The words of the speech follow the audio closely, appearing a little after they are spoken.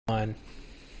On.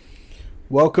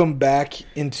 Welcome back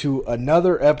into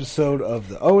another episode of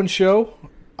the Owen Show.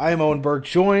 I am Owen Burke,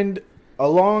 joined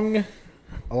along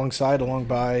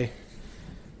by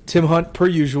Tim Hunt, per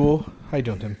usual. How you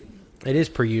doing, Tim? It is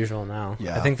per usual now.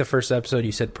 Yeah. I think the first episode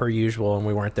you said per usual and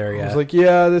we weren't there yet. I was like,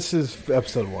 yeah, this is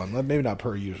episode 1. Maybe not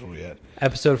per usual yet.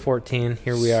 Episode 14,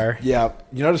 here we are. Yeah.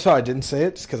 You notice how I didn't say it?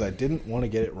 It's because I didn't want to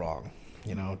get it wrong.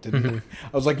 I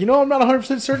was like, I'm not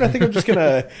 100% certain. I think I'm just going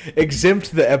to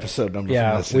exempt the episode number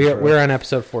from this. We're on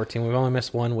episode 14. We've only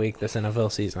missed 1 week this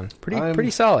NFL season.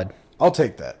 Pretty solid. I'll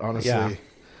take that, honestly. Yeah.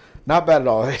 Not bad at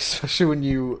all, especially when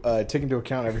you take into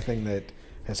account everything that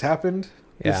has happened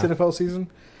this NFL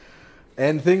season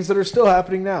and things that are still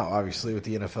happening now. Obviously, with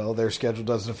the NFL, their schedule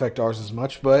doesn't affect ours as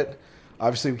much, but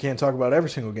obviously we can't talk about every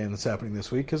single game that's happening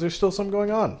this week because there's still some going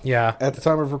on at the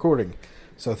time of recording.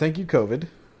 So thank you, COVID,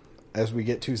 as we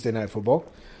get Tuesday Night Football.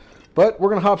 But we're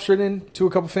going to hop straight into a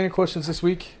couple fan questions this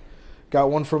week. Got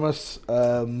one from us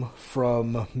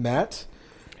from Matt.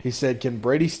 He said, can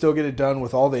Brady still get it done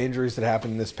with all the injuries that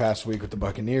happened this past week with the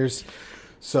Buccaneers?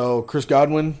 So Chris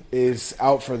Godwin is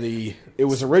out for it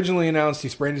was originally announced he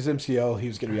sprained his MCL. He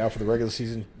was going to be out for the regular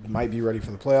season, might be ready for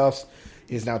the playoffs.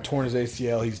 He has now torn his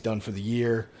ACL. He's done for the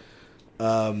year.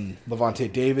 Levante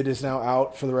David is now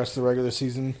out for the rest of the regular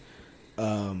season.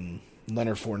 Leonard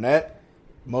Fournette,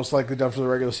 most likely done for the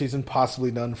regular season, possibly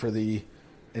done for the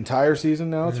entire season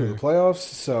now through the playoffs.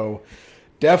 So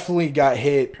definitely got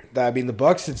hit. I mean, the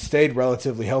Bucs had stayed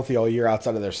relatively healthy all year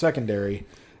outside of their secondary.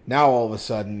 Now all of a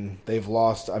sudden they've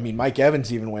lost. I mean, Mike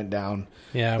Evans even went down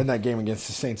in that game against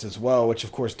the Saints as well, which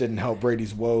of course didn't help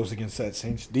Brady's woes against that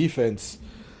Saints defense.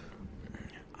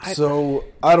 So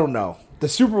I don't know. The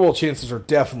Super Bowl chances are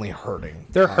definitely hurting.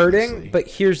 They're hurting, but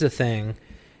here's the thing.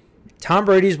 Tom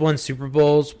Brady's won Super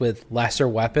Bowls with lesser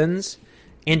weapons.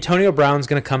 Antonio Brown's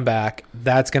going to come back.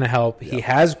 That's going to help. Yep. He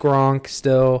has Gronk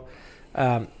still.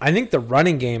 I think the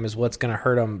running game is what's going to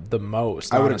hurt him the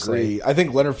most, honestly. I would agree. I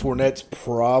think Leonard Fournette's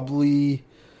probably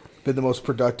been the most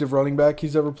productive running back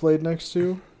he's ever played next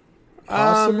to.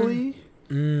 Possibly.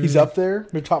 He's up there,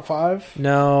 mid top 5.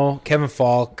 No, Kevin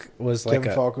Falk was like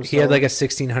had like a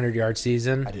 1,600-yard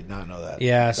season. I did not know that.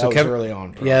 Yeah, so that was early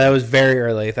on. Probably. Yeah, that was very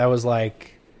early. That was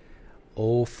like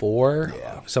 04,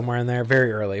 somewhere in there,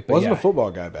 very early. But wasn't a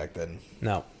football guy back then.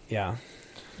 No, yeah.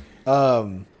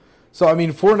 So, I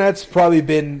mean, Fournette's probably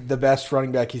been the best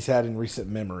running back he's had in recent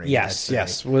memory.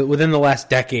 Yes. Within the last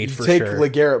decade, for sure. Take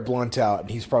LeGarrette Blount out, and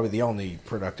he's probably the only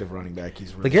productive running back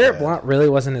he's really LeGarrette Blount really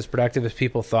wasn't as productive as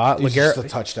people thought. He was just a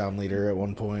touchdown leader at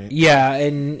one point. Yeah,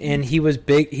 and he was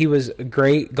big. He was a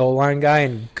great goal line guy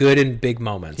and good in big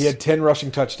moments. He had 10 rushing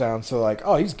touchdowns, so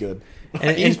he's good.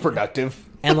 And he's productive.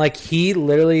 And he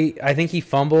literally, I think he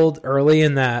fumbled early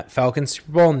in that Falcons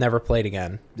Super Bowl and never played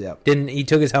again. Yeah. He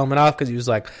took his helmet off because he was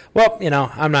like, well,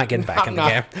 I'm not getting back in the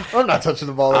game. I'm not touching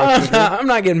the ball. I'm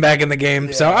not getting back in the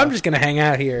game, so I'm just going to hang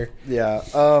out here. Yeah.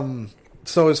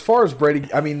 So as far as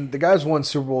Brady, I mean, the guys won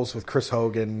Super Bowls with Chris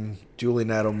Hogan, Julian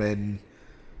Edelman,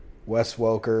 Wes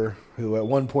Welker, who at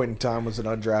one point in time was an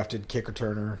undrafted kick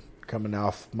returner coming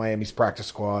off Miami's practice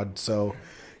squad. So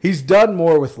he's done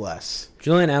more with less.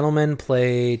 Julian Edelman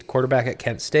played quarterback at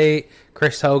Kent State.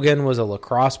 Chris Hogan was a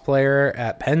lacrosse player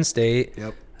at Penn State.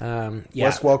 Yep.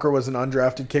 Wes Welker was an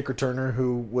undrafted kick returner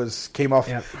who came off.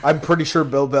 Yep. I'm pretty sure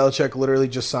Bill Belichick literally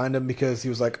just signed him because he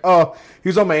was like, oh, he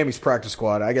was on Miami's practice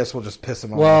squad. I guess we'll just piss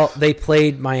him off. Well, they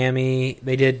played Miami.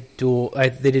 They did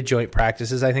joint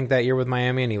practices, I think, that year with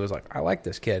Miami, and he was like, I like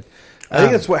this kid. I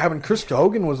think that's what happened. Chris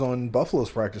Hogan was on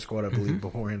Buffalo's practice squad, I believe,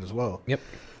 beforehand as well. Yep.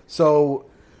 So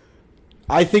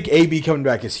I think AB coming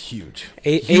back is huge.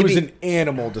 He was an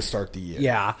animal to start the year.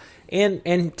 Yeah.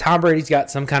 And Tom Brady's got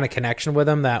some kind of connection with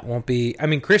him that won't be. I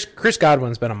mean, Chris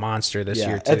Godwin's been a monster this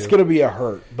year too. It's going to be a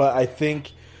hurt, but I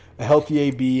think a healthy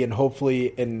AB and hopefully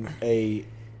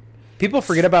people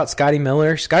forget about Scotty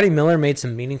Miller. Scotty Miller made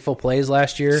some meaningful plays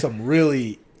last year. Some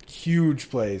really huge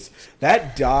plays.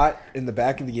 That dot in the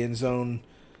back of the end zone.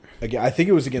 Again, I think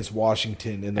it was against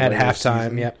Washington in the at halftime.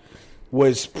 Season. Yep.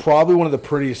 Was probably one of the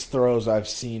prettiest throws I've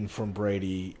seen from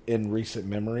Brady in recent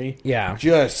memory. Yeah.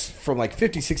 Just from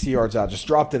 50, 60 yards out, just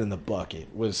dropped it in the bucket.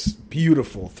 It was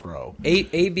beautiful throw.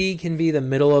 AB can be the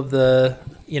middle of the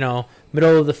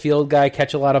field guy,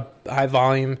 catch a lot of high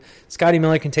volume. Scotty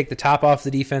Miller can take the top off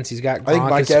the defense. He's got Gronk I think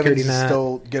Mike Evans is net.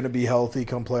 still going to be healthy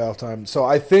come playoff time. So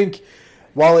I think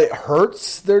while it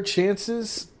hurts their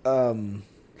chances, I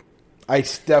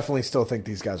definitely still think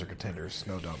these guys are contenders.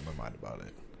 No doubt in my mind about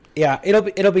it. Yeah,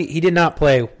 it'll be. He did not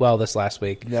play well this last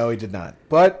week. No, he did not.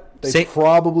 But They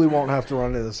probably won't have to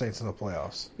run into the Saints in the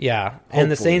playoffs. Yeah, Hopefully.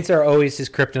 and the Saints are always his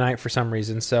kryptonite for some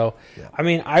reason. So, I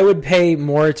mean, I would pay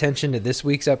more attention to this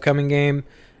week's upcoming game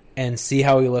and see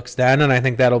how he looks then, and I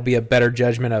think that'll be a better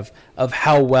judgment of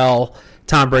how well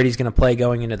Tom Brady's going to play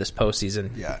going into this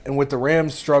postseason. Yeah, and with the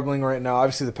Rams struggling right now,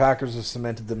 obviously the Packers have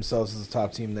cemented themselves as the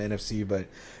top team in the NFC, but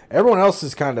everyone else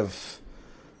is kind of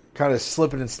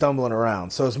slipping and stumbling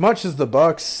around. So as much as the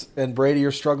Bucs and Brady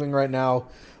are struggling right now,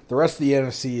 the rest of the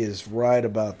NFC is right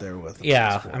about there with them.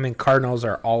 Yeah, I mean, Cardinals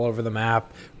are all over the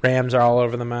map. Rams are all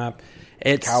over the map.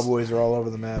 Cowboys are all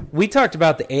over the map. We talked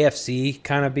about the AFC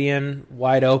kind of being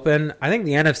wide open. I think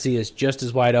the NFC is just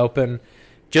as wide open,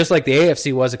 just like the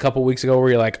AFC was a couple weeks ago,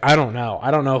 where you're like, I don't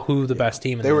know who the best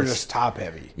team is. They were just top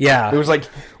heavy. Yeah. It was like,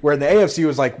 where in the AFC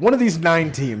was like one of these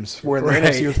 9 teams, where in the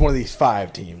NFC was one of these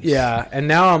 5 teams. Yeah, and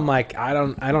now I'm like, I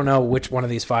don't know which one of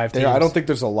these 5 teams. I don't think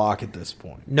there's a lock at this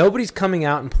point. Nobody's coming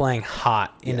out and playing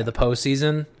hot into the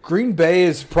postseason. Green Bay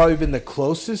has probably been the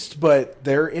closest, but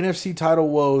their NFC title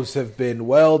woes have been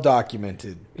well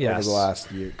documented over the last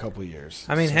couple of years.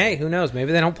 I mean, hey, who knows?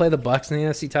 Maybe they don't play the Bucs in the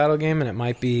NFC title game, and it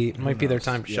might be their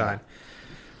time to shine.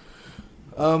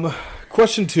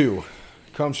 Question 2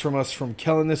 comes to us from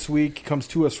Kellen this week.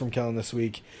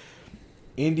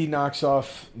 Indy knocks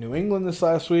off New England this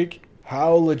last week.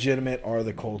 How legitimate are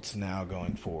the Colts now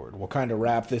going forward? We'll kind of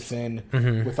wrap this in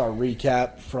with our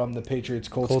recap from the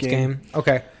Patriots-Colts game.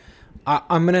 Okay,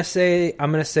 I'm gonna say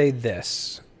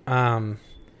this.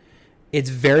 It's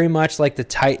very much like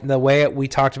the way we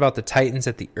talked about the Titans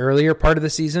at the earlier part of the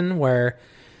season, where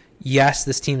yes,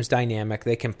 this team's dynamic.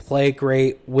 They can play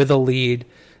great with a lead.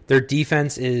 Their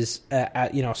defense is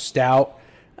stout.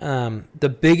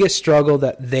 The biggest struggle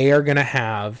that they are going to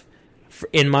have,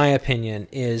 in my opinion,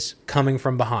 is coming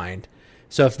from behind.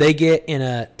 So if they get in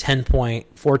a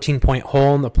 10-point, 14-point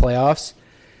hole in the playoffs,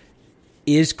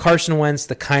 is Carson Wentz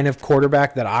the kind of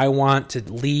quarterback that I want to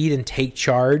lead and take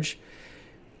charge?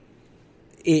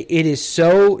 It is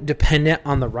so dependent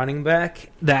on the running back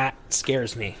that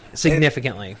scares me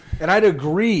significantly. And I'd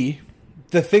agree.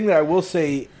 The thing that I will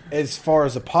say as far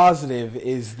as a positive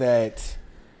is that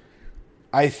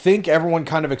I think everyone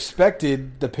kind of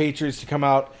expected the Patriots to come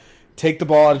out, take the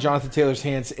ball out of Jonathan Taylor's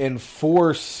hands, and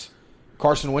force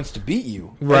Carson Wentz to beat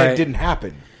you. Right. And it didn't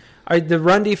happen. The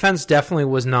run defense definitely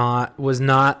was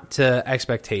not to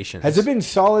expectations. Has it been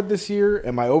solid this year?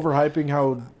 Am I overhyping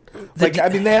how... they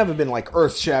haven't been like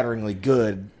earth-shatteringly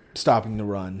good stopping the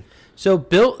run. So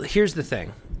here's the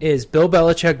thing, is Bill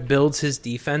Belichick builds his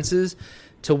defenses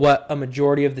to what a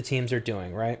majority of the teams are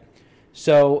doing, right?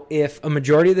 So if a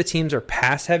majority of the teams are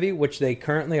pass-heavy, which they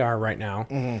currently are right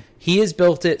now, he has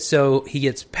built it so he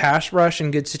gets pass rush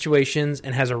in good situations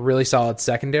and has a really solid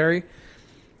secondary.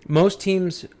 Most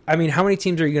teams, I mean, how many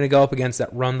teams are you going to go up against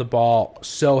that run the ball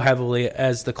so heavily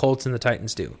as the Colts and the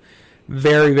Titans do?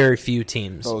 Very, very few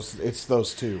teams. It's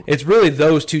those two. It's really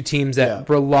those two teams that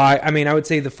rely. I mean, I would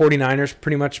say the 49ers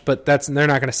pretty much, but they're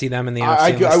not going to see them in the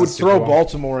NFC. I would throw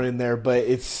Baltimore in there, but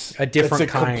it's a different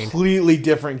kind. Completely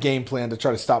different game plan to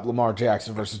try to stop Lamar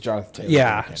Jackson versus Jonathan Taylor.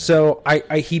 Yeah. So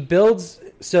he builds.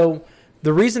 So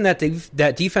the reason that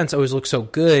that defense always looks so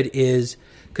good is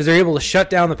because they're able to shut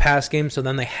down the pass game. So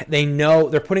then they know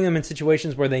they're putting them in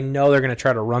situations where they know they're going to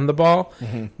try to run the ball.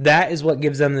 That is what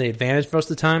gives them the advantage most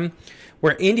of the time.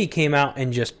 Where Indy came out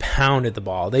and just pounded the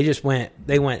ball.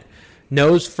 They went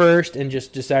nose first and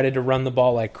just decided to run the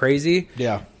ball like crazy.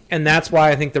 Yeah. And that's why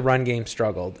I think the run game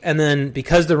struggled. And then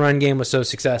because the run game was so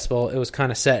successful, it was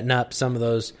kind of setting up some of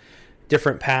those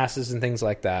different passes and things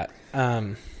like that.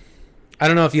 I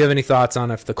don't know if you have any thoughts on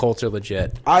if the Colts are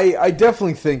legit. I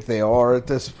definitely think they are at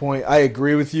this point. I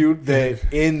agree with you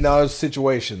that in those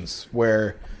situations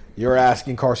where you're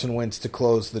asking Carson Wentz to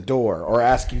close the door or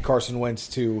asking Carson Wentz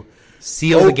to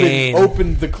the game,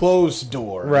 open the closed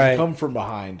door, right, and come from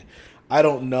behind. I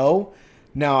don't know.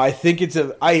 Now I think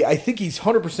I think he's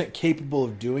 100% capable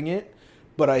of doing it,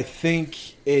 but I think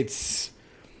it's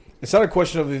not a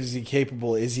question of is he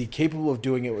capable. Is he capable of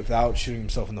doing it without shooting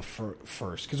himself in the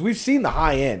first? Because we've seen the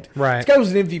high end. Right, this guy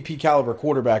was an MVP caliber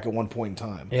quarterback at one point in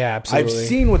time. Yeah, absolutely. I've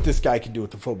seen what this guy can do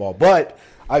with the football, but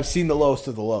I've seen the lowest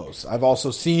of the lows. I've also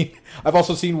seen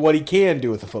what he can do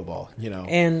with the football.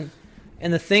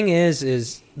 And the thing is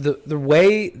the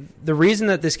reason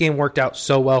that this game worked out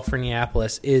so well for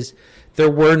Indianapolis is there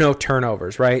were no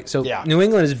turnovers, right? So New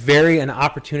England is very an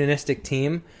opportunistic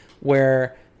team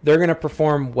where they're going to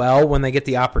perform well when they get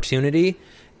the opportunity,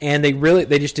 and they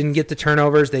just didn't get the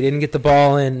turnovers. They didn't get the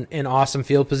ball in awesome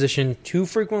field position too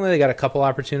frequently. They got a couple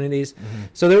opportunities.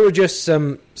 So there were just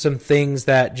some things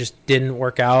that just didn't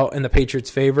work out in the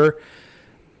Patriots' favor.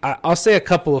 I'll say a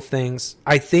couple of things.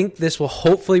 I think this will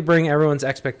hopefully bring everyone's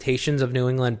expectations of New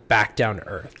England back down to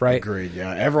earth, right? Agreed,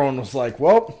 yeah. Everyone was like,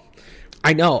 well,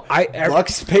 I know.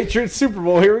 Bucs Patriots Super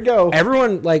Bowl, here we go.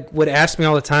 Everyone would ask me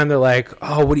all the time, they're like,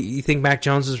 oh, what do you think Mac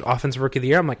Jones is offensive rookie of the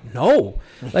year? I'm like, no.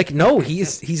 No,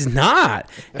 he's not.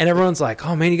 And everyone's like,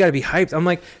 oh man, you gotta be hyped. I'm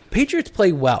like, Patriots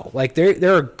play well.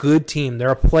 They're a good team.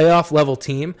 They're a playoff level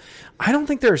team. I don't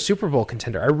think they're a Super Bowl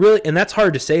contender. And that's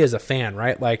hard to say as a fan,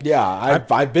 right?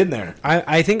 I've been there.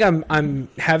 I think I'm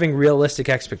having realistic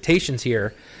expectations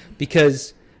here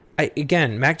because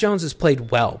again, Mac Jones has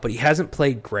played well, but he hasn't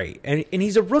played great. And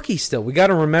he's a rookie still. We got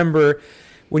to remember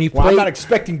when you play. I'm not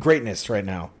expecting greatness right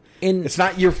now. It's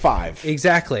not year 5.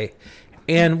 Exactly.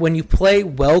 And when you play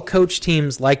well-coached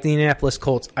teams like the Indianapolis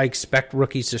Colts, I expect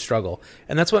rookies to struggle.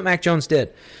 And that's what Mac Jones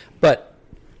did. But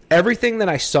everything that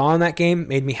I saw in that game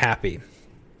made me happy.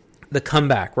 The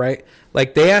comeback, right?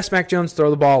 They asked Mac Jones to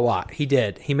throw the ball a lot. He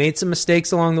did. He made some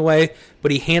mistakes along the way,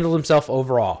 but he handled himself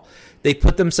overall. They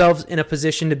put themselves in a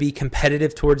position to be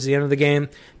competitive towards the end of the game.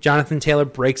 Jonathan Taylor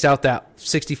breaks out that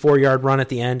 64-yard run at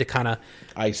the end to kind of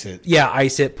ice it. Yeah,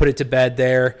 ice it, put it to bed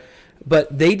there.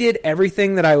 But they did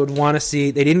everything that I would want to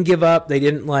see. They didn't give up. They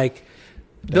didn't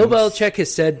Bill Belichick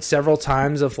has said several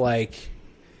times of we'll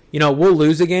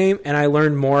lose a game, and I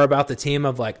learned more about the team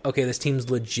of okay, this team's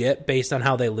legit based on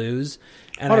how they lose.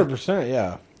 And 100%,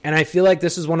 yeah. And I feel like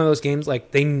this is one of those games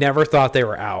they never thought they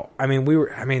were out.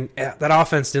 That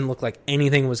offense didn't look like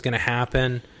anything was going to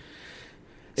happen.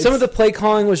 Some of the play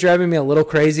calling was driving me a little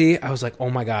crazy. I was like,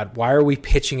 oh my God, why are we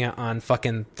pitching it on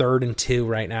fucking 3rd and 2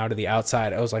 right now to the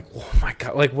outside? I was like, oh my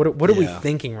God, what are we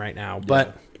thinking right now?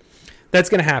 But that's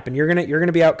going to happen. You're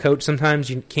gonna be out coached. Sometimes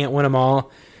you can't win them all.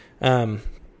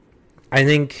 I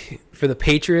think for the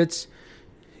Patriots,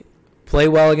 play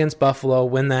well against Buffalo,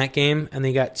 win that game, and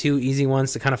then you got 2 easy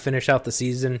ones to kind of finish out the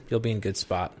season. You'll be in good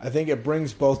spot. I think it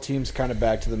brings both teams kind of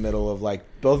back to the middle of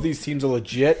both these teams are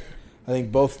legit. I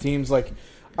think both teams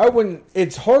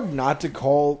it's hard not to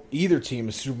call either team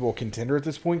a Super Bowl contender at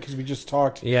this point because we just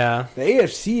talked. Yeah. The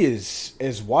AFC is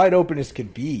as wide open as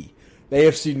could be. The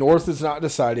AFC North is not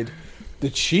decided. The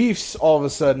Chiefs all of a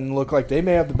sudden look like they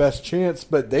may have the best chance,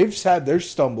 but they've had their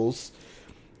stumbles.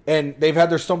 And they've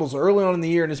had their stumbles early on in the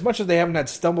year, and as much as they haven't had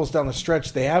stumbles down the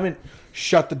stretch, they haven't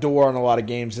shut the door on a lot of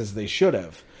games as they should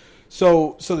have.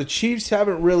 So the Chiefs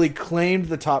haven't really claimed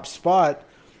the top spot.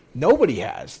 Nobody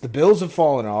has. The Bills have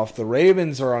fallen off. The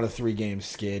Ravens are on a 3-game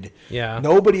skid. Yeah.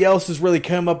 Nobody else has really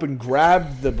come up and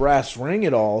grabbed the brass ring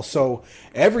at all. So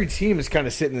every team is kind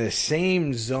of sitting in the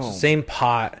same zone. Same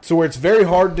pot. So where it's very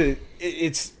hard to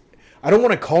I don't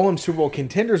want to call them Super Bowl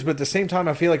contenders, but at the same time,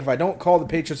 I feel like if I don't call the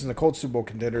Patriots and the Colts Super Bowl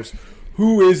contenders,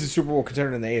 who is the Super Bowl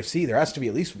contender in the AFC? There has to be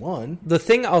at least one. The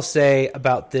thing I'll say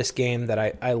about this game that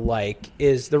I like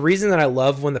is the reason that I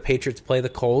love when the Patriots play the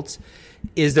Colts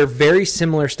is they're very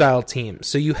similar style teams.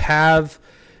 So you have,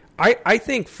 I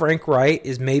think Frank Reich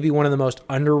is maybe one of the most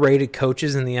underrated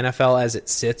coaches in the NFL as it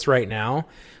sits right now.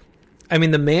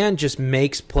 The man just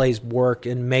makes plays work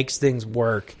and makes things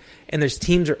work. And their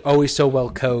teams are always so well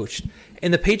coached.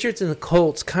 And the Patriots and the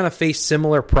Colts kind of face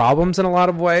similar problems in a lot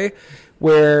of way,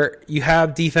 where you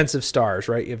have defensive stars,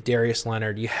 right? You have Darius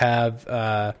Leonard. You have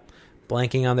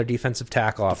blanking on their defensive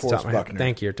tackle off the top of my head.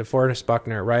 Thank you, DeForest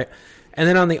Buckner, right? And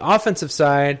then on the offensive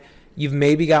side, you've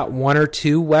maybe got 1 or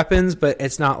 2 weapons, but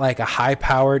it's not like a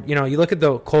high-powered. You look at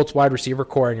the Colts wide receiver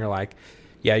core, and you're like,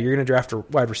 yeah, you're going to draft a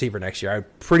wide receiver next year. I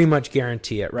pretty much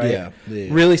guarantee it, right? Yeah.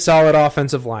 Really solid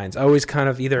offensive lines. Always kind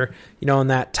of either, in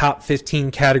that top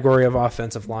 15 category of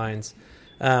offensive lines.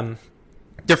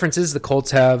 Difference is the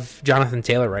Colts have Jonathan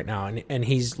Taylor right now, and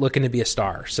he's looking to be a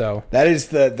star. So that is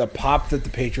the pop that the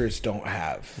Patriots don't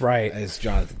have. Right. Is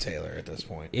Jonathan Taylor at this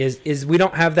point. Is we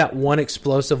don't have that one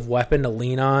explosive weapon to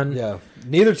lean on. Yeah.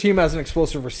 Neither team has an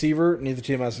explosive receiver. Neither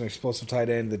team has an explosive tight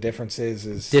end. The difference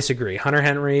is disagree. Hunter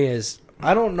Henry is.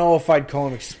 I don't know if I'd call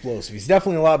him explosive. He's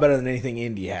definitely a lot better than anything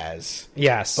Indy has.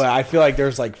 Yes. But I feel like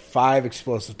there's 5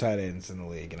 explosive tight ends in the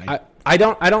league. And I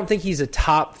don't think he's a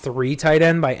top 3 tight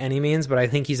end by any means, but I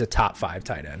think he's a top 5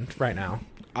 tight end right now.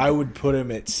 I would put him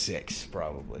at 6,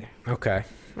 probably. Okay.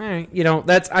 All right.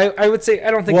 That's I would say I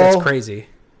don't think that's crazy.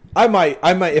 I might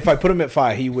if I put him at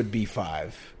 5, he would be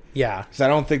 5. Yeah. Because I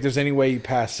don't think there's any way you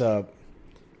pass up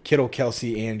Kittle,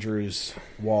 Kelsey, Andrews,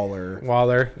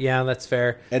 Waller. Yeah, that's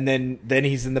fair. And then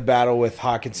he's in the battle with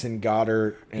Hawkinson,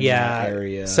 Goddard in that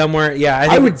area. Somewhere, yeah.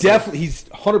 I would definitely, he's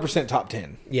 100% top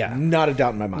 10. Yeah. Not a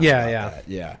doubt in my mind. Yeah. That.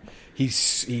 Yeah. He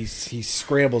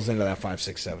scrambles into that 5,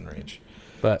 6, 7 range.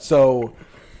 But so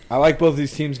I like both of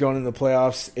these teams going into the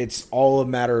playoffs. It's all a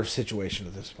matter of situation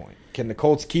at this point. Can the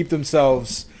Colts keep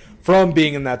themselves from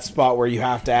being in that spot where you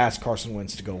have to ask Carson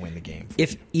Wentz to go win the game.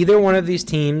 If either one of these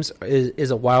teams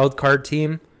is a wild card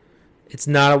team, it's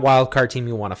not a wild card team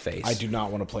you want to face. I do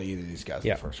not want to play either of these guys in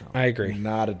the first round. I agree.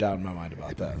 Not a doubt in my mind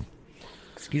about that.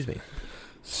 Excuse me.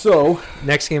 So,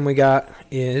 next game we got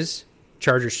is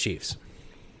Chargers-Chiefs.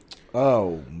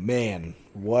 Oh, man.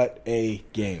 What a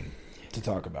game to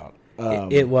talk about.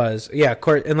 It was. Yeah,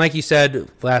 and like you said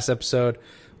last episode,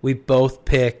 we both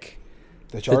pick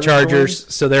the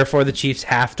Chargers, so therefore the Chiefs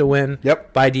have to win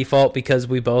by default because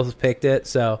we both picked it.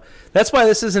 So that's why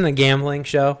this isn't a gambling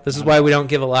show. This is why we don't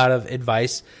give a lot of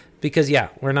advice because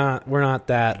we're not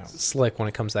that slick when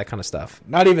it comes to that kind of stuff.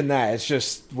 Not even that. It's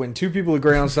just when two people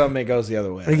agree on something, it goes the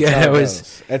other way.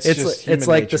 It's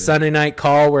like the Sunday night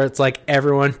call where it's like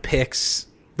everyone picks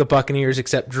the Buccaneers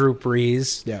except Drew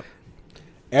Brees. Yep.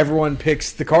 Everyone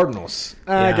picks the Cardinals.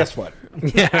 Guess what?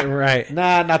 Yeah, right.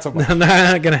 Not so much.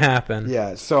 Not going to happen.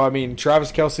 Yeah, so, I mean,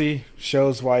 Travis Kelce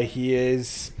shows why he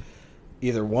is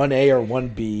either 1A or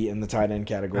 1B in the tight end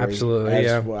category. Absolutely,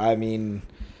 I mean,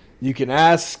 you can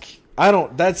ask. I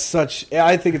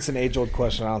think it's an age-old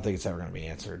question. I don't think it's ever going to be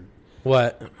answered.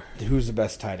 What? Who's the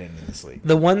best tight end in this league?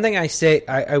 The one thing I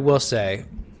will say,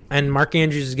 and Mark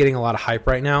Andrews is getting a lot of hype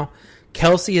right now,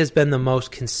 Kelce has been the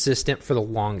most consistent for the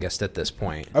longest at this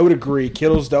point. I would agree.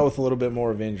 Kittle's dealt with a little bit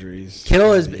more of injuries.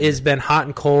 Kittle has been hot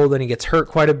and cold, and he gets hurt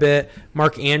quite a bit.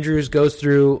 Mark Andrews goes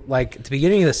through, like, at the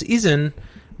beginning of the season,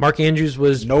 Mark Andrews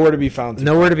was nowhere to be found,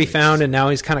 and now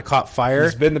he's kind of caught fire.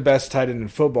 He's been the best tight end in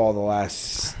football the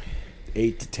last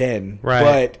 8 to 10. Right.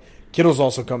 But Kittle's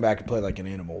also come back and played like an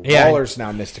animal. Yeah. Waller's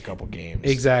now missed a couple games.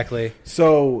 Exactly.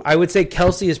 So I would say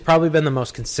Kelce has probably been the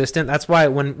most consistent. That's why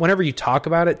whenever you talk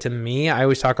about it, to me, I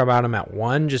always talk about him at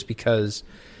 1 just because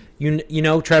you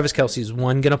know Travis Kelce's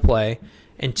 1 going to play,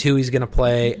 and 2 he's going to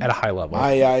play at a high level.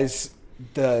 My guys,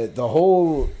 what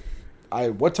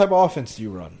type of offense do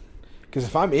you run? Because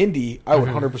if I'm Indy, I would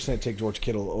 100% take George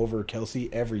Kittle over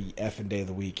Kelce every effing day of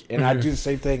the week. And I'd do the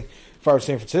same thing if I were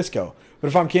San Francisco. But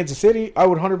if I'm Kansas City, I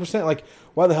would 100%. Like,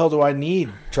 why the hell do I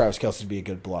need Travis Kelce to be a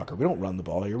good blocker? We don't run the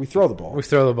ball here. We throw the ball.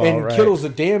 And right. Kittle's a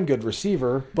damn good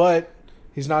receiver, but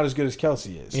he's not as good as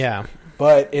Kelce is. Yeah.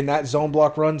 But in that zone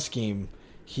block run scheme,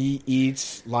 he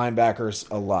eats linebackers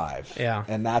alive. Yeah.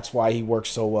 And that's why he works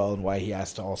so well and why he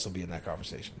has to also be in that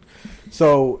conversation.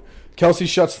 So Kelce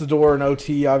shuts the door in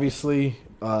OT, obviously.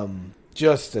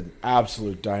 Just an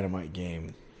absolute dynamite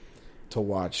game to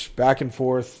watch. Back and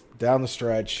forth, down the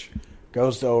stretch,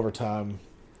 goes to overtime.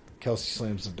 Kelce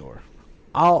slams the door.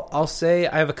 I'll say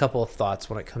I have a couple of thoughts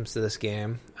when it comes to this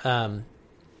game. I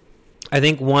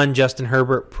think, one, Justin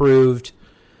Herbert proved,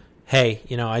 hey,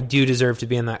 I do deserve to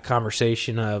be in that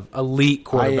conversation of elite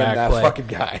quarterback play. I am that fucking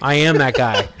guy. I am that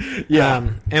guy. Yeah.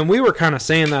 And we were kind of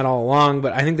saying that all along,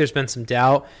 but I think there's been some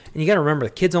doubt. And you got to remember,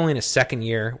 the kid's only in his second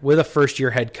year with a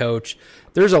first-year head coach.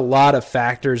 There's a lot of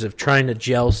factors of trying to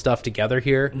gel stuff together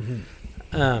here.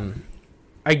 Mm-hmm.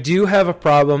 I do have a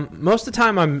problem. Most of the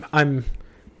time, I'm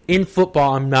in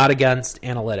football. I'm not against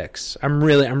analytics. I'm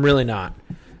really not.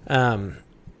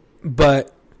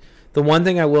 But the one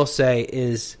thing I will say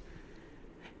is,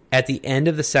 at the end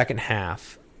of the second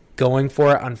half, going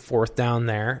for it on fourth down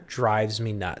there drives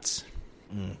me nuts.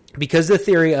 Because the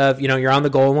theory of, you're on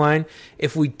the goal line.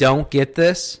 If we don't get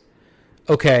this,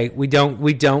 okay, we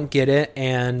don't get it,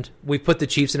 and we put the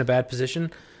Chiefs in a bad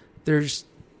position. There's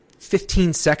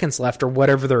 15 seconds left or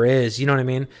whatever there is. You know what I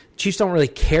mean? Chiefs don't really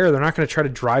care. They're not going to try to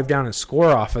drive down and score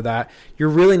off of that. You're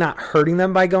really not hurting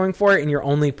them by going for it, and you're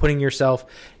only putting yourself.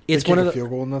 It's one of the field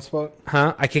goal in that spot.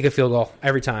 I kick a field goal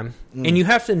every time, and you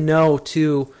have to know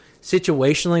too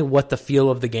situationally what the feel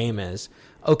of the game is.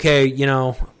 Okay,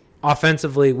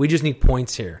 offensively, we just need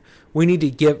points here. We need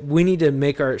to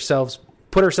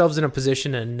put ourselves in a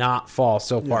position to not fall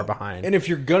so far behind. And if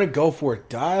you're gonna go for it,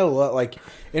 dial up.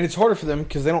 And it's harder for them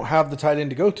because they don't have the tight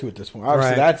end to go to at this point.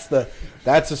 Obviously,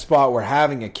 that's the spot where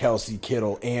having a Kelce,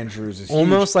 Kittle, Andrews is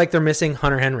almost huge. like they're missing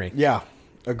Hunter Henry. Yeah,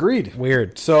 agreed.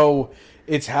 Weird. So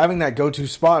it's having that go-to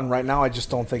spot, and right now I just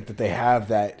don't think that they have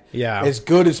that. Yeah. As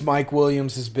good as Mike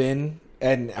Williams has been,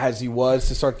 and as he was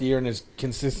to start the year, and as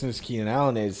consistent as Keenan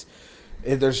Allen is,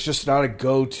 there's just not a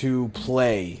go-to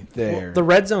play there. Well, the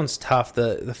red zone's tough.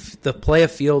 The play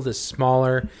of field is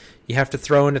smaller. You have to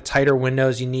throw into tighter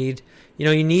windows. You need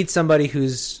somebody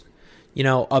who's,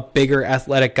 a bigger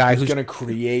athletic guy who's going to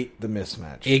create the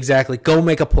mismatch. Exactly. Go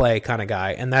make a play kind of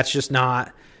guy. And that's just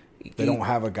not. They don't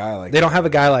have a guy like that. They don't have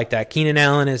a guy like that. Keenan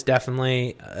Allen is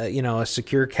definitely, a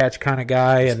secure catch kind of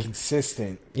guy. He's and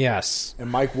consistent. Yes.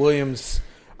 And Mike Williams,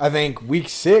 I think week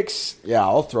 6,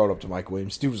 I'll throw it up to Mike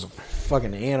Williams. Dude was a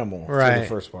fucking animal for the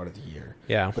first part of the year.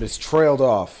 Yeah. But it's trailed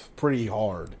off pretty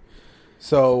hard.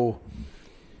 So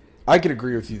I could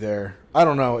agree with you there. I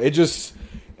don't know. It's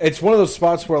one of those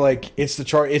spots where, like, it's the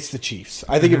Chiefs.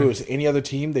 I think if it was any other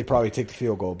team, they'd probably take the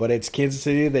field goal. But it's Kansas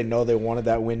City. They know they wanted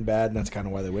that win bad, and that's kind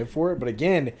of why they went for it. But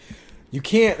again, you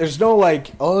can't. There's no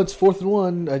like, oh, it's 4th and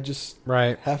 1. I just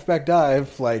halfback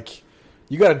dive. Like,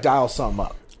 you got to dial something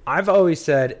up. I've always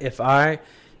said if I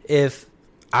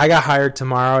got hired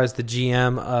tomorrow as the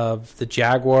GM of the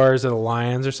Jaguars or the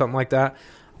Lions or something like that,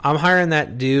 I'm hiring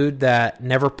that dude that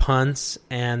never punts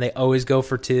and they always go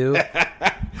for 2.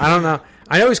 I don't know.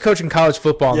 I know he's coaching college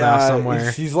football now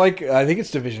somewhere. He's like, I think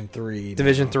it's Division 3.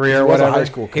 Division 3 or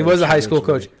whatever. He was a high school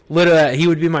coach. Literally, he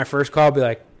would be my first call. I'd be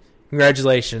like,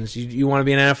 congratulations. You want to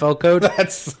be an NFL coach?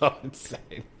 That's so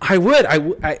insane. I would.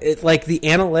 Like, the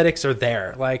analytics are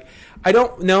there. Like, I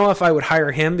don't know if I would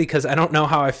hire him because I don't know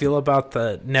how I feel about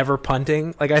the never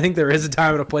punting. Like, I think there is a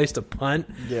time and a place to punt.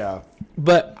 Yeah.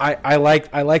 But I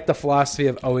like the philosophy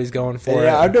of always going for it.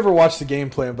 Yeah, I've never watched the game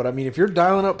plan, but I mean, if you're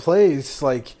dialing up plays,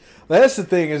 like, that's the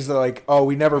thing is like, oh,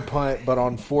 we never punt, but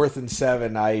on 4th and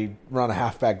 7, I run a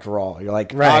halfback draw. You're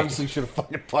like, obviously should have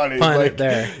fucking punted. Punt it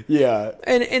there. Yeah.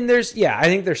 And there's, I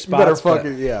think there's spots.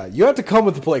 You have to come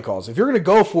with the play calls. If you're going to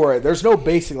go for it, there's no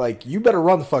basic, like, you better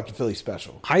run the fucking Philly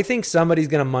special. I think somebody's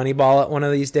going to moneyball it one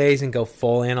of these days and go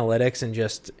full analytics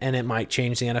and it might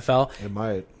change the NFL. It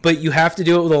might. But you have to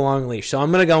do it with a long leash. So I'm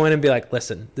going to go in and be like,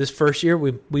 listen, this first year,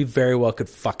 we very well could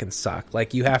fucking suck.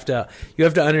 Like, you have to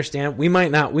understand, we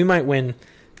might win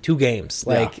 2 games.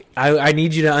 Like, I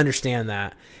need you to understand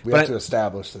that. We have to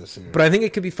establish this here. But I think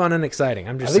it could be fun and exciting.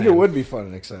 I think it would be fun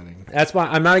and exciting. That's why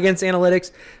I'm not against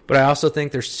analytics, but I also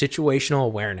think there's situational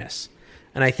awareness.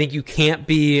 And I think you can't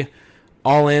be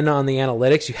all in on the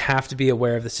analytics. You have to be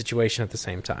aware of the situation at the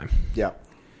same time. Yeah.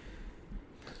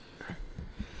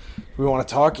 We want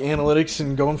to talk analytics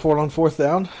and going for it on 4th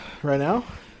down right now?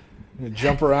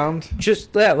 Jump around?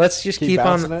 Let's just keep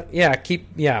on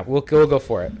it? We'll go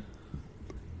for it.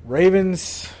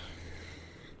 Ravens,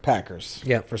 Packers.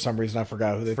 Yeah. For some reason, I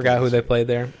forgot who they played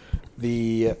there.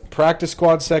 The practice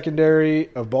squad secondary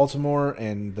of Baltimore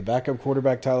and the backup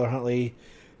quarterback, Tyler Huntley,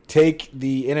 take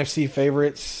the NFC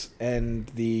favorites and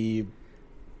the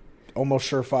almost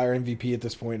surefire MVP at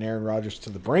this point, Aaron Rodgers, to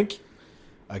the brink.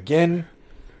 Again,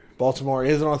 Baltimore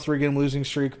is on a 3-game losing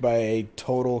streak by a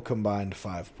total combined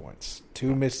 5 points.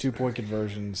 2 missed 2-point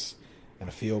conversions and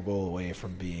a field goal away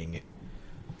from being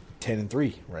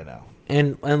 10-3 right now.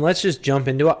 And let's just jump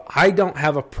into it. I don't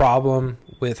have a problem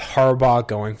with Harbaugh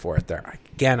going for it there.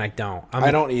 Again, I don't. I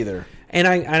don't either. And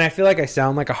I feel like I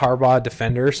sound like a Harbaugh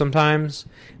defender sometimes.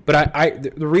 But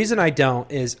the reason I don't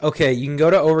is, okay, you can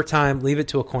go to overtime, leave it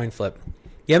to a coin flip.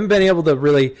 You haven't been able to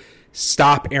really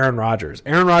stop Aaron Rodgers.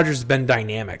 Aaron Rodgers has been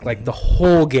dynamic, like the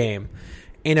whole game.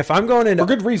 And if I'm going into...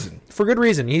 For good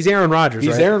reason. He's Aaron Rodgers,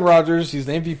 He's Aaron Rodgers. He's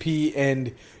the MVP,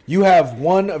 and you have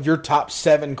one of your top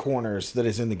 7 corners that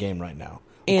is in the game right now.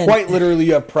 And quite literally,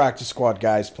 you have practice squad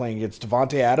guys playing against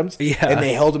Devontae Adams, and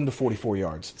they held him to 44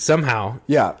 yards. Somehow.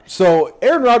 Yeah. So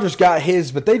Aaron Rodgers got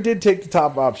his, but they did take the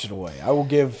top option away. I will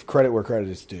give credit where credit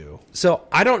is due. So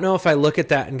I don't know if I look at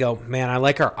that and go, man, I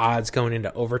like our odds going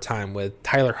into overtime with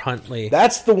Tyler Huntley.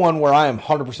 That's the one where I am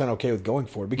 100% okay with going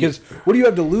for it, because what do you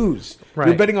have to lose? Right.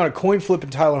 You're betting on a coin flip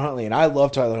and Tyler Huntley, and I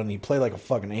love Tyler Huntley. He played like a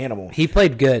fucking animal. He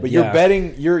played good, but you're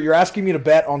betting. You're asking me to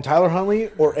bet on Tyler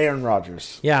Huntley or Aaron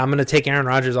Rodgers. Yeah, I'm going to take Aaron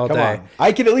Rodgers all day. On.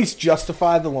 I can at least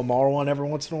justify the Lamar one every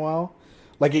once in a while,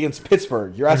 like against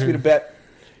Pittsburgh. You're asking me to bet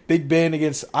Big Ben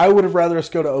against. I would have rather us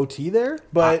go to OT there,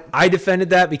 but I defended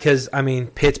that because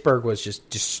Pittsburgh was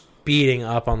just beating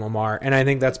up on Lamar, and I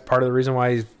think that's part of the reison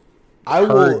why he's. I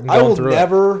will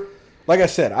never. Like I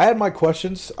said, I had my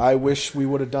questions. I wish we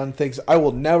would have done things. I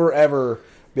will never ever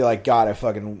be like, God,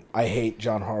 I hate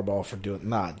John Harbaugh for doing.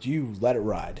 Nah, you let it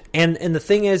ride. And the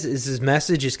thing is his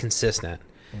message is consistent,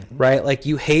 right? Like,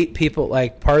 you hate people.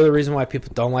 Like, part of the reason why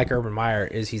people don't like Urban Meyer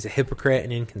is he's a hypocrite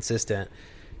and inconsistent.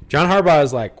 John Harbaugh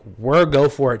is like, we're a go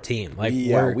for it team. Like,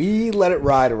 we let it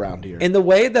ride around here. And the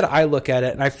way that I look at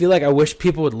it, and I feel like I wish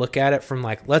people would look at it from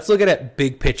like, let's look at it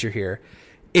big picture here.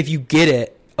 If you get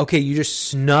it, okay, you just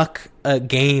snuck a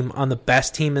game on the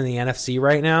best team in the NFC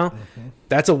right now.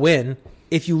 That's a win.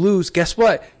 If you lose, guess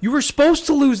what? You were supposed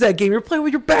to lose that game. You're playing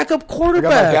with your backup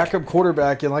quarterback. I got my backup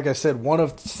quarterback, and like I said, one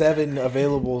of 7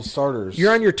 available starters.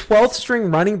 You're on your 12th string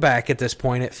running back at this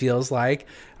point, it feels like.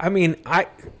 I mean, I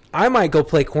might go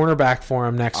play cornerback for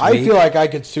him next week. I feel like I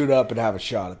could suit up and have a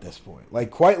shot at this point. Like,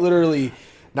 quite literally,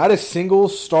 not a single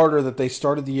starter that they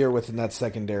started the year with in that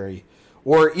secondary,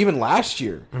 or even last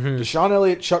year. Deshaun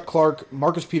Elliott, Chuck Clark,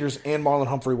 Marcus Peters, and Marlon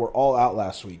Humphrey were all out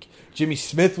last week. Jimmy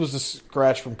Smith was a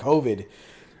scratch from COVID.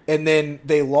 And then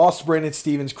they lost Brandon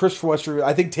Stevens, Christopher Westry.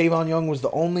 I think Tavon Young was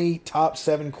the only top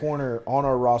 7 corner on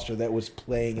our roster that was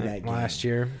playing in that game last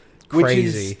year. Crazy. Which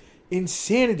is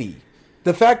insanity.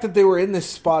 The fact that they were in this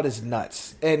spot is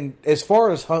nuts. And as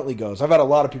far as Huntley goes, I've had a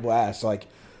lot of people ask, I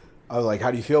was like,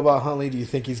 how do you feel about Huntley? Do you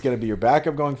think he's going to be your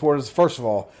backup going forward? First of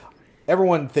all,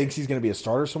 everyone thinks he's going to be a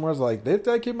starter somewhere. I was like,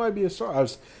 that kid might be a starter.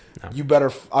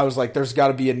 I was like, there's got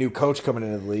to be a new coach coming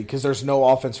into the league because there's no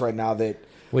offense right now that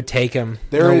would take him.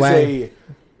 The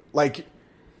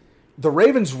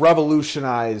Ravens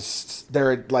revolutionized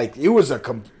their, it was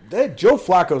Joe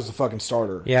Flacco's the fucking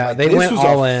starter. Yeah, they went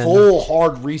all in. Full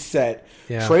hard reset.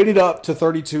 Yeah. Traded up to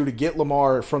 32 to get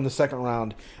Lamar from the second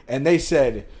round, and they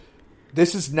said,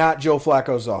 this is not Joe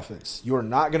Flacco's offense. You are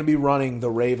not going to be running the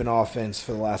Raven offense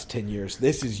for the last 10 years.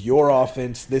 This is your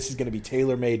offense. This is going to be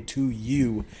tailor-made to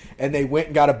you. And they went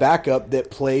and got a backup that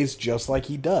plays just like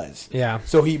he does. Yeah.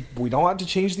 So we don't have to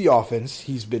change the offense.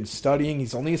 He's been studying.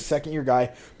 He's only a second-year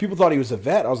guy. People thought he was a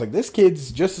vet. I was like, this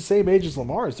kid's just the same age as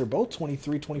Lamar is. They're both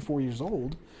 23, 24 years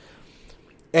old.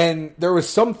 And there was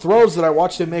some throws that I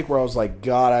watched him make where I was like,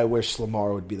 God, I wish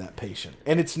Lamar would be that patient.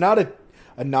 And it's not a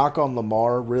knock on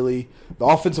Lamar, really. The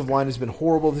offensive line has been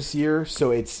horrible this year,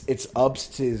 so it's ups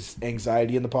to his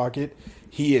anxiety in the pocket.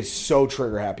 He is so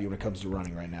trigger happy when it comes to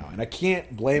running right now. And I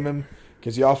can't blame him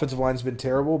because the offensive line has been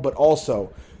terrible. But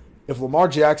also, if Lamar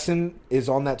Jackson is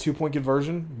on that 2-point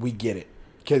conversion, we get it.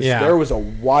 Because there was a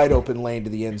wide open lane to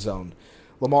the end zone.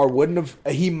 Lamar wouldn't have –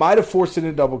 he might have forced it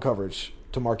in double coverage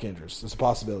to Mark Andrews. That's a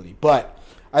possibility. But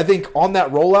I think on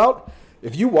that rollout –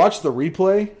 if you watch the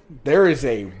replay, there is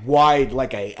a wide,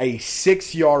 a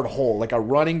 6-yard hole, like a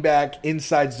running back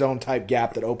inside zone type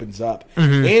gap that opens up.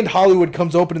 Mm-hmm. And Hollywood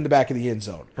comes open in the back of the end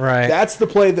zone. Right. That's the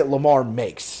play that Lamar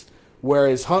makes.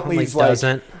 Whereas Huntley's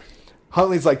doesn't.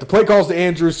 Huntley's like, the play call's to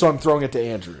Andrews, so I'm throwing it to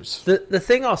Andrews. The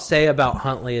thing I'll say about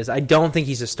Huntley is I don't think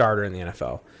he's a starter in the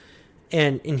NFL.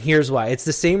 And here's why. It's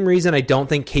the same reason I don't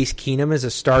think Case Keenum is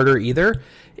a starter either,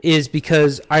 is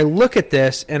because I look at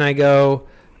this and I go,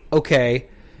 okay,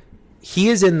 he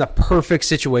is in the perfect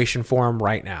situation for him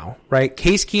right now, right?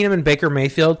 Case Keenum and Baker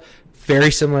Mayfield, very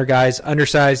similar guys,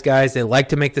 undersized guys. They like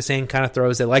to make the same kind of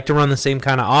throws. They like to run the same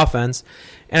kind of offense.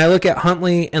 And I look at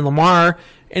Huntley and Lamar,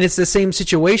 and it's the same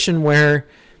situation where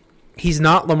he's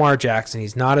not Lamar Jackson.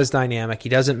 He's not as dynamic. He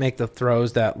doesn't make the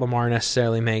throws that Lamar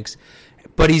necessarily makes.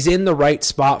 But he's in the right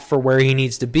spot for where he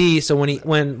needs to be. So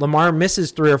when Lamar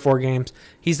misses 3 or 4 games,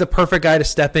 he's the perfect guy to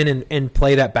step in and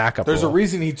play that backup There's role. a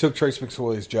reason he took Trace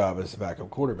McSorley's job as the backup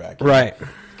quarterback. Right.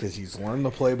 Because he's learned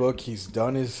the playbook. He's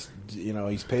done his,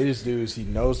 he's paid his dues. He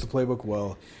knows the playbook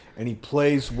well. And he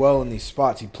plays well in these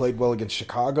spots. He played well against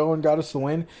Chicago and got us the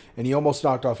win. And he almost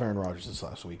knocked off Aaron Rodgers this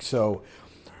last week. So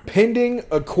pending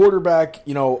a quarterback,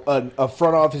 a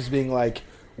front office being like,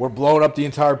 we're blowing up the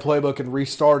entire playbook and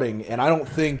restarting, and I don't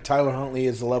think Tyler Huntley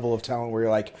is the level of talent where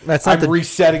you're like,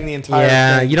 resetting the entire thing.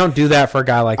 Yeah, you don't do that for a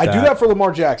guy like that. I do that for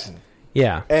Lamar Jackson.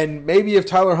 Yeah. And maybe if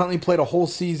Tyler Huntley played a whole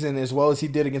season as well as he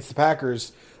did against the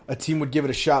Packers, a team would give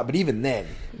it a shot. But even then,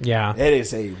 it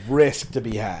is a risk to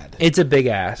be had. It's a big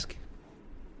ask.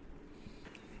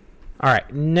 All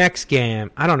right, next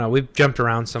game. I don't know. We've jumped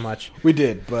around so much. We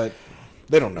did, but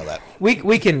they don't know that. We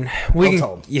can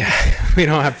tell them. Yeah, we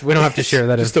don't have to share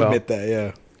that Just info. admit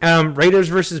that, yeah. Raiders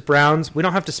versus Browns. We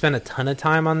don't have to spend a ton of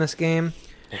time on this game.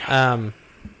 Yeah.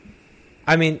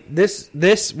 I mean, this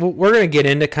we're going to get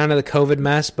into kind of the COVID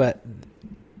mess, but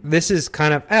this is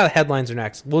kind of headlines are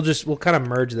next. We'll kind of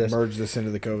merge this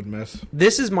into the COVID mess.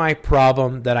 This is my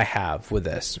problem that I have with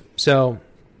this. So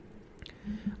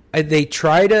they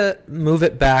try to move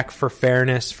it back for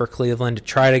fairness for Cleveland to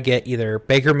try to get either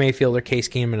Baker Mayfield or Case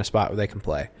Keenum in a spot where they can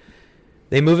play.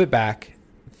 They move it back.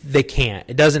 They can't.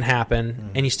 It doesn't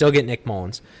happen, and you still get Nick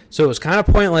Mullins. So it was kind of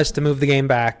pointless to move the game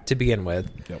back to begin with.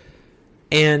 Yep.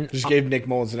 And just gave Nick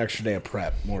Mullins an extra day of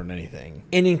prep more than anything.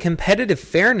 And in competitive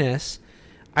fairness,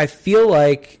 I feel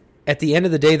like at the end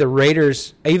of the day, the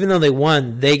Raiders, even though they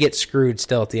won, they get screwed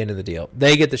still at the end of the deal.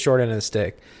 They get the short end of the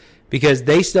stick. Because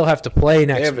they still have to play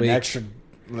next week. They have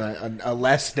an extra, a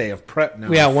less day of prep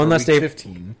now. Yeah, one less day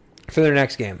 15 for their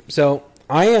next game. So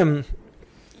I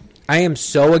am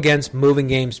so against moving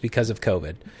games because of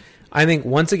COVID. I think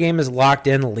once a game is locked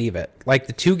in, leave it. Like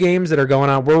the 2 games that are going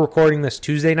on, we're recording this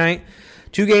Tuesday night.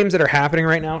 2 games that are happening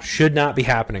right now should not be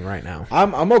happening right now.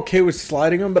 I'm okay with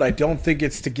sliding them, but I don't think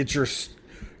it's to get your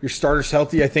starters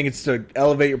healthy. I think it's to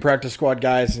elevate your practice squad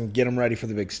guys and get them ready for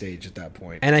the big stage at that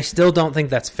point. And I still don't think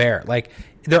that's fair. Like,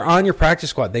 they're on your practice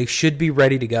squad. They should be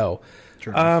ready to go.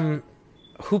 Sure.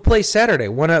 Who plays Saturday?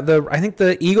 I think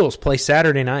the Eagles play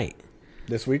Saturday night.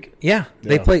 This week? Yeah.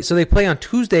 They play on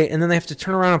Tuesday, and then they have to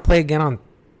turn around and play again on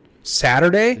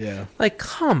Saturday. Yeah. Like,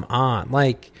 come on.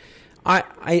 Like,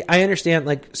 I understand.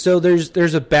 Like, so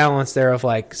there's a balance there of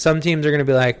like some teams are going to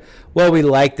be like, well, we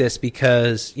like this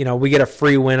because we get a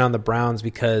free win on the Browns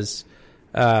because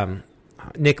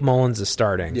Nick Mullins is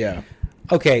starting. Yeah.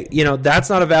 Okay, that's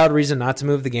not a valid reason not to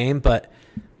move the game, but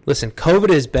listen, COVID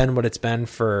has been what it's been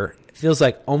for, it feels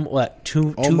like, almost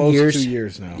 2 years? 2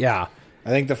 years now. Yeah. I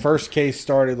think the first case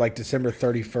started like December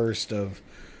 31st of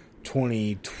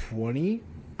 2020.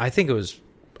 I thought it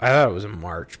was in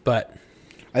March, but...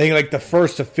 I think like the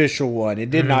first official one,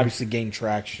 it didn't obviously gain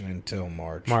traction until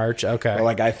March. March, okay. But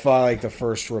like I thought like the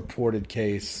first reported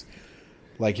case,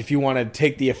 like if you want to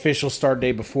take the official start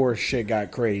date before shit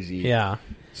got crazy. Yeah.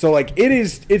 So, like,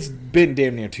 it's been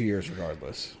damn near 2 years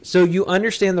regardless. So, you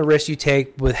understand the risk you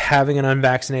take with having an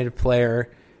unvaccinated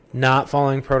player not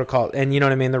following protocol, and you know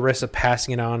what I mean, the risk of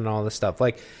passing it on and all this stuff.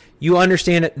 Like, you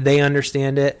understand it, they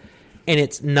understand it, and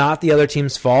it's not the other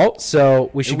team's fault, so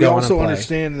we should go on and play. We also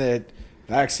understand that,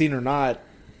 vaccine or not,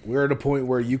 we're at a point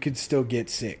where you could still get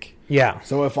sick. Yeah.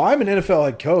 So, if I'm an NFL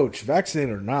head coach,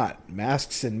 vaccinated or not,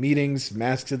 masks in meetings,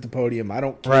 masks at the podium, I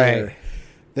don't care. Right.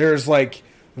 There's, like...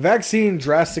 Vaccine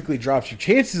drastically drops your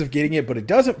chances of getting it, but it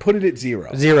doesn't put it at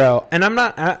 0. 0. And I'm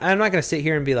not going to sit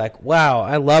here and be like, wow,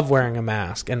 I love wearing a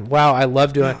mask, and wow, I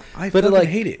love doing it. I fucking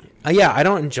hate it. Yeah, I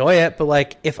don't enjoy it, but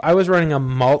like if I was running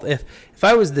if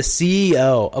I was the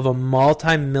CEO of a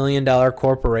multi-million-dollar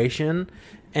corporation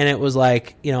and it was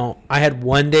like, I had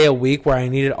 1 day a week where I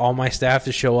needed all my staff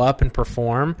to show up and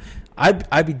perform,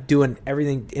 I'd be doing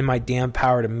everything in my damn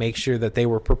power to make sure that they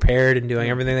were prepared and doing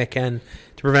everything they can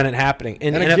to prevent it happening.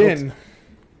 And again,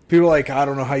 people are like, I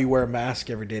don't know how you wear a mask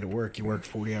every day to work. You work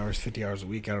 40 hours, 50 hours a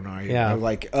week. I don't know how you. Yeah. I'm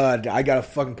like, I gotta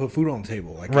fucking put food on the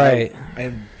table. Like, right.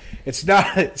 And it's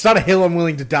not a hill I'm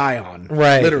willing to die on.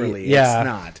 Right. Literally, yeah. It's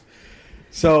not.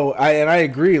 So I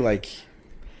agree. Like,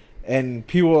 and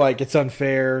people are like, it's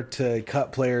unfair to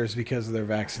cut players because of their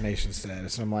vaccination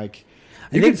status. And I'm like,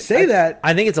 you can say that.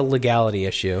 I think it's a legality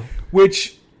issue.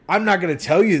 Which I'm not going to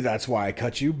tell you that's why I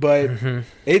cut you, but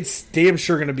it's damn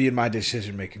sure going to be in my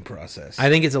decision-making process. I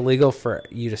think it's illegal for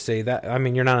you to say that. I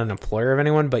mean, you're not an employer of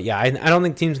anyone, but yeah, I don't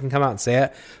think teams can come out and say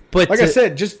it. But like I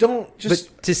said, just don't. But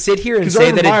to sit here and say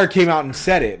Urban that Meyer came out and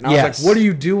said it, and I was like, "What are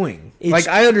you doing?" Like,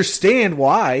 I understand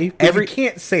why, but you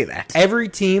can't say that. Every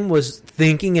team was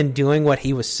thinking and doing what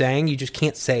he was saying. You just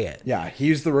can't say it. Yeah,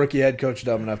 he's the rookie head coach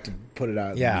dumb enough to put it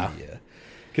out in the media.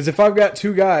 Because if I've got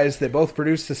two guys that both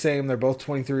produce the same, they're both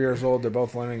 23 years old, they're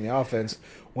both learning the offense,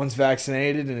 one's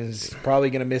vaccinated and is probably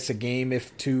going to miss a game,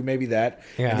 if two, maybe that,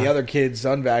 and the other kid's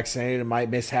unvaccinated and might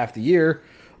miss half the year,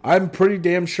 I'm pretty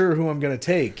damn sure who I'm going to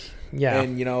take. Yeah.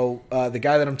 And, the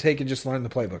guy that I'm taking just learned the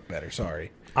playbook better.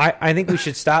 Sorry. I think we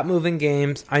should stop moving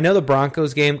games. I know the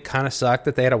Broncos game kind of sucked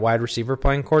that they had a wide receiver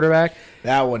playing quarterback.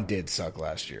 That one did suck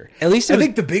last year. At least I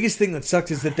think the biggest thing that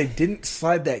sucked is that they didn't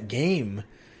slide that game.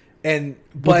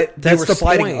 But they were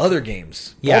sliding other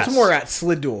games. Yes. Baltimore got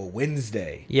slid to a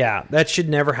Wednesday. Yeah, that should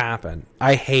never happen.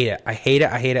 I hate it. I hate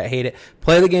it. I hate it. I hate it.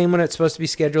 Play the game when it's supposed to be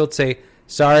scheduled. Say,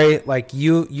 sorry, like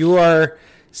you are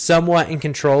somewhat in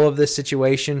control of this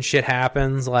situation. Shit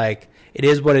happens. Like, it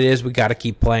is what it is. We got to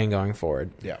keep playing going forward.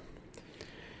 Yeah.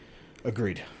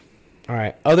 Agreed. All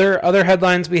right. Other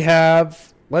headlines we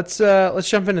have. Let's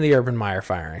jump into the Urban Meyer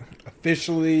firing.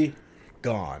 Officially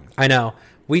gone. I know.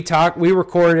 Last week we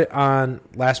recorded on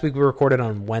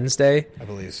Wednesday. I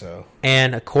believe so.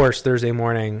 And of course Thursday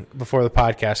morning before the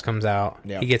podcast comes out,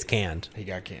 he gets canned. He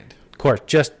got canned. Of course,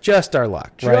 just our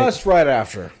luck. Just right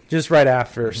after. Just right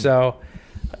after. Mm-hmm. So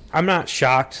I'm not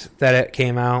shocked that it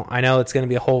came out. I know it's going to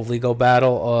be a whole legal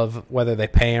battle of whether they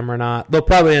pay him or not. They'll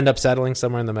probably end up settling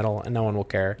somewhere in the middle and no one will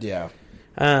care. Yeah.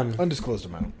 Undisclosed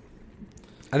amount.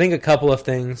 I think a couple of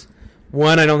things.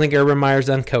 One, I don't think Urban Meyer's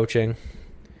done coaching.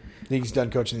 Think he's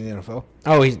done coaching in the NFL?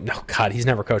 Oh, he's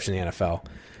never coached in the NFL.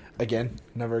 Again?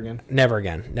 Never again? Never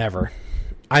again. Never.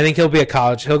 I think he'll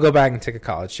go back and take a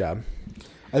college job.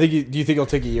 Do you think he'll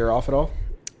take a year off at all?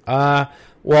 Well,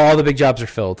 all the big jobs are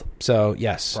filled, so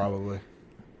yes. Probably.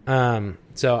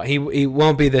 So he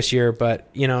won't be this year,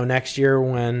 but next year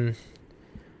when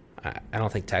I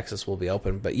don't think Texas will be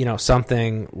open, but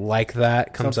something like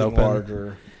that comes open.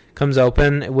 Larger. Comes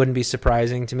open, it wouldn't be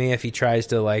surprising to me if he tries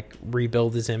to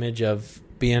rebuild his image of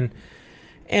being,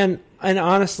 and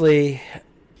honestly,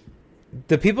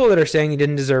 the people that are saying he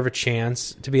didn't deserve a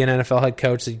chance to be an NFL head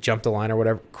coach, that he jumped the line or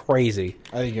whatever, crazy.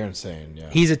 I think you're insane. Yeah,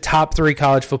 he's a top 3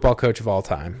 college football coach of all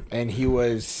time, and he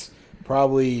was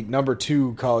probably number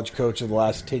 2 college coach of the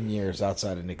last 10 years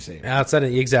outside of Nick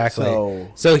Saban. Exactly.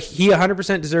 So he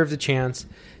 100% deserved a chance.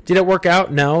 Did it work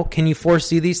out? No. Can you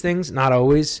foresee these things? Not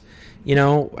always.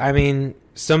 I mean,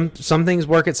 some things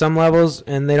work at some levels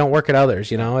and they don't work at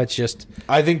others. It's just.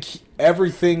 I think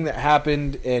everything that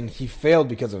happened, and he failed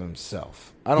because of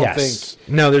himself. I don't think.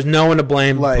 No, there's no one to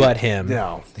blame but him.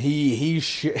 No, he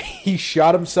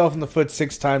shot himself in the foot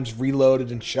 6 times,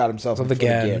 reloaded, and shot himself in the foot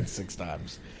again 6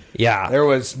 times. Yeah, there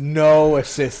was no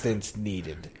assistance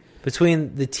needed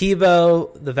between the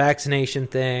TiVo, the vaccination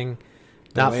thing.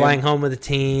 Not flying home with the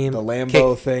team. The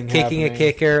Lambeau thing kicking happening. A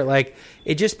kicker. Like,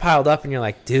 it just piled up, and you're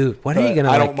like, dude, when are you going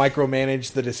to... I don't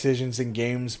micromanage the decisions in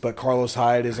games, but Carlos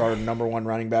Hyde is our number 1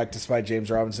 running back, despite James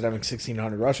Robinson having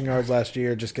 1,600 rushing yards last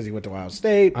year, just because he went to Ohio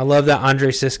State. I love that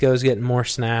Andre Sisco's getting more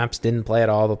snaps. Didn't play at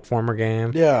all the former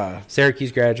game. Yeah.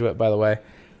 Syracuse graduate, by the way.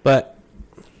 But,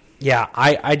 yeah,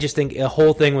 I just think the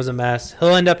whole thing was a mess.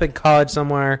 He'll end up in college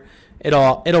somewhere.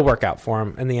 It'll work out for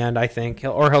him in the end, I think.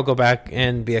 He'll go back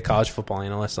and be a college football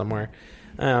analyst somewhere.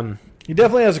 He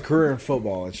definitely has a career in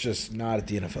football. It's just not at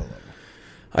the NFL level.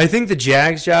 I think the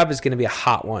Jags job is going to be a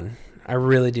hot one. I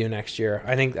really do next year.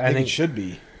 I think it should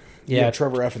be. Yeah,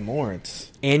 Trevor F. and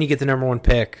Lawrence, and you get the number 1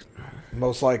 pick.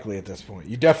 Most likely at this point,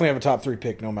 you definitely have a top 3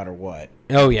 pick no matter what.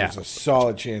 Oh yeah, there's a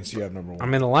solid chance you have number 1. I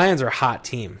mean, the Lions are a hot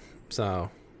team, so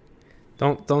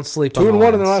don't sleep.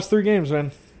 2-1 in the last 3 games,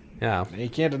 man. Yeah, you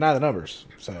can't deny the numbers.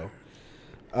 So,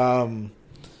 do you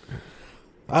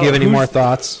have any more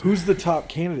thoughts? Who's the top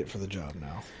candidate for the job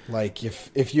now? Like,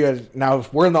 if you had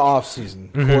if we're in the off season,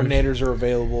 coordinators are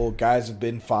available, guys have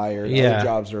been fired, other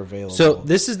jobs are available. So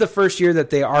this is the first year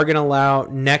that they are going to allow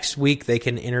next week. They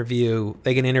can interview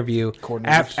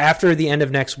coordinators after the end of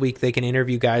next week. They can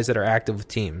interview guys that are active with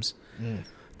teams.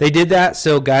 They did that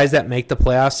so guys that make the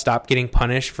playoffs stop getting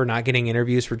punished for not getting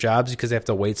interviews for jobs because they have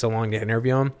to wait so long to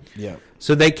interview them. Yeah.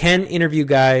 So they can interview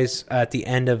guys at the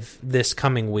end of this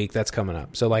coming week that's coming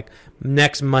up. So like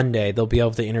next Monday they'll be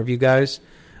able to interview guys.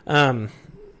 I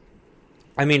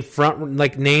mean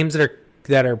names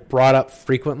that are brought up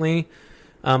frequently.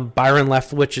 Byron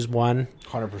Leftwich is one.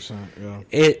 100%. Yeah.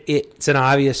 It's an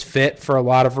obvious fit for a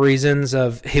lot of reasons.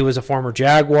 He was a former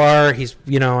Jaguar. He's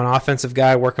an offensive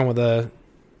guy working with a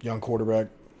young quarterback.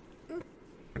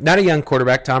 Not a young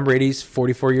quarterback. Tom Brady's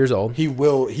 44 years old. He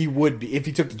would be if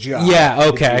he took the job. Yeah,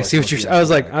 okay. I see what you're saying. I was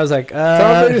like,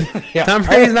 Tom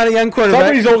Brady's not a young quarterback. Tom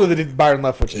Brady's older than Byron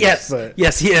Leftwich is.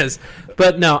 Yes, he is.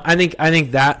 But no, I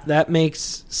think that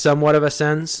makes somewhat of a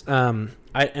sense. I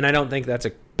don't think that's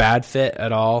a bad fit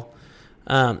at all.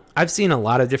 I've seen a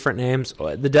lot of different names.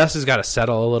 The dust has got to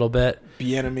settle a little bit.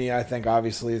 Bieniemy, I think,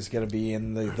 obviously is going to be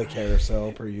in the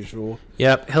carousel per usual.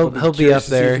 Yep, he'll be up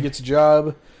there. If he gets a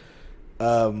job.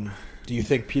 Do you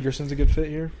think Peterson's a good fit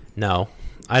here? No,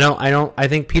 I don't. I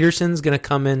think Peterson's going to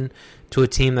come in to a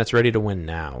team that's ready to win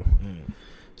now.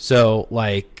 So,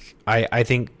 I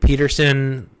think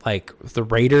Peterson, the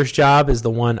Raiders job is the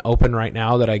one open right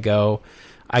now that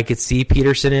I could see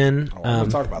Peterson in. I'm going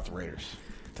to talk about the Raiders.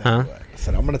 I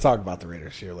said I'm going to talk about the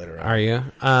Raiders here later on. Are you?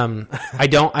 I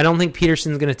don't think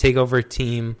Peterson's going to take over a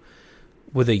team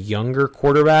with a younger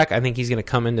quarterback. I think he's going to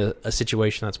come into a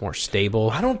situation that's more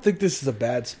stable. I don't think this is a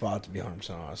bad spot, to be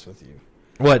 100% honest with you.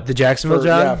 What, the Jacksonville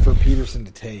job? Yeah, for Peterson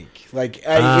to take.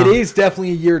 It is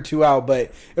definitely a year or two out,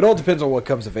 but it all depends on what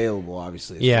comes available,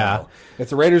 obviously. Well. If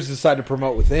the Raiders decide to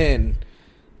promote within,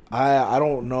 I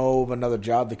don't know of another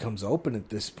job that comes open at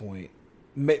this point.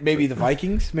 Maybe the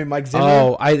Vikings? Maybe Mike Zimmer?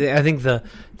 Oh, I think the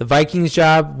Vikings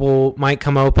job might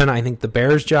come open. I think the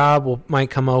Bears job might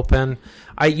come open.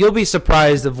 You'll be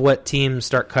surprised of what teams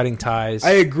start cutting ties.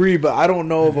 I agree, but I don't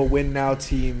know of a win-now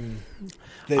team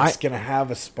that's going to have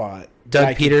a spot.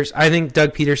 I think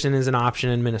Doug Peterson is an option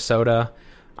in Minnesota.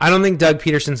 I don't think Doug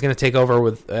Peterson's going to take over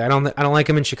with. I don't like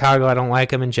him in Chicago. I don't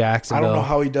like him in Jacksonville. I don't know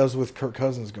how he does with Kirk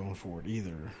Cousins going forward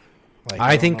either.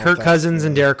 I think Kirk Cousins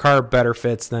and Derek Carr are better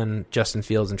fits than Justin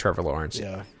Fields and Trevor Lawrence.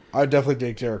 Yeah, I definitely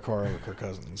take Derek Carr over Kirk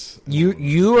Cousins.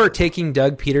 You are taking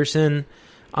Doug Peterson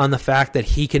on the fact that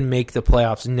he can make the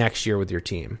playoffs next year with your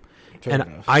team. Fair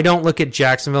enough. I don't look at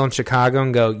Jacksonville and Chicago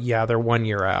and go, yeah, they're 1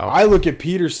 year out. I look at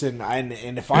Peterson, and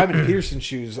if I'm in Peterson's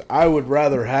shoes, I would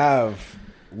rather have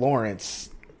Lawrence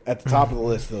at the top of the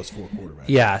list of those 4 quarterbacks.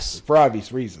 Yes. For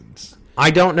obvious reasons. I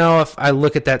don't know if I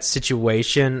look at that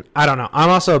situation. I don't know. I'm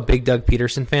also a big Doug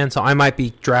Peterson fan, so I might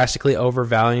be drastically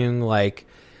overvaluing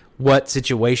what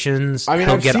situations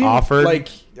he'll get offered.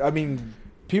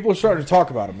 People are starting to talk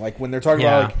about him. When they're talking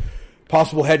about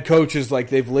possible head coaches,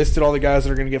 they've listed all the guys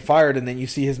that are going to get fired, and then you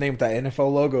see his name with that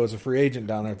NFL logo as a free agent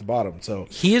down there at the bottom. So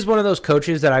he is one of those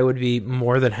coaches that I would be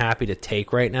more than happy to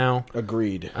take right now.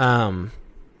 Agreed.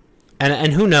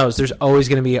 And who knows? There's always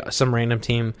going to be some random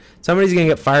team. Somebody's going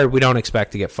to get fired. We don't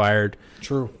expect to get fired.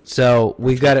 True. So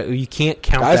we've got to. You can't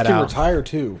count that out. Guys can retire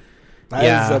too.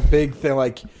 That is a big thing.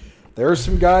 there are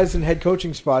some guys in head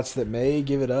coaching spots that may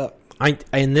give it up.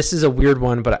 And this is a weird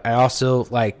one, but I also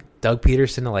like Doug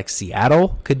Peterson to like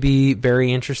Seattle could be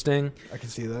very interesting. I can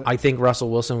see that. I think Russell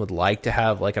Wilson would like to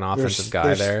have like an offensive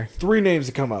guy there. 3 names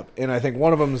that come up, and I think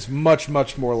one of them is much,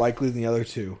 much more likely than the other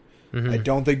 2. Mm-hmm. I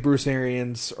don't think Bruce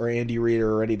Arians or Andy Reid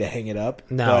are ready to hang it up.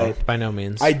 No, by no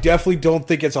means. I definitely don't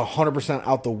think it's 100%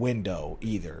 out the window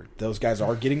either. Those guys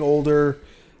are getting older.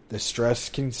 The stress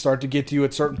can start to get to you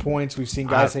at certain points. We've seen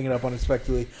guys hang it up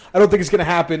unexpectedly. I don't think it's going to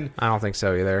happen. I don't think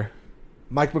so either.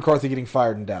 Mike McCarthy getting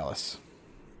fired in Dallas.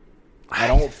 I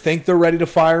don't think they're ready to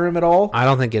fire him at all. I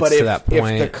don't think it's to that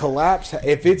point. If the collapse,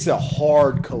 if it's a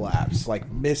hard collapse, like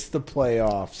miss the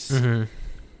playoffs, mm-hmm.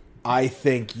 I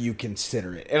think you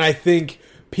consider it. And I think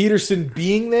Peterson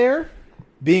being there,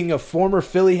 being a former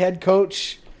Philly head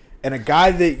coach, and a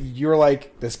guy that you're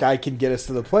like, this guy can get us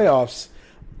to the playoffs,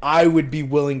 I would be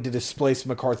willing to displace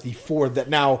McCarthy for that.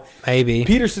 Now, maybe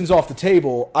Peterson's off the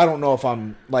table. I don't know if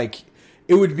I'm like...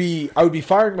 I would be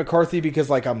firing McCarthy because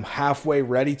like I'm halfway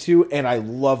ready to, and I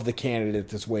love the candidate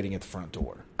that's waiting at the front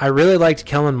door. I really liked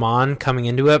Kellen Mond coming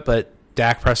into it, but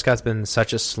Dak Prescott's been in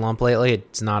such a slump lately.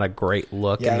 It's not a great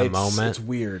look in the moment. It's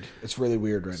weird. It's really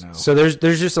weird right now. So there's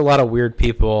just a lot of weird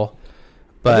people.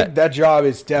 But I think that job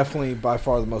is definitely by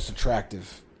far the most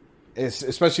attractive,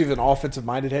 especially with an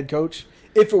offensive-minded head coach.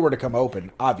 If it were to come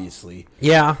open, obviously.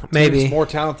 Yeah, maybe. It's more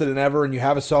talented than ever, and you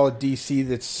have a solid DC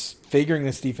that's figuring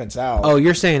this defense out. Oh,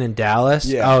 you're saying in Dallas?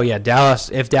 Yeah. Oh, yeah, Dallas.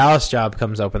 If Dallas job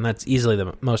comes open, that's easily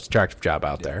the most attractive job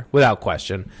out there, without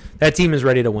question. That team is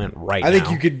ready to win right now. I think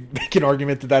you could make an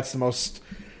argument that that's the most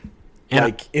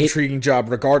intriguing job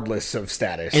regardless of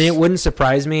status. And it wouldn't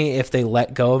surprise me if they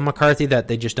let go of McCarthy that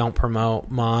they just don't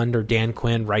promote Mond or Dan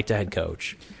Quinn right to head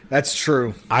coach. That's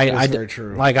true. That's very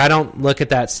true. Like, I don't look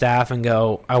at that staff and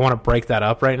go, I want to break that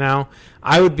up right now.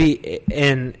 I would be,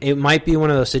 and it might be one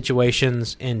of those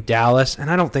situations in Dallas, and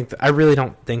I really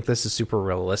don't think this is super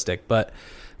realistic, but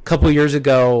a couple years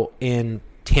ago in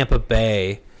Tampa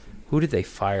Bay, who did they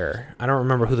fire? I don't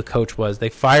remember who the coach was. They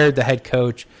fired the head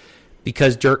coach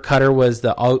because Dirk Cutter was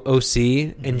the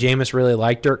OC, and Jameis really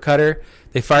liked Dirk Cutter.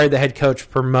 They fired the head coach,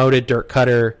 promoted Dirk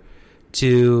Cutter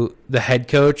to the head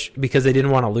coach because they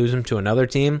didn't want to lose him to another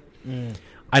team.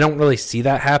 I don't really see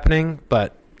that happening,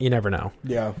 but you never know.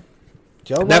 Yeah.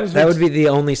 That would be the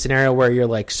only scenario where you're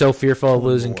like so fearful of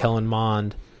losing Kellen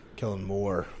Mond. Kellen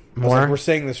Moore. More? We're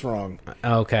saying this wrong.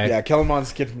 Okay. Yeah, Kellen Mond's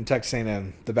the kid from Texas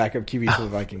A&M, the backup QB for the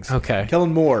Vikings. Okay.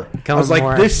 Kellen Moore. I was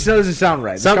like, this doesn't sound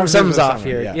right. Something's off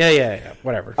here. Right. Yeah.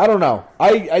 Whatever. I don't know.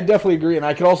 I definitely agree, and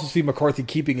I could also see McCarthy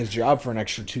keeping his job for an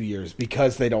extra 2 years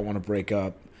because they don't want to break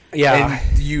up. Yeah.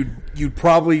 And you'd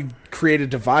probably create a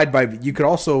divide by... You could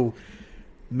also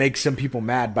make some people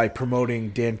mad by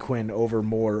promoting Dan Quinn over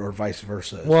Moore or vice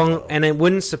versa. Well, and it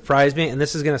wouldn't surprise me, and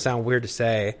this is going to sound weird to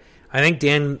say, I think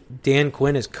Dan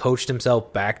Quinn has coached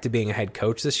himself back to being a head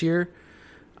coach this year.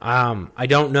 I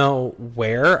don't know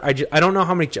where. I don't know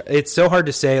how many. It's so hard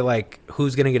to say like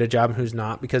who's going to get a job and who's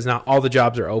not because not all the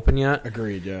jobs are open yet.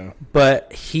 Agreed. Yeah.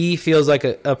 But he feels like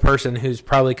a person who's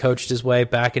probably coached his way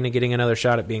back into getting another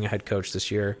shot at being a head coach this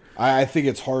year. I think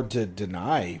it's hard to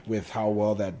deny with how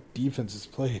well that defense is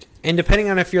played. And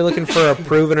depending on if you're looking for a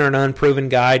proven or an unproven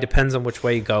guy, depends on which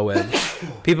way you go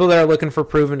with. People that are looking for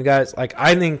proven guys, like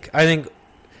I think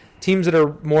teams that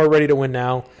are more ready to win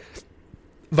now.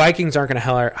 Vikings aren't going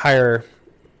to hire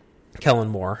Kellen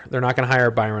Moore. They're not going to hire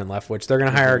Byron Leftwich. They're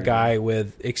going to hire a guy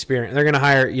with experience. They're going to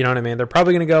hire, you know what I mean? They're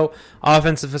probably going to go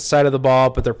offensive side of the ball,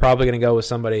 but they're probably going to go with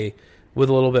somebody with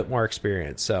a little bit more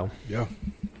experience. So yeah.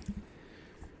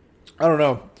 I don't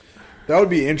know. That would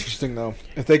be interesting, though.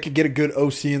 If they could get a good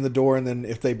OC in the door, and then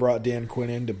if they brought Dan Quinn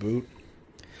in to boot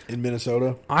in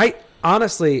Minnesota. I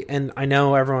honestly, and I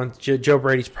know Joe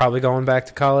Brady's probably going back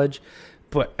to college,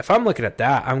 but if I'm looking at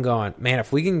that, I'm going, man,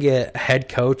 if we can get a head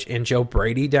coach and Joe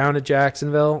Brady down to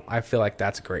Jacksonville, I feel like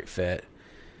that's a great fit.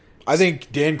 I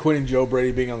think Dan Quinn and Joe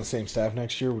Brady being on the same staff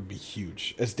next year would be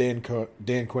huge. As Dan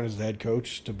Quinn as the head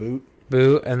coach to boot.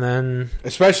 And then...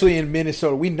 Especially in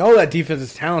Minnesota. We know that defense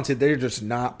is talented. They're just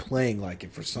not playing like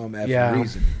it for some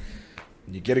reason.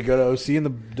 You get a good OC in the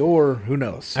door, who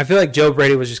knows? I feel like Joe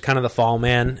Brady was just kind of the fall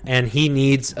man, and he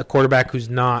needs a quarterback who's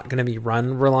not going to be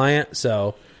run reliant,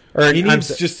 so... He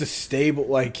needs just a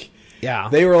stable, yeah.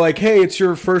 They were like, hey, it's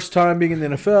your first time being in the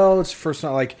NFL. It's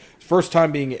first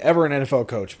time being ever an NFL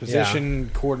coach,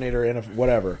 position coordinator, NFL,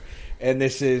 whatever. And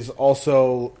this is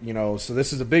also, so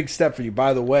this is a big step for you.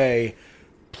 By the way,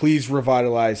 please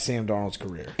revitalize Sam Darnold's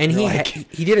career. And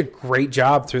he did a great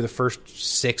job through the first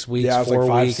 6 weeks, yeah, it was 4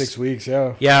 5, 6 weeks,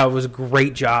 yeah. Yeah, it was a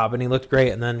great job, and he looked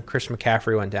great. And then Chris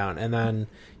McCaffrey went down. And then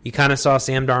you kind of saw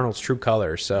Sam Darnold's true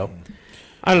colors. So,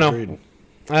 I don't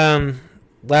know.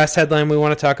 Last headline we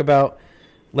want to talk about,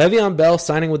 Le'Veon Bell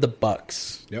signing with the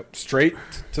Bucs. Yep, straight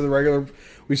to the regular.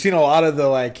 We've seen a lot of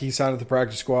the, he signed with the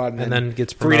practice squad, and then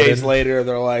gets 3 promoted. days later,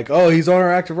 they're like, oh, he's on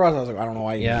our active roster. I was like, I don't know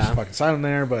why you just fucking signed him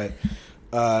there, but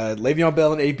Le'Veon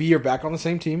Bell and AB are back on the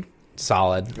same team.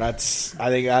 Solid. I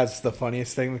think that's the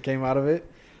funniest thing that came out of it.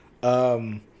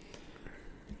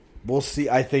 We'll see.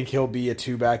 I think he'll be a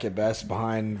 2-back at best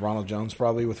behind Ronald Jones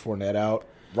probably with Fournette out.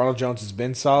 Ronald Jones has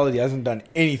been solid. He hasn't done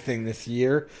anything this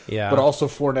year. Yeah. But also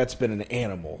Fournette's been an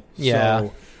animal. Yeah.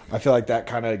 So I feel like that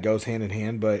kind of goes hand in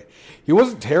hand. But he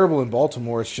wasn't terrible in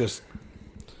Baltimore. It's just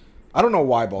I don't know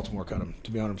why Baltimore cut him,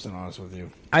 to be 100% honest with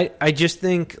you. I just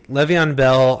think Le'Veon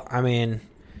Bell, and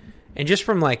just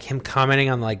from him commenting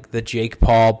on the Jake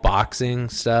Paul boxing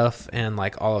stuff and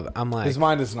all of it, I'm like, his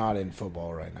mind is not in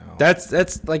football right now. That's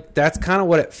kind of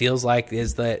what it feels like,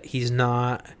 is that he's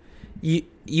not.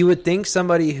 You would think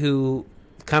somebody who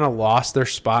kind of lost their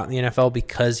spot in the NFL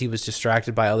because he was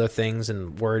distracted by other things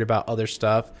and worried about other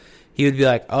stuff, he would be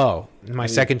like, oh, my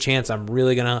second chance, I'm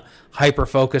really going to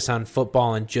hyper-focus on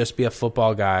football and just be a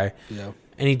football guy. Yeah.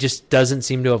 And he just doesn't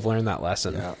seem to have learned that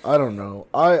lesson. Yeah, I don't know.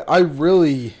 I'd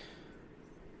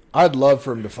love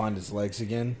for him to find his legs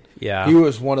again. Yeah. He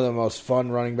was one of the most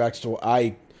fun running backs to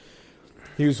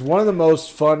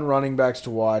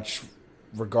watch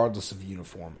regardless of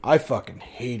uniform. I fucking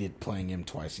hated playing him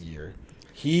twice a year.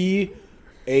 He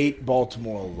ate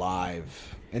Baltimore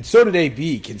alive. And so did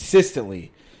AB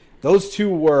consistently. Those two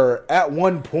were, at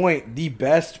one point, the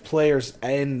best players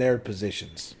in their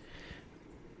positions.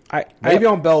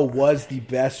 Le'Veon Bell was the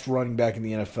best running back in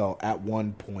the NFL at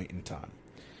one point in time.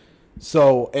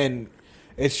 So, and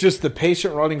it's just the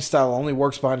patient running style only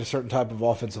works behind a certain type of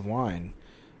offensive line.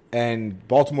 And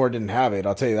Baltimore didn't have it,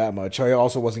 I'll tell you that much. He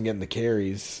also wasn't getting the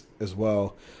carries as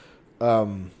well.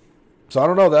 So I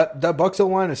don't know. That Bucs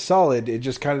line is solid. It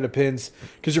just kind of depends.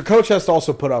 Because your coach has to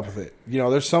also put up with it.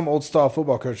 There's some old-style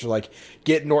football coaches like,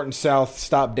 get Norton South,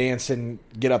 stop dancing,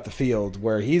 get up the field,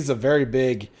 where he's a very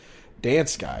big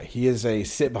dance guy. He is a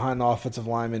sit behind the offensive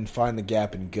lineman, find the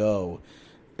gap, and go.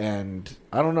 And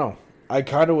I don't know. I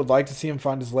kind of would like to see him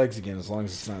find his legs again as long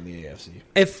as it's not in the AFC.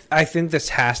 I think this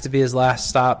has to be his last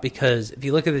stop, because if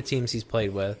you look at the teams he's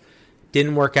played with,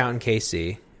 didn't work out in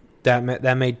KC.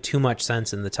 That made too much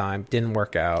sense in the time. Didn't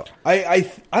work out.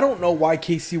 I don't know why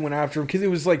KC went after him, because it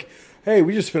was like, hey,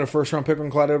 we just spent a first-round pick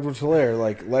on Clyde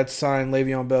Edwards-Helaire. Let's sign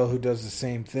Le'Veon Bell, who does the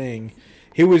same thing.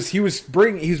 He was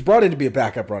brought in to be a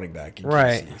backup running back in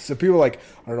right. KC. So people were like,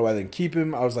 I don't know why they didn't keep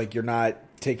him. I was like, you're not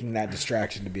taking that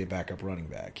distraction to be a backup running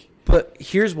back. But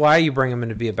here's why you bring him in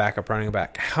to be a backup running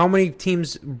back. How many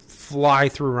teams fly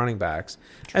through running backs?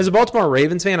 True. As a Baltimore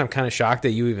Ravens fan, I'm kind of shocked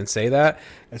that you even say that.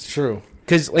 That's true.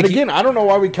 Because again, I don't know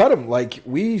why we cut him.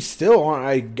 We still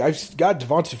I've got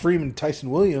Devonta Freeman, Tyson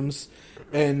Williams,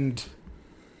 and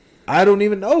I don't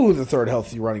even know who the third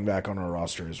healthy running back on our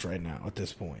roster is right now at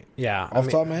this point. Yeah, off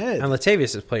the top of my head. And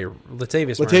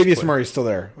Latavius Murray's still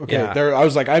there. Okay, yeah. I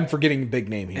was like, I'm forgetting a big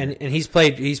name here. And he's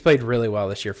played really well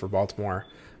this year for Baltimore.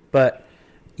 But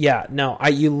yeah, no,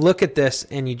 you look at this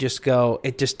and you just go,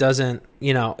 it just doesn't.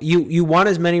 You want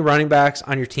as many running backs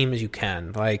on your team as you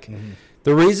can.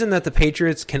 The reason that the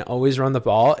Patriots can always run the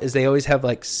ball is they always have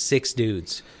 6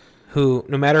 dudes who,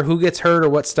 no matter who gets hurt or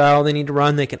what style they need to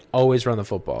run, they can always run the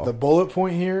football. The bullet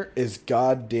point here is,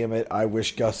 God damn it, I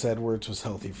wish Gus Edwards was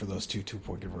healthy for those 2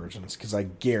 2-point conversions, because I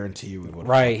guarantee you we would have.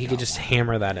 Right, he could just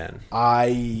hammer that in.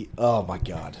 Oh my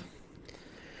God.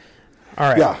 All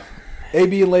right. Yeah.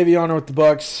 AB and Le'Veon are with the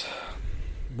Bucs.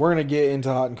 We're going to get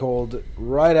into hot and cold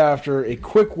right after a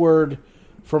quick word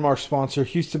from our sponsor,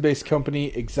 Houston-based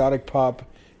company Exotic Pop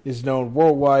is known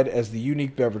worldwide as the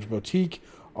unique beverage boutique,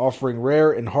 offering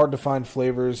rare and hard-to-find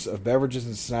flavors of beverages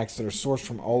and snacks that are sourced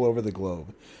from all over the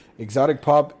globe. Exotic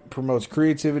Pop promotes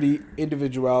creativity,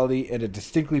 individuality, and a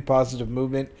distinctly positive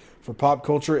movement for pop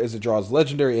culture as it draws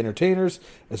legendary entertainers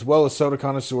as well as soda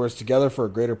connoisseurs together for a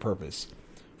greater purpose.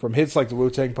 From hits like the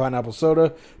Wu-Tang Pineapple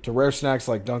Soda to rare snacks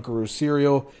like Dunkaroo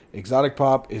cereal, Exotic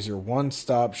Pop is your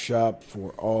one-stop shop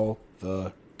for all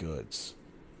the goods.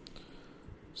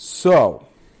 So,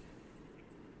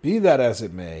 be that as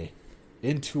it may,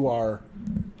 into our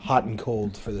hot and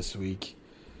cold for this week.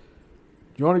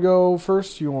 You want to go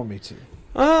first? Or you want me to?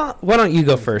 Why don't you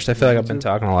go first? I feel like I've been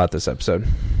talking a lot this episode.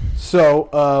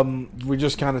 So, we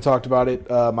just kind of talked about it.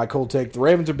 My cold take: the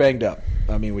Ravens are banged up.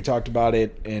 We talked about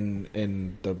it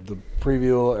in the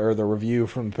preview or the review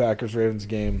from the Packers-Ravens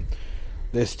game.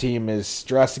 This team is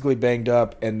drastically banged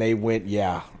up, and they went,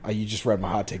 you just read my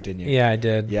hot take, didn't you? Yeah, I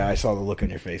did. Yeah, I saw the look on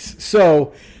your face.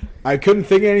 So I couldn't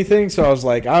think of anything, so I was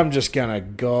like, I'm just going to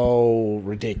go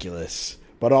ridiculous,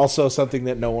 but also something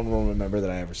that no one will remember that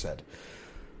I ever said.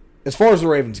 As far as the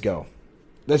Ravens go,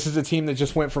 this is a team that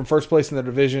just went from first place in the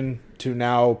division to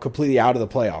now completely out of the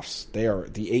playoffs. They are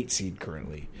the 8 seed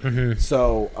currently. Mm-hmm.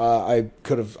 So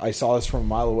I saw this from a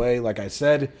mile away. Like I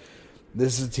said,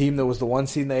 this is a team that was the 1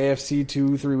 seed in the AFC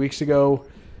 2-3 weeks ago,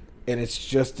 and it's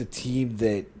just a team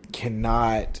that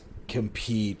cannot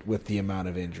compete with the amount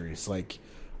of injuries. Like,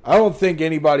 I don't think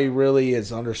anybody really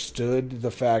has understood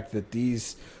the fact that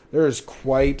there is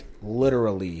quite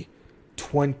literally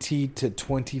 20 to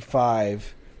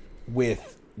 25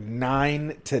 with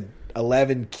 9 to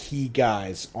 11 key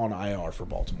guys on IR for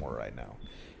Baltimore right now.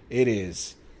 It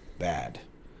is bad.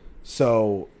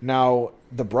 So now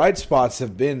the bright spots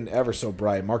have been ever so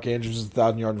bright. Mark Andrews is a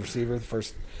 1,000-yard receiver. The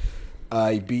first,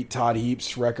 he beat Todd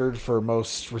Heap's record for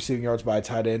most receiving yards by a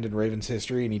tight end in Ravens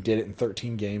history, and he did it in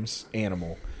 13 games.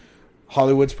 Animal.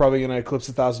 Hollywood's probably going to eclipse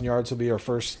 1,000 yards. He'll be our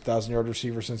first 1,000-yard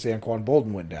receiver since Anquan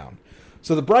Bolden went down.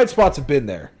 So the bright spots have been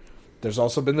there. There's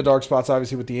also been the dark spots,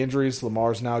 obviously, with the injuries.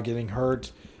 Lamar's now getting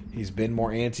hurt. He's been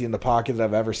more antsy in the pocket than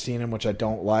I've ever seen him, which I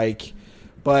don't like.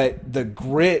 But the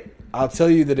grit, I'll tell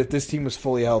you that if this team was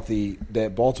fully healthy,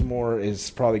 that Baltimore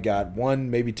has probably got 1,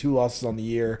 maybe 2 losses on the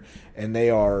year, and they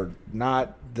are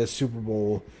not the Super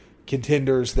Bowl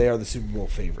contenders. They are the Super Bowl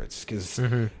favorites because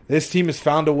this team has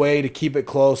found a way to keep it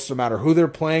close no matter who they're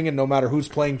playing and no matter who's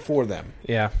playing for them.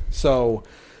 Yeah. So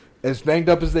as banged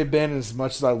up as they've been, and as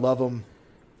much as I love them,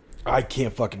 I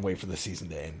can't fucking wait for the season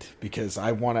to end because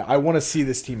I want to see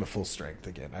this team at full strength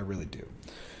again. I really do.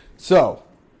 So,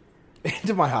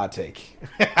 into my hot take.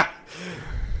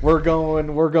 We're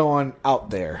going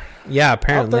out there. Yeah,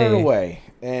 apparently. Out there and away.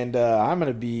 And I'm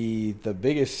going to be the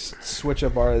biggest switch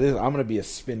up art of this. I'm going to be a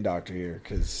spin doctor here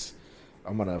because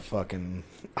I'm going to fucking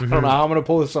I don't know how I'm going to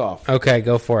pull this off. Okay,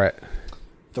 go for it.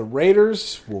 The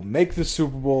Raiders will make the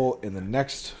Super Bowl in the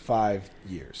next 5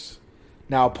 years.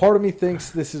 Now, part of me thinks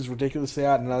this is ridiculously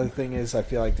hot. Another thing is I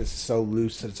feel like this is so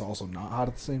loose that it's also not hot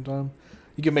at the same time.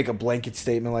 You can make a blanket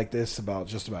statement like this about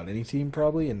just about any team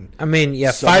probably. And I mean,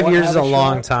 yeah, 5 years is a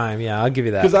long time. Yeah, I'll give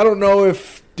you that. Because I don't know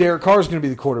if Derek Carr is going to be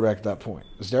the quarterback at that point.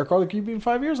 Is Derek Carr the QB in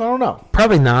 5 years? I don't know.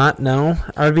 Probably not, no.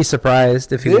 I would be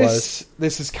surprised if he was.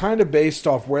 This is kind of based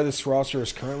off where this roster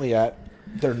is currently at.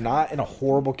 They're not in a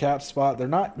horrible cap spot. They're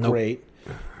not great.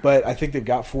 But I think they've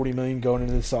got $40 million going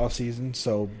into this offseason,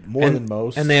 so more than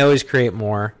most. And they always create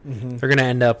more. Mm-hmm. They're going to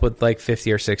end up with like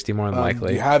 50 or 60 more than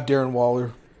likely. You have Darren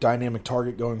Waller, dynamic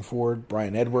target going forward.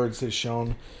 Bryan Edwards has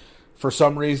shown. For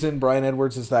some reason, Bryan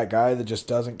Edwards is that guy that just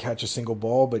doesn't catch a single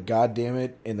ball, but God damn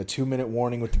it, in the 2-minute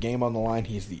warning with the game on the line,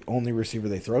 he's the only receiver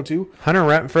they throw to. Hunter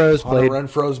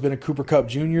Renfro's been a Cooper Kupp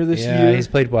Jr. this year. Yeah, he's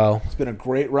played well. He's been a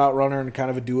great route runner and kind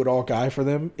of a do-it-all guy for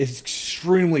them. He's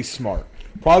extremely smart.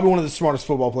 Probably one of the smartest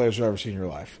football players you've ever seen in your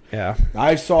life. Yeah.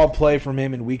 I saw a play from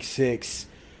him in Week 6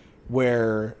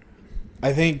 where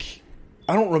I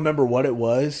don't remember what it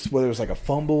was, whether it was like a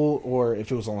fumble or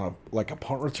if it was on a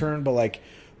punt return, but like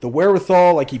the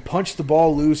wherewithal, like he punched the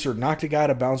ball loose or knocked a guy out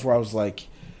of bounds where I was like,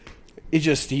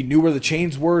 he knew where the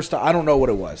chains were. I don't know what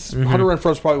it was. Mm-hmm. Hunter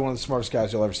Renfro's probably one of the smartest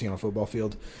guys you'll ever see on a football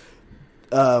field.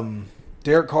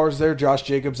 Derek Carr's there. Josh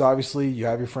Jacobs, obviously. You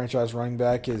have your franchise running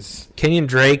back. Kenyon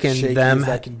Drake and them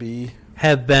that can be.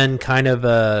 Have been kind of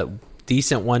a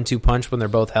decent 1-2 punch when they're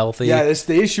both healthy. Yeah,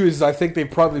 the issue is I think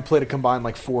they've probably played a combined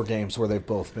like 4 games where they've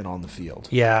both been on the field.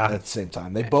 Yeah. At the same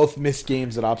time. They both missed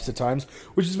games at opposite times,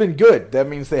 which has been good. That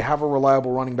means they have a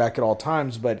reliable running back at all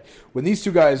times. But when these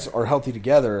two guys are healthy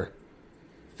together,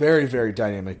 very, very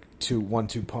dynamic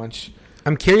 1-2 punch.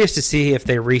 I'm curious to see if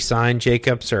they re-sign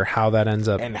Jacobs or how that ends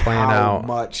up playing out. And how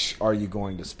much are you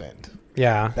going to spend?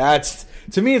 Yeah.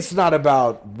 To me, it's not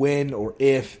about when or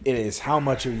if. It is how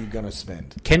much are you going to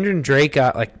spend. Kenyon Drake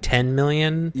got like $10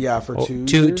 million. Yeah, for 2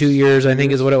 years. 2 years, I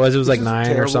think is what it was. It was like 9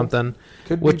 terrible. Or something.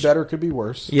 Could be better, could be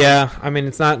worse. Yeah, I mean,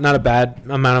 it's not a bad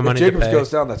amount of money to pay. If Jacobs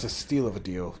goes down, that's a steal of a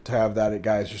deal to have that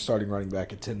guy as your starting running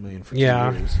back at $10 million for 2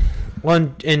 years.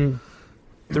 Well, and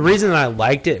the reason that I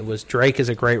liked it was Drake is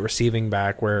a great receiving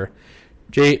back where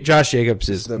Josh Jacobs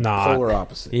is the not. Polar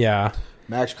opposite. Yeah.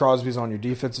 Max Crosby's on your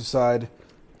defensive side.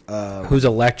 Who's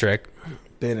electric.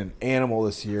 Been an animal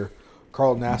this year.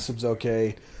 Carl Nassib's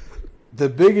okay. The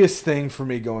biggest thing for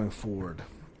me going forward,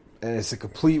 and it's a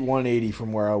complete 180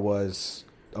 from where I was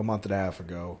a month and a half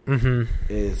ago,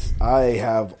 is I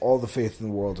have all the faith in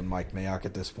the world in Mike Mayock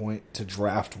at this point to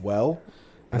draft well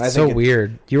That's so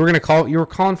weird. You were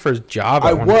calling for his job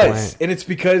at one point. And it's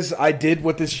because I did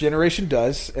what this generation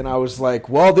does, and I was like,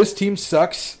 well, this team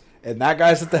sucks, and that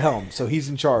guy's at the helm, so he's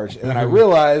in charge. And then I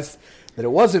realized that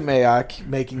it wasn't Mayock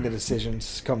making the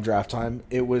decisions come draft time.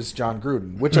 It was John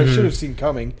Gruden, which I should have seen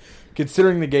coming,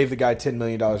 considering they gave the guy $10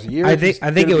 million a year. I think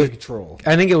it was control.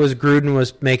 I think it was Gruden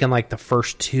was making like the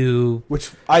first two, which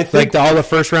I think all the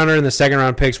first rounder and the second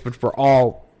round picks, which were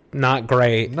all not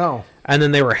great. No. And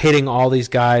then they were hitting all these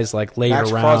guys like later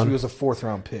Max round. Crosby was a 4th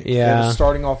round pick. Yeah. They had a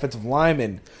starting offensive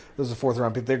lineman. That was a 4th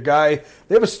round pick. They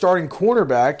have a starting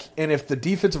cornerback, and if the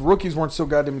defensive rookies weren't so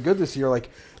goddamn good this year, like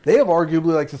they have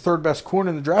arguably like the 3rd best corner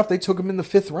in the draft. They took him in the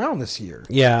 5th round this year.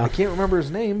 Yeah. I can't remember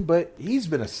his name, but he's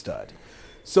been a stud.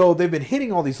 So they've been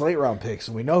hitting all these late round picks,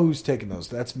 and we know who's taking those.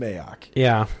 That's Mayock.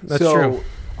 Yeah, that's true.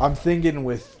 I'm thinking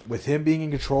with him being in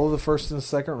control of the 1st and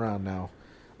the 2nd round now,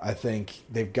 I think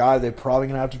they're probably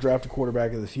going to have to draft a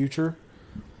quarterback in the future,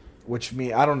 which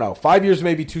means, I don't know, 5 years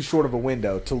may be too short of a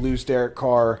window to lose Derek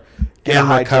Carr, get a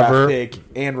high draft pick,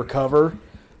 and recover.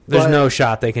 There's no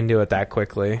shot they can do it that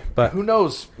quickly. But who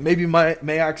knows? Maybe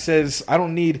Mayock says, I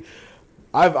don't need...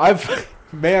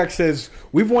 Mayock says,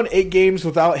 we've won 8 games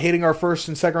without hitting our 1st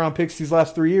and 2nd round picks these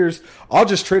last 3 years. I'll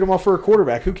just trade them off for a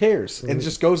quarterback. Who cares? And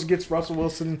just goes and gets Russell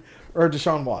Wilson or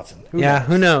Deshaun Watson.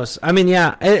 Who knows? I mean,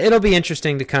 yeah, it'll be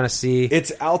interesting to kind of see.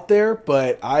 It's out there,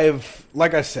 but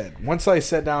like I said, once I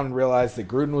sat down and realized that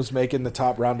Gruden was making the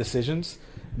top round decisions,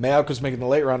 Mayock was making the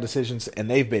late round decisions, and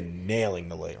they've been nailing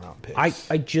the late round picks.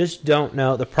 I just don't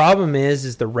know. The problem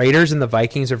is the Raiders and the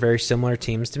Vikings are very similar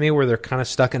teams to me, where they're kind of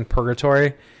stuck in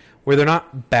purgatory, where they're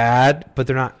not bad, but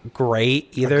they're not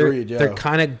great either. Agreed, yeah. They're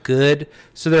kind of good.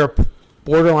 So they're a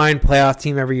borderline playoff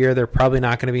team every year. They're probably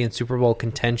not going to be in Super Bowl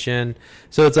contention.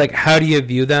 So it's like, how do you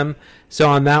view them? So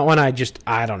on that one, I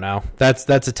don't know. That's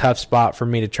a tough spot for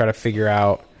me to try to figure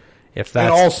out if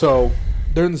that's... And also,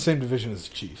 they're in the same division as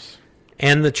the Chiefs.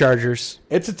 And the Chargers.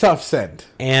 It's a tough send.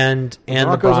 And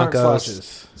the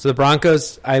Broncos. So the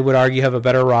Broncos, I would argue, have a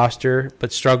better roster,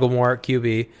 but struggle more at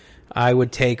QB. I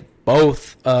would take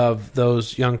both of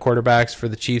those young quarterbacks for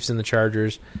the Chiefs and the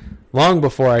Chargers long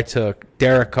before I took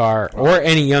Derek Carr or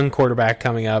any young quarterback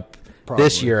coming up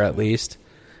this year at least.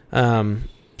 So,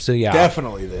 yeah.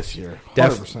 Definitely this year.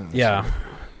 100%. Yeah.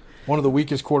 One of the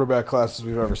weakest quarterback classes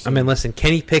we've ever seen. I mean, listen,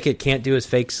 Kenny Pickett can't do his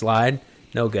fake slide.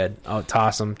 No good. I'll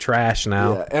toss him. Trash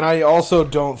now. Yeah, and I also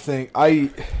don't think how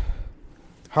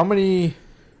many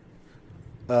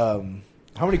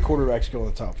quarterbacks go in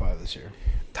the top 5 this year?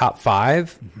 Top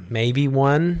 5? Mm-hmm. Maybe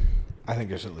 1. I think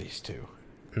there's at least 2.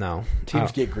 No.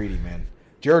 Teams get greedy, man.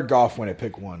 Jared Goff went at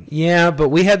pick 1. Yeah, but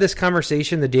we had this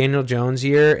conversation the Daniel Jones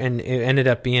year, and it ended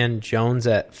up being Jones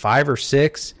at 5 or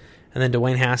 6, and then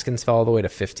Dwayne Haskins fell all the way to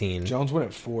 15. Jones went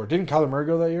at 4. Didn't Kyler Murray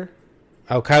go that year?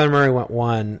 Oh, Kyler Murray went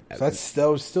 1. So that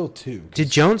was still 2. Did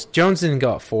Jones didn't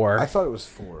go at 4. I thought it was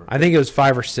 4. I think it was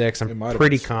 5 or 6. I'm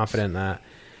pretty confident in that.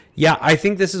 Yeah, I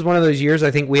think this is one of those years.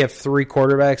 I think we have 3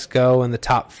 quarterbacks go in the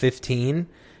top 15.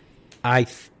 I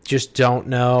just don't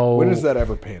know. When has that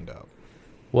ever panned out?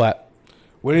 What?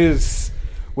 When is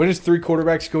 3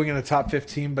 quarterbacks going in the top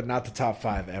 15 but not the top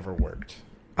 5 ever worked?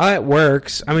 It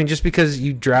works. I mean, just because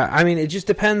you draft. I mean, it just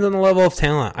depends on the level of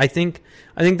talent. I think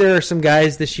there are some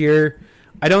guys this year.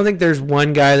 I don't think there's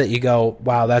one guy that you go,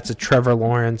 wow, that's a Trevor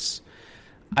Lawrence.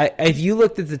 If you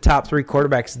looked at the top 3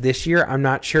 quarterbacks this year, I'm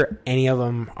not sure any of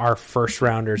them are first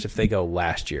rounders if they go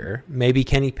last year. Maybe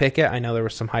Kenny Pickett. I know there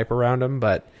was some hype around him,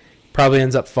 but probably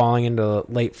ends up falling into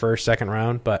late first, second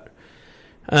round. But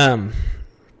I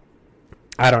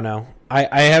don't know.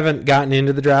 I haven't gotten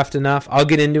into the draft enough. I'll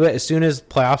get into it. As soon as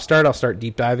playoffs start, I'll start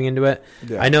deep diving into it.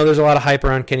 Yeah. I know there's a lot of hype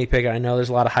around Kenny Pickett. I know there's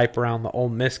a lot of hype around the Ole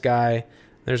Miss guy.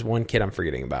 There's one kid I'm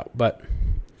forgetting about. But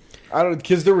I don't,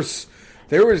 because there was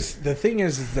the thing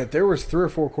is that there was 3 or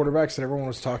 4 quarterbacks that everyone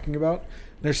was talking about.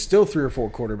 There's still 3 or 4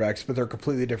 quarterbacks, but they're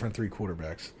completely different 3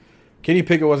 quarterbacks. Kenny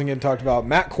Pickett wasn't getting talked about.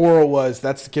 Matt Corral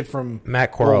that's the kid from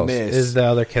Matt Corral is the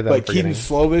other kid that I'm forgetting.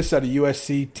 Keaton Slovis out of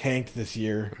USC tanked this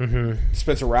year. Mm-hmm.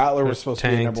 Spencer Rattler was supposed to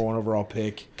be a number 1 overall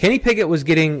pick. Kenny Pickett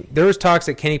there was talks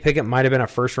that Kenny Pickett might have been a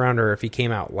first rounder if he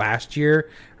came out last year,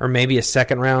 or maybe a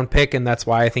second round pick, and that's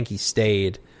why I think he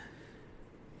stayed.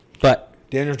 But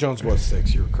Daniel Jones was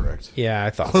 6. You were correct. Yeah,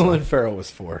 I thought Clelin Ferrell was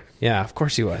 4. Yeah, of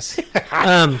course he was.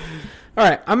 All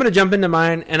right, I'm going to jump into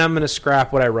mine, and I'm going to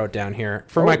scrap what I wrote down here.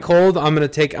 For my cold, I'm going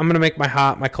to make my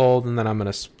hot my cold, and then I'm going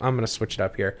to switch it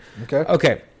up here.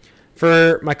 Okay.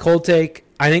 For my cold take,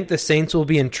 I think the Saints will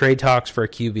be in trade talks for a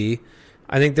QB.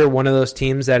 I think they're one of those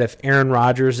teams that if Aaron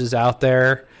Rodgers is out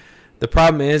there, the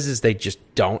problem is they just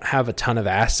don't have a ton of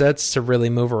assets to really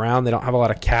move around. They don't have a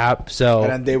lot of cap, so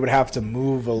and they would have to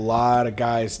move a lot of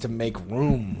guys to make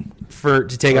room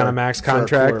to take on a max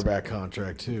contract, for a quarterback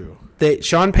contract too.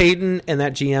 Sean Payton and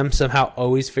that GM somehow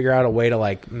always figure out a way to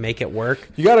like make it work.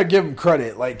 You got to give them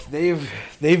credit. Like they've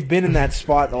been in that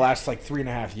spot the last like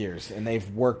 3.5 years, and they've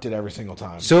worked it every single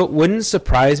time. So it wouldn't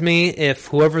surprise me if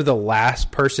whoever the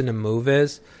last person to move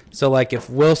is. So like if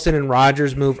Wilson and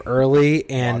Rodgers move early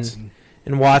and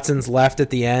Watson's left at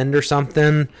the end or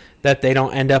something, that they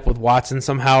don't end up with Watson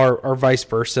somehow or vice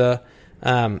versa.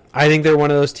 I think they're one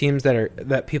of those teams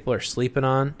that people are sleeping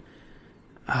on.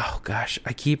 Oh, gosh.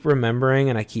 I keep remembering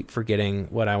and I keep forgetting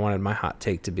what I wanted my hot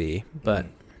take to be. But,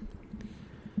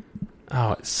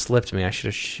 it slipped me. I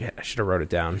should have wrote it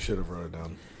down. You should have wrote it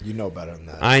down. You know better than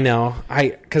that. I know.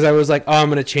 Because I was like, I'm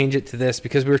going to change it to this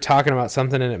because we were talking about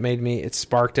something and it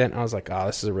sparked it. And I was like,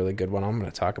 this is a really good one. I'm going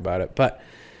to talk about it. But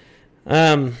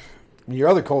your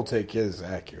other cold take is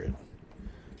accurate.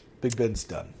 Big Ben's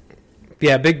done.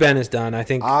 Yeah, Big Ben is done. I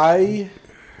think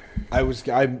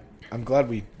I'm glad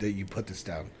that you put this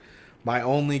down. My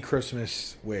only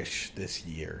Christmas wish this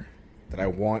year that I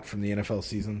want from the NFL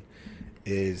season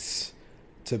is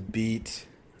to beat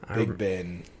Big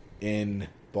Ben in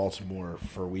Baltimore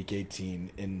for Week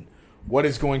 18 in what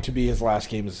is going to be his last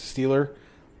game as a Steeler.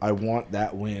 I want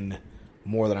that win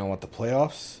more than I want the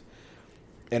playoffs.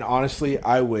 And honestly,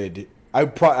 I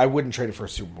wouldn't trade it for a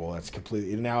Super Bowl. That's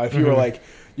completely. Now, if you were like,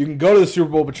 you can go to the Super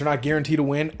Bowl, but you're not guaranteed to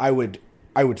win, I would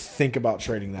think about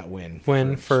trading that win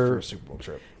for a Super Bowl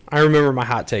trip. I remember my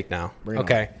hot take now.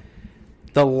 Okay.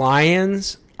 The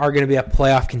Lions are going to be a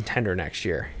playoff contender next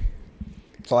year.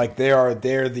 So like they're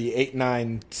the 8,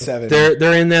 9, 7.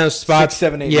 They're in those spots. 6,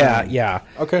 7, 8, 9. Yeah.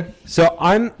 Okay. So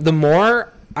the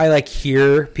more I like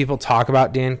hear people talk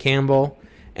about Dan Campbell,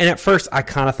 and at first I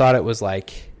kind of thought it was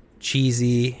like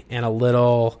cheesy and a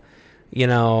little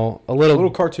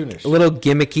cartoonish, a little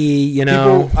gimmicky,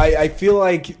 People, I feel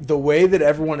like the way that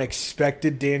everyone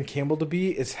expected Dan Campbell to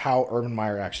be is how Urban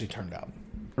Meyer actually turned out.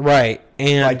 Right.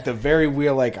 And like the very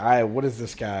weird, what is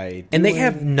this guy doing? And they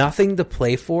have nothing to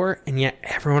play for, and yet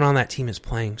everyone on that team is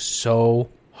playing so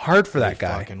hard for that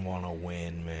guy. They fucking want to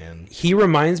win, man. He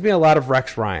reminds me a lot of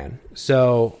Rex Ryan.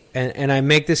 So, and I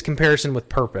make this comparison with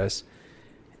purpose.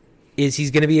 Is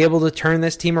he's going to be able to turn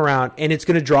this team around, and it's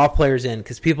going to draw players in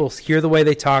because people hear the way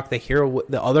they talk, they hear what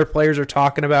the other players are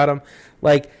talking about them.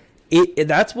 Like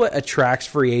that's what attracts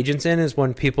free agents in is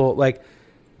when people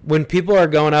are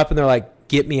going up and they're like,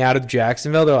 "Get me out of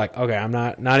Jacksonville." They're like, "Okay, I'm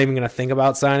not even going to think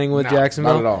about signing with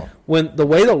Jacksonville." Not at all. When the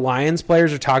way the Lions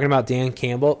players are talking about Dan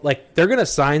Campbell, like they're going to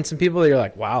sign some people that you're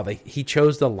like, "Wow, he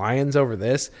chose the Lions over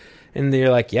this," and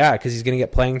they're like, "Yeah, because he's going to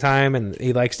get playing time and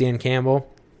he likes Dan Campbell."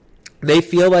 They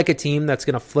feel like a team that's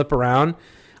going to flip around.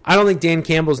 I don't think Dan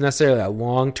Campbell is necessarily a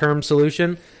long-term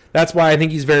solution. That's why I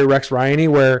think he's very Rex Ryan-y,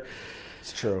 where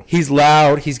it's true. He's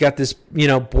loud. He's got this,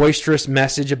 boisterous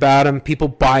message about him. People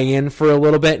buy in for a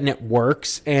little bit, and it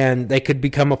works, and they could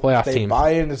become a playoff team. They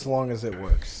buy in as long as it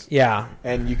works. Yeah.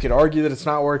 And you could argue that it's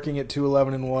not working at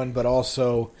 2-11-1, but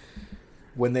also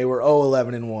when they were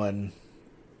 0-11-1,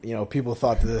 people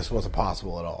thought that this wasn't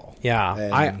possible at all. Yeah,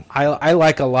 and I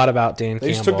like a lot about Dan Campbell.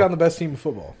 They just took down the best team in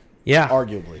football. Yeah.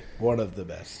 Arguably. One of the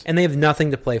best. And they have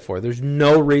nothing to play for. There's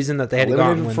no reason that they had to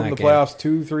go and win that game. From the playoffs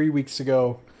 2-3 weeks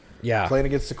ago. Yeah. Playing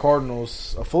against the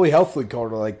Cardinals. A fully healthy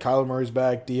Cardinal. Like, Kyler Murray's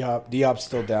back. D-Hop's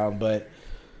still down. But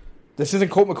this isn't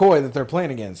Colt McCoy that they're playing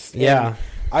against. Yeah. And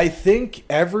I think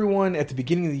everyone at the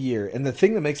beginning of the year, and the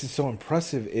thing that makes it so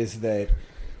impressive is that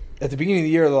at the beginning of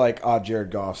the year, they're like, Jared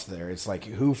Goff's there. It's like,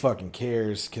 who fucking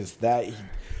cares? Because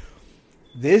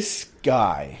this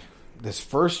guy, this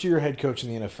first-year head coach in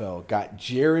the NFL, got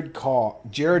Jared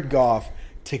Goff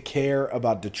to care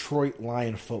about Detroit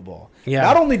Lion football. Yeah.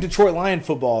 Not only Detroit Lion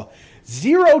football,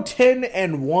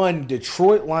 0-10-1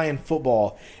 Detroit Lion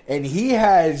football, and he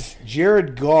has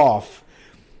Jared Goff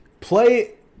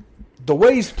play the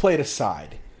way he's played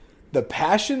aside. The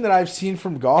passion that I've seen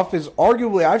from Goff is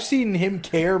arguably I've seen him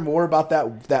care more about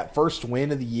that first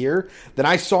win of the year than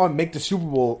I saw him make the Super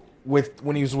Bowl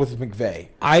when he was with McVay.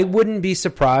 I wouldn't be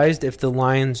surprised if the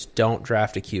Lions don't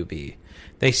draft a QB.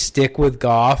 They stick with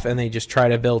Goff and they just try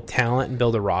to build talent and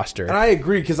build a roster. And I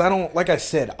agree because like I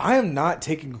said, I am not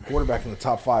taking a quarterback in the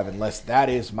top 5 unless that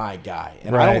is my guy.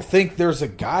 And right. I don't think there's a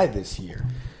guy this year.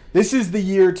 This is the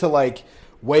year to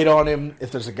wait on him.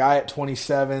 If there's a guy at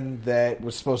 27 that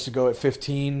was supposed to go at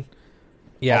 15,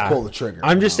 I'll pull the trigger.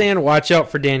 I'm just saying, watch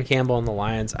out for Dan Campbell and the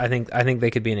Lions. I think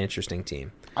they could be an interesting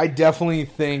team. I definitely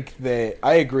think that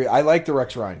I agree. I like the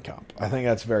Rex Ryan comp. I think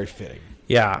that's very fitting.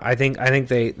 Yeah, I think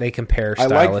they compare I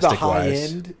like the stylistic high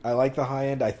wise. end. I like the high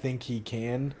end. I think he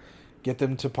can get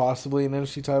them to possibly an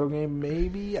NFC title game.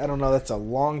 Maybe, I don't know. That's a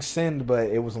long send, but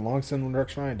it was a long send when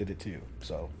Rex Ryan did it too.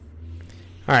 So,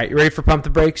 All right, you ready for pump the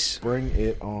brakes? bring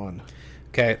it on.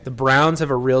 Okay, the Browns have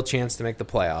a real chance to make the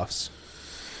playoffs.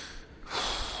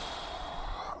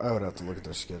 I would have to look at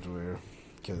their schedule here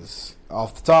because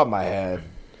off the top of my head,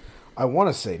 I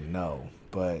want to say no,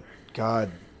 but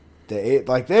God, they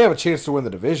have a chance to win the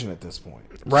division at this point.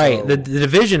 Right, So, the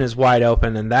division is wide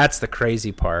open, and that's the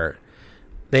crazy part.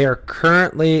 They are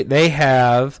currently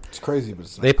it's crazy, but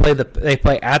it's not. they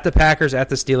play at the Packers, at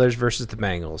the Steelers versus the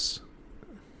Bengals.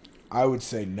 I would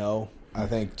say no. I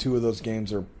think two of those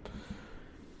games are.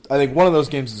 I think one of those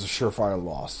games is a surefire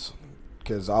loss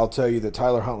because I'll tell you that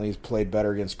Tyler Huntley has played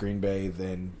better against Green Bay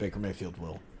than Baker Mayfield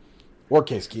will, or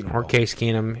Case Keenum. Or Case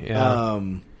Keenum, yeah.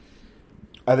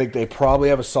 I think they probably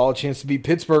have a solid chance to beat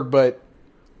Pittsburgh, but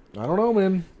I don't know,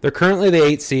 man. They're currently the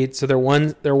 8th seed, so they're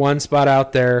one spot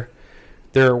out there.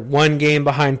 They're one game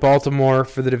behind Baltimore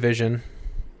for the division.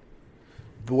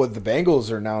 But the Bengals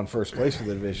are now in first place for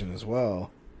the division as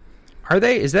well. Are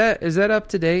they? Is that up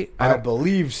to date? I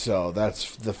believe so. That's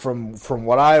from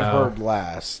what I've heard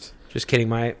last. Just kidding.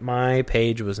 My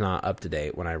page was not up to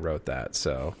date when I wrote that.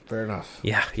 So Fair enough.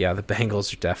 yeah. The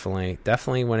Bengals are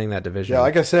definitely winning that division. Yeah,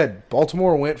 like I said,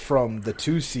 Baltimore went from the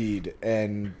 2 seed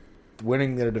and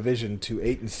winning their division to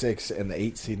 8 and 6 and the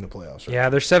 8 seed in the playoffs. Right? Yeah,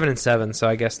 they're 7-7, so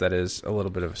I guess that is a little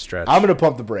bit of a stretch. I'm going to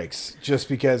pump the brakes just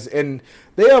because, and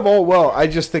they have all. Well, I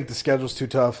just think the schedule's too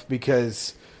tough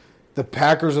because the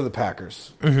Packers are the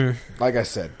Packers. Mm-hmm. Like I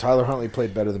said, Tyler Huntley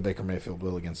played better than Baker Mayfield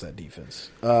will against that defense.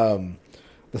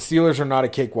 The Steelers are not a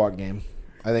cakewalk game.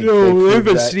 I think they've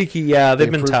been sneaky. Yeah, they've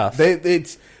been tough.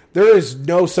 There is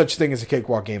no such thing as a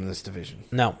cakewalk game in this division.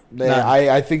 No.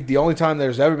 I think the only time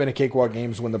there's ever been a cakewalk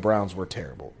game is when the Browns were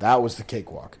terrible. That was the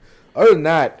cakewalk. Other than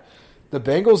that, the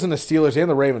Bengals and the Steelers and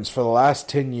the Ravens for the last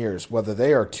 10 years, whether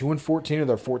they are 2-14 or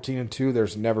they're 14-2,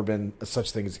 there's never been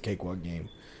such thing as a cakewalk game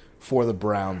for the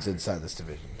Browns inside this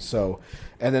division. So,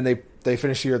 and then they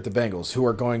finish here at the Bengals, who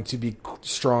are going to be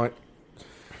strong,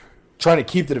 trying to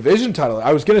keep the division title.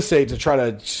 I was going to say to try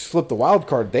to slip the wild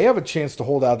card. They have a chance to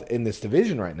hold out in this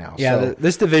division right now. Yeah, so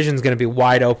this division is going to be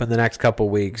wide open the next couple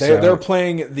weeks. They're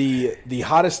playing the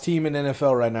hottest team in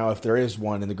NFL right now, if there is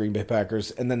one, in the Green Bay Packers,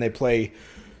 and then they play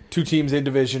two teams in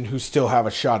division who still have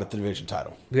a shot at the division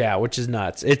title. Yeah, which is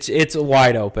nuts. It's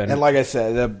wide open. And like I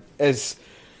said,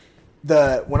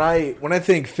 when I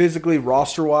think physically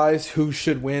roster wise, who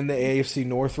should win the AFC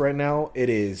North right now? It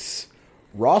is.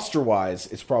 Roster-wise,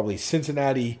 it's probably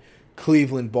Cincinnati,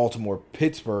 Cleveland, Baltimore,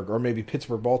 Pittsburgh, or maybe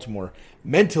Pittsburgh, Baltimore.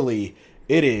 Mentally,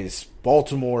 it is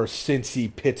Baltimore, Cincy,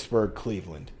 Pittsburgh,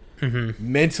 Cleveland.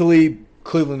 Mm-hmm. Mentally,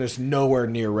 Cleveland is nowhere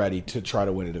near ready to try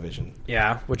to win a division.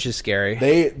 Yeah, which is scary.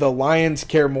 The Lions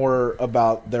care more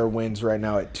about their wins right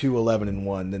now at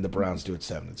 2-11-1 than the Browns do at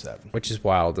 7-7. Which is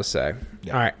wild to say.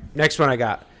 Yeah. All right, next one I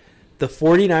got. The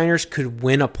 49ers could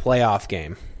win a playoff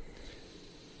game.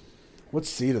 What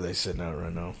seed are they sitting at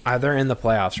right now? They're in the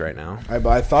playoffs right now.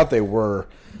 I thought they were.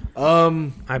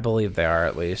 I believe they are,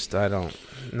 at least. I don't.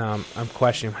 No, I'm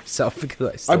questioning myself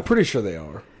because I'm pretty sure they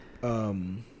are.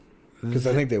 Because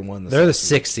I think they won. They're the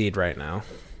 6th seed right now.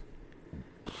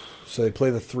 So they play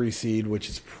the 3 seed, which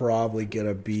is probably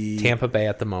gonna be Tampa Bay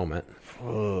at the moment.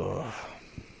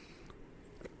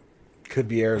 Could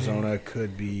be Arizona.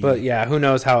 Could be. But yeah, who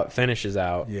knows how it finishes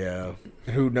out? Yeah,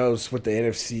 who knows what the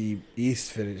NFC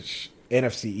East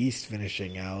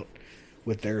finishing out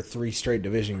with their 3 straight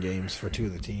division games for 2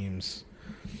 of the teams.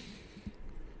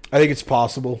 I think it's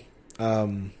possible.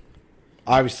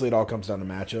 Obviously, it all comes down to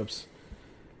matchups.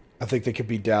 I think they could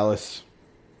beat Dallas.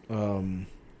 I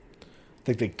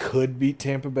think they could beat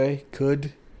Tampa Bay.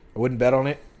 Could. I wouldn't bet on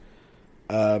it.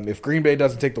 If Green Bay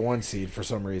doesn't take the 1 seed for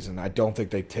some reason, I don't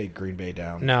think they take Green Bay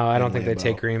down. No, I don't think they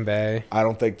take Green Bay. I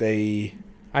don't think they...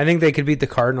 I think they could beat the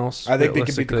Cardinals. I think they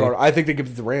could beat the Cardinals. I think they could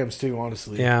beat the Rams, too,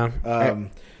 honestly. Yeah.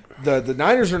 The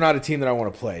Niners are not a team that I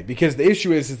want to play because the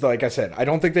issue is like I said, I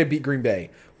don't think they beat Green Bay.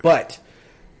 But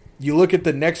you look at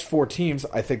the next 4 teams,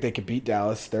 I think they could beat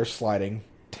Dallas. They're sliding.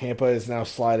 Tampa is now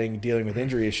sliding, dealing with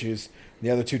injury issues. The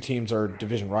other 2 teams are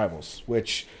division rivals,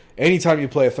 which anytime you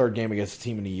play a third game against a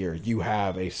team in a year, you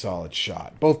have a solid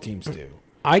shot. Both teams do.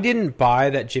 I didn't buy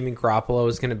that Jimmy Garoppolo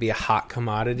is going to be a hot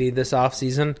commodity this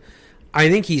offseason. I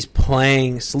think he's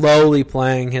slowly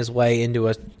playing his way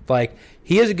into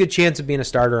he has a good chance of being a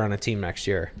starter on a team next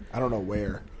year. I don't know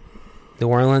where. New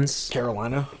Orleans?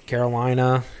 Carolina.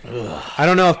 Ugh. I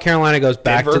don't know if Carolina goes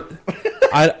back Denver.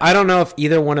 I don't know if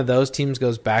either one of those teams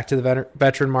goes back to the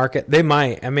veteran market. They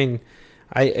might. I mean,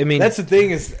 I mean, that's the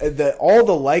thing is that all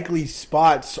the likely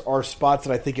spots are spots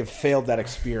that I think have failed that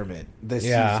experiment this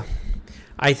season.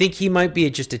 I think he might be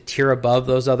just a tier above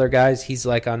those other guys. He's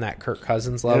like on that Kirk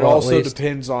Cousins level. It also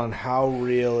depends on how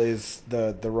real is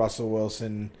the Russell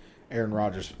Wilson, Aaron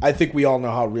Rodgers. I think we all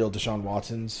know how real Deshaun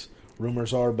Watson's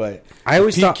rumors are, but I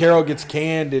always Pete Carroll gets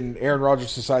canned and Aaron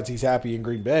Rodgers decides he's happy in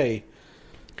Green Bay.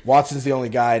 Watson's the only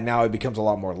guy, and now it becomes a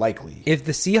lot more likely. If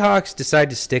the Seahawks decide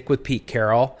to stick with Pete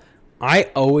Carroll, I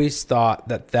always thought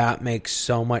that makes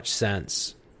so much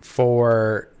sense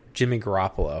for Jimmy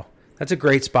Garoppolo. That's a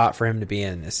great spot for him to be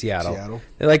in Seattle.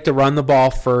 They like to run the ball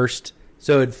first,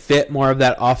 so it'd fit more of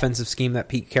that offensive scheme that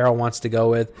Pete Carroll wants to go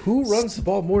with. Who runs the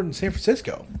ball more than San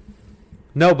Francisco?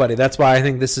 Nobody. That's why I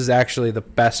think this is actually the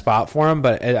best spot for him.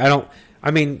 But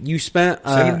you spent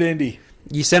send him to Indy.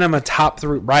 You sent him a top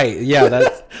 3, right? Yeah,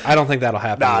 I don't think that'll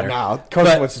happen. Nah,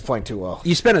 Carson Wentz is playing too well.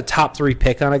 You spent a top 3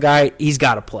 pick on a guy, he's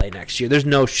got to play next year. There's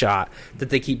no shot that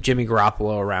they keep Jimmy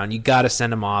Garoppolo around. You got to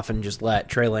send him off and just let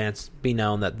Trey Lance be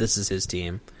known that this is his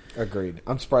team. Agreed.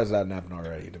 I'm surprised that hadn't happened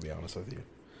already, to be honest with you.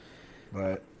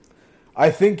 But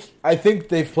I think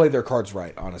they've played their cards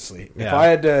right, honestly. Yeah. If I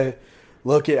had to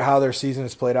look at how their season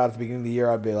has played out at the beginning of the year,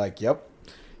 I'd be like, yep.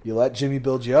 You let Jimmy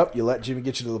build you up. You let Jimmy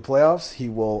get you to the playoffs. He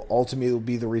will ultimately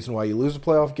be the reason why you lose a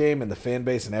playoff game, and the fan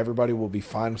base and everybody will be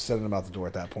fine with sending him out the door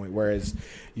at that point. Whereas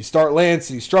you start Lance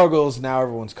and he struggles, now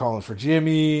everyone's calling for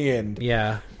Jimmy. And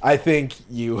yeah, I think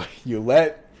you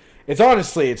let –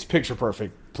 it's picture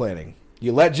perfect planning.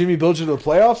 You let Jimmy build you to the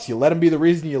playoffs. You let him be the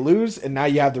reason you lose, and now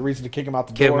you have the reason to kick him out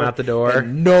the door. Kick him out the door.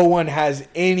 And no one has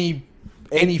any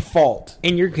fault.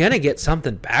 And you're going to get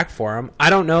something back for him. I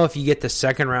don't know if you get the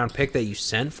second-round pick that you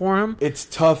sent for him. It's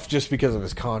tough just because of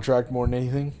his contract more than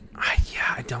anything.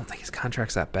 I don't think his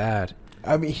contract's that bad.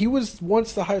 I mean, he was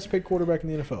once the highest-paid quarterback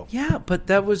in the NFL. Yeah, but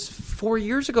that was 4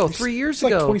 years ago, 3 years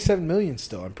ago. Like $27 million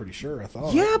still, I'm pretty sure, I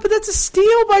thought. Yeah, but that's a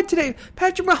steal by today.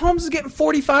 Patrick Mahomes is getting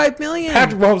 $45 million.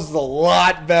 Patrick Mahomes is a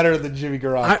lot better than Jimmy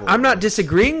Garoppolo. I'm not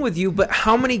disagreeing with you, but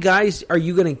how many guys are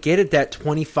you going to get at that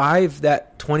 25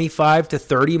 to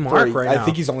 30 mark right now? I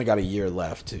think he's only got a year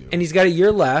left, too. And he's got a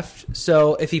year left,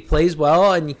 so if he plays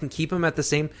well and you can keep him at the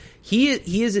same... He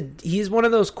is one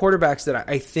of those quarterbacks that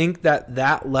I think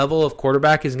that level of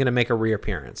quarterback is going to make a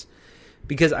reappearance.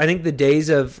 Because I think the days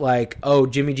of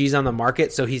Jimmy G's on the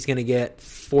market, so he's going to get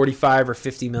 45 or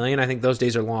 50 million, I think those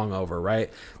days are long over,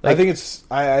 right? I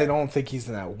don't think he's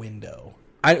in that window.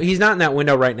 He's not in that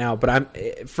window right now, but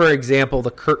for example,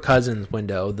 the Kirk Cousins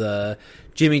window, the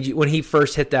Jimmy G, when he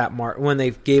first hit that mark, when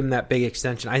they gave him that big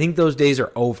extension, I think those days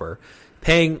are over.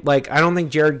 Paying, I don't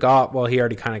think Jared Goff, well, he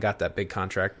already kind of got that big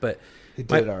contract, but he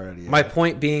did already. Yeah. My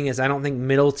point being is I don't think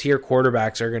middle-tier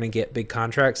quarterbacks are going to get big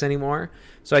contracts anymore.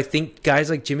 So I think guys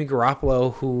like Jimmy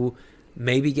Garoppolo, who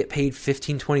maybe get paid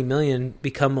 $15-20 million,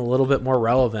 become a little bit more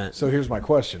relevant. So here's my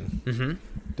question. Mm-hmm.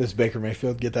 Does Baker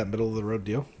Mayfield get that middle-of-the-road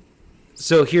deal?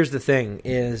 So here's the thing,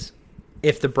 is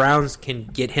if the Browns can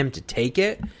get him to take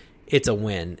it, it's a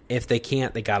win. If they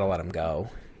can't, they got to let him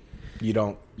go. You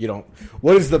don't.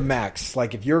 What is the max?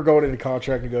 If you're going into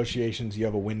contract negotiations, you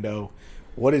have a window.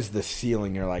 What is the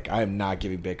ceiling? You're like, I am not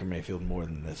giving Baker Mayfield more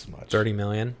than this much. $30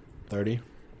 million. 30?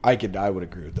 I would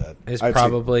agree with that. It's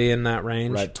probably in that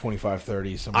range. Right, 25,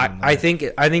 30, something like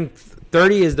that. I think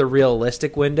 30 is the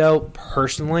realistic window.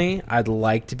 Personally, I'd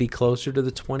like to be closer to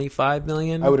the 25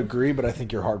 million. I would agree, but I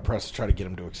think you're hard pressed to try to get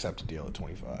him to accept a deal at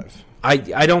 25. I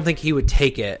don't think he would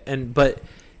take it, but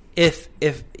if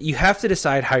you have to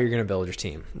decide how you're going to build your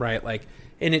team, right?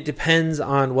 And it depends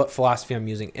on what philosophy I'm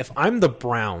using. If I'm the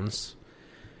Browns,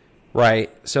 right?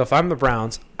 So if I'm the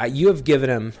Browns, you have given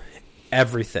him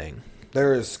everything.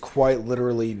 There is quite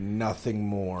literally nothing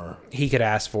more he could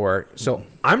ask for. So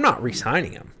I'm not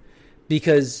re-signing him,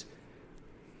 because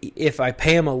if I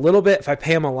pay him a little bit, if I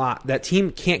pay him a lot, that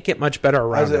team can't get much better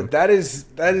around him. That is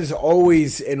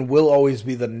always and will always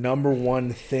be the number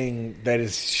one thing that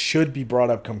should be brought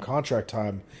up come contract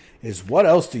time, is what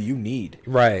else do you need?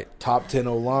 Right. Top 10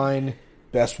 O-line,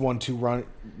 best 1-2 run,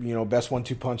 best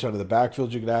 1-2 punch out of the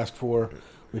backfield you could ask for.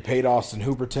 We paid Austin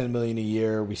Hooper $10 million a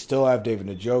year. We still have David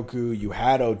Njoku. You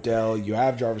had Odell. You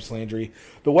have Jarvis Landry.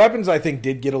 The weapons, I think,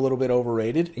 did get a little bit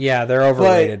overrated. Yeah, they're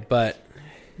overrated, but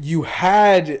you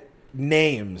had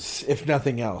names, if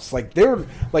nothing else.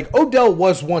 Odell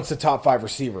was once a top 5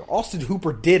 receiver. Austin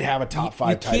Hooper did have a top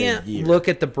 5 tight end year. You can't look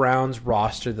at the Browns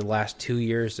roster the last 2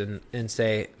 years and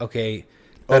say, okay,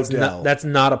 that's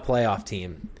not a playoff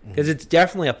team, because it's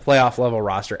definitely a playoff level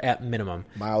roster at minimum.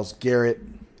 Myles Garrett,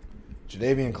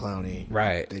 Jadeveon Clowney.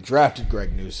 Right. They drafted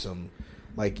Greg Newsome.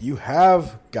 You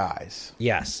have guys.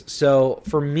 Yes. So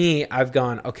for me, I've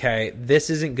gone, okay, this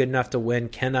isn't good enough to win.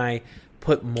 Can I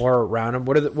put more around him?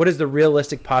 What is the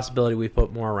realistic possibility we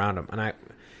put more around him?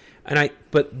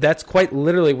 But that's quite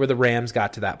literally where the Rams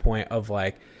got to that point of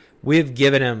like, we've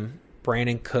given him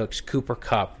Brandon Cooks, Cooper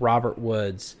Kupp, Robert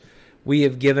Woods. We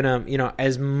have given him,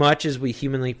 as much as we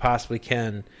humanly possibly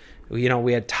can. We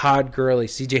had Todd Gurley,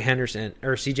 CJ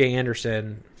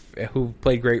Anderson, who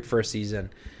played great for a season.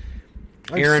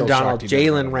 Aaron Donald,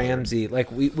 Jalen Ramsey.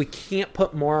 Like, we can't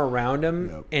put more around him.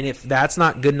 Yep. And if that's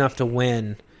not good enough to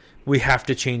win, we have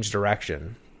to change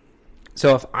direction.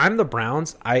 So if I'm the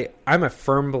Browns, I'm a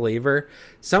firm believer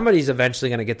somebody's eventually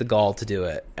going to get the gall to do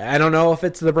it. I don't know if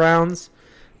it's the Browns.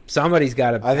 Somebody's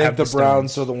got to. I think the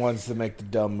Browns are the ones that make the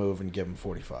dumb move and give them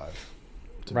 45.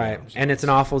 Right, and it's an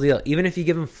awful deal, even if you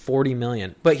give them $40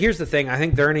 million. But here's the thing: I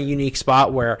think they're in a unique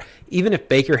spot where even if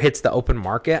Baker hits the open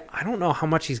market, I don't know how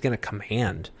much he's going to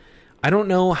command. I don't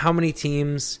know how many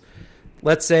teams.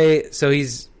 Let's say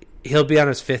he'll be on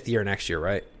his 5th year next year,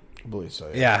 right? I believe so.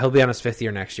 Yeah, he'll be on his 5th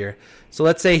year next year. So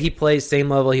let's say he plays same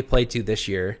level he played to this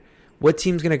year. What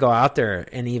team's going to go out there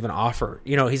and even offer?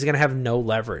 He's going to have no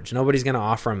leverage. Nobody's going to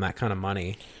offer him that kind of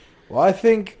money. Well,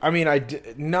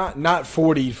 not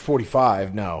 40,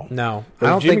 45, no. No. But I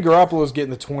don't think Garoppolo's getting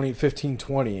the 15,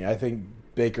 20. I think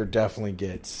Baker definitely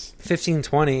gets 15,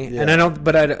 20. Yeah. And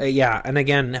and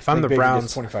again, if I'm the Baker Browns,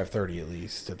 gets 25, 30 at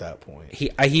least at that point.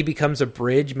 He becomes a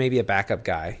bridge, maybe a backup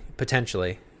guy,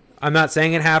 potentially. I'm not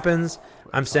saying it happens.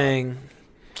 I'm saying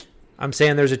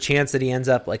there's a chance that he ends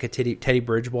up like a Teddy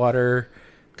Bridgewater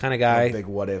kind of guy. A big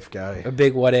what if guy. A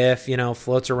big what if,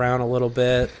 floats around a little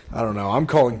bit. I don't know. I'm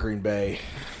calling Green Bay.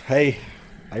 Hey,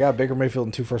 I got Baker Mayfield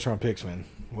and 2 first-round picks, man.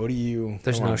 What do you...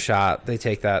 There's no shot. They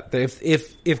take that.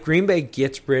 If Green Bay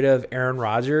gets rid of Aaron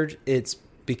Rodgers, it's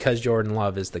because Jordan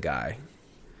Love is the guy.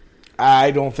 I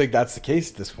don't think that's the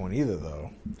case at this point either, though.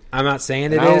 I'm not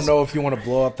saying I don't know if you want to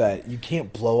blow up that... You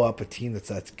can't blow up a team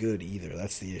that's good either.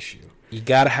 That's the issue. You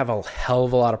got to have a hell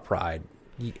of a lot of pride.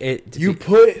 That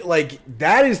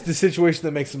is the situation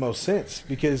that makes the most sense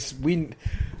because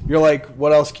you're like,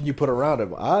 what else can you put around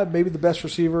him? Maybe the best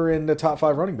receiver and the top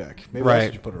 5 running back. Maybe that's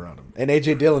what you put around him. And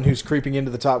A.J. Dillon, who's creeping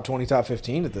into the top 20, top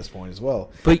 15 at this point as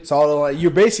well. But you're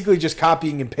basically just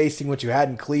copying and pasting what you had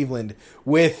in Cleveland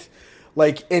with,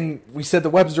 and we said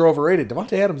the weapons are overrated.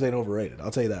 Devontae Adams ain't overrated.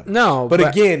 I'll tell you that. No, but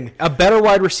again, a better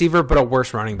wide receiver, but a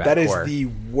worse running back. That is the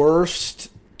worst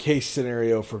case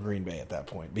scenario for Green Bay at that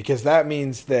point because that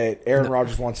means that Aaron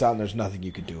Rodgers wants out and there's nothing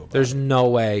you can do about it. There's no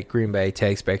way Green Bay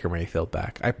takes Baker Mayfield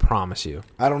back. I promise you.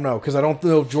 I don't know because I don't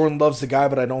know if Jordan Love's the guy,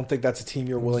 but I don't think that's a team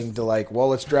you're willing to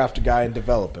let's draft a guy and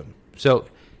develop him. So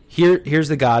here's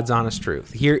the God's honest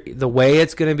truth. Here, the way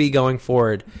it's going to be going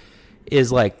forward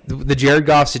is like the Jared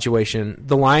Goff situation.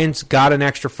 The Lions got an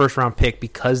extra first-round pick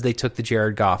because they took the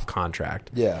Jared Goff contract.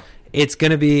 Yeah. It's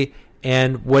going to be...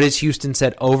 And what has Houston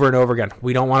said over and over again?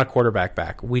 We don't want a quarterback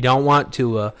back. We don't want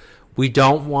Tua. We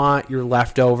don't want your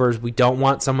leftovers. We don't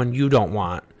want someone you don't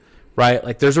want, right?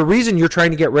 Like, there's a reason you're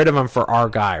trying to get rid of him for our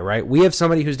guy, right? We have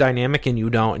somebody who's dynamic and you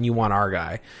don't, and you want our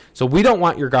guy. So we don't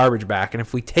want your garbage back. And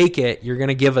if we take it, you're going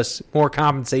to give us more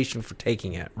compensation for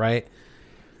taking it, right?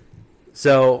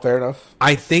 So fair enough.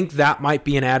 I think that might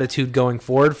be an attitude going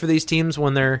forward for these teams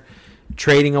when they're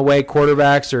trading away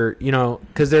quarterbacks or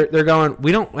because they're going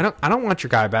I don't want your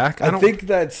guy back. I think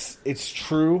it's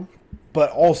true,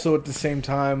 but also at the same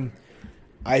time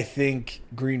I think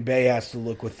Green Bay has to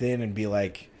look within and be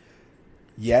like,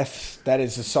 yes, that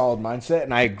is a solid mindset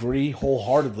and I agree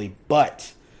wholeheartedly,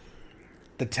 but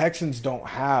the Texans don't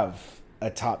have a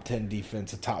top 10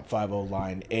 defense, a top 5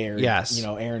 O-line, Aaron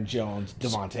Jones,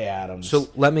 Devontae Adams. So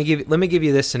let me give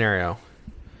you this scenario.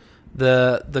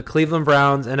 The Cleveland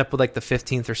Browns end up with like the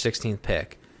 15th or 16th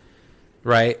pick,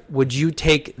 right? Would you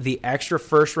take the extra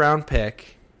first-round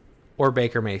pick or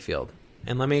Baker Mayfield?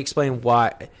 And let me explain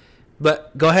why.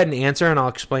 But go ahead and answer, and I'll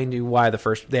explain to you why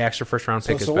the extra first-round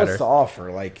pick is better. So what's the offer?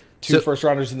 Like 2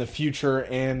 first-rounders in the future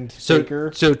and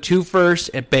Baker? So 2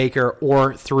 first at Baker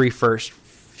or 3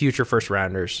 future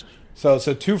first-rounders. So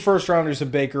 2 first-rounders in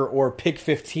Baker or pick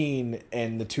 15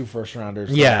 and the 2 first-rounders.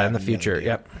 Yeah, in the future.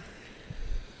 Yep.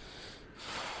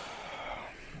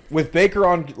 With Baker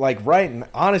on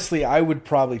honestly, I would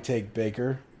probably take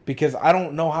Baker because I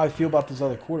don't know how I feel about this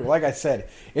other quarter. Like I said,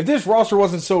 if this roster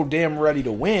wasn't so damn ready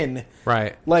to win,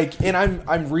 right? And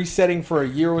I'm resetting for a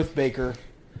year with Baker.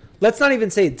 Let's not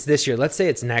even say it's this year. Let's say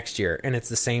it's next year, and it's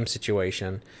the same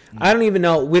situation. I don't even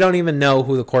know. We don't even know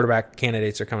who the quarterback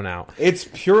candidates are coming out. It's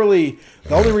purely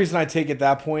the only reason I take at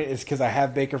that point is because I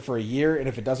have Baker for a year, and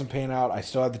if it doesn't pan out, I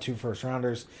still have the 2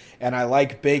 first-rounders, and I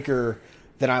like Baker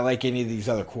than I like any of these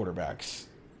other quarterbacks.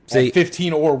 At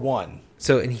 15 or 1.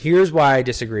 So, and here's why I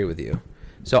disagree with you.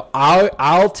 So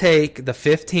I'll take the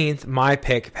 15th, my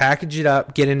pick, package it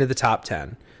up, get into the top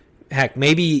 10. Heck,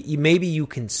 maybe you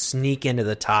can sneak into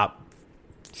the top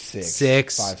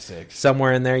 6, 5, 6,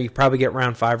 somewhere in there. You probably get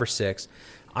round 5 or 6.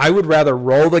 I would rather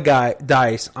roll the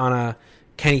dice on a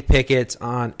Kenny Pickett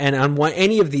on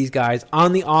any of these guys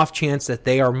on the off chance that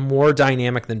they are more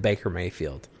dynamic than Baker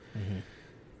Mayfield. Mm-hmm.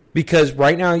 Because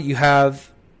right now you have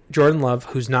Jordan Love,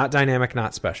 who's not dynamic,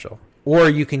 not special. Or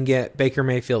you can get Baker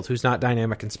Mayfield, who's not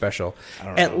dynamic and special.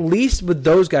 At least with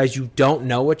those guys, you don't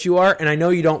know what you are. And I know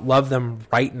you don't love them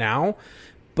right now,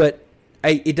 but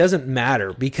it doesn't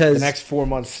matter because... The next 4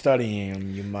 months studying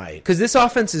them, you might. Because this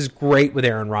offense is great with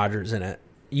Aaron Rodgers in it.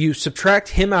 You subtract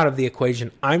him out of the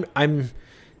equation.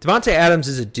 Devontae Adams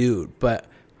is a dude, but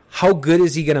how good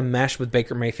is he going to mesh with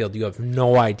Baker Mayfield? You have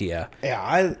no idea.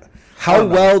 Yeah, How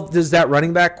well does that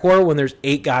running back core when there's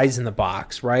 8 guys in the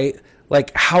box, right?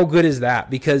 Like, how good is that?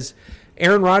 Because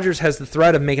Aaron Rodgers has the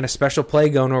threat of making a special play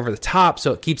going over the top,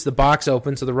 so it keeps the box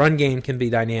open so the run game can be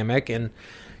dynamic. And,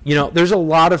 there's a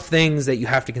lot of things that you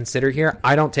have to consider here.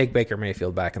 I don't take Baker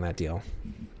Mayfield back in that deal.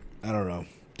 I don't know.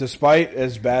 Despite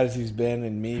as bad as he's been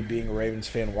and me being a Ravens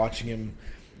fan, watching him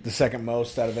the second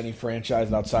most out of any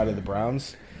franchise outside of the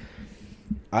Browns,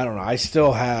 I don't know. I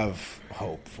still have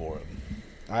hope for him.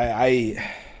 I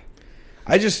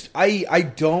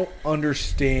don't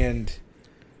understand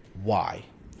why.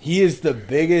 He is the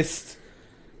biggest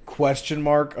question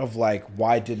mark of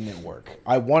why didn't it work?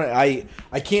 I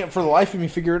can't for the life of me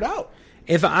figure it out.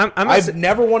 I've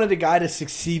never wanted a guy to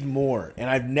succeed more, and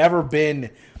I've been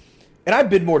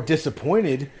more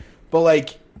disappointed,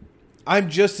 but I'm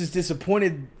just as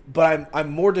disappointed, but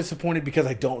I'm more disappointed because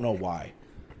I don't know why.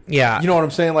 Yeah. You know what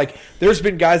I'm saying? There's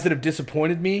been guys that have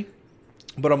disappointed me,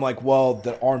 but I'm well,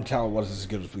 the arm talent wasn't as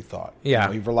good as we thought. Yeah.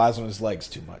 He relies on his legs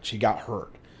too much. He got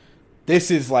hurt.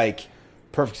 This is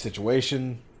perfect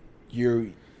situation.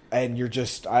 You're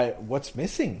just what's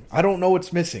missing? I don't know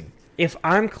what's missing. If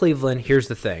I'm Cleveland, here's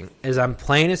the thing: is I'm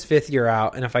playing his 5th year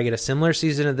out, and if I get a similar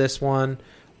season to this one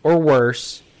or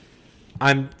worse,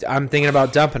 I'm thinking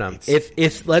about dumping him.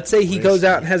 If let's say he goes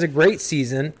out and has a great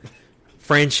season,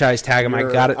 franchise tag him. I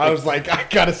was I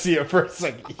gotta see it for a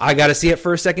second. I gotta see it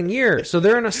for a second year. So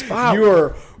they're in a spot.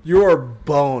 You are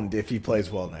boned if he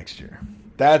plays well next year.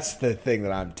 That's the thing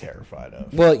that I'm terrified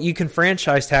of. Well, you can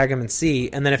franchise tag him and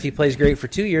see, and then if he plays great for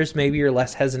 2 years, maybe you're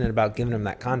less hesitant about giving him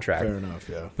that contract. Fair enough,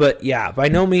 yeah. But yeah, by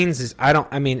no means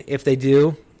if they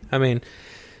do,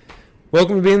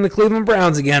 welcome to being the Cleveland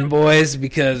Browns again, boys,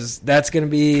 because that's going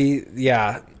to be,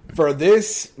 yeah. For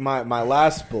this, my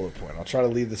last bullet point, I'll try to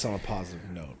leave this on a positive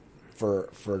note.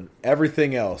 For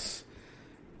everything else,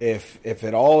 if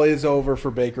it all is over for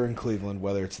Baker in Cleveland,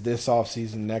 whether it's this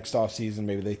offseason, next offseason,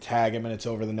 maybe they tag him and it's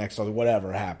over the next offseason,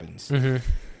 whatever happens,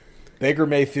 Baker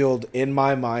Mayfield, in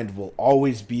my mind, will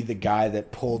always be the guy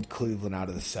that pulled Cleveland out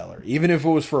of the cellar. Even if it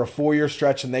was for a 4-year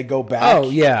stretch and they go back. Oh,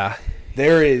 yeah.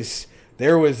 There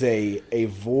was a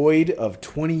void of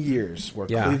 20 years where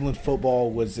Cleveland football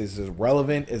was as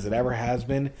relevant as it ever has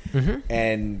been. Mm-hmm.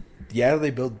 And, they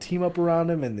built a team up around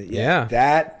him. And,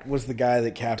 that was the guy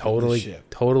that captained the ship.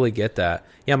 Totally get that.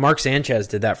 Yeah, Mark Sanchez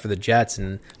did that for the Jets,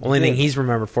 and the only thing he's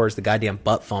remembered for is the goddamn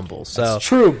butt fumble. So that's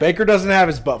true. Baker doesn't have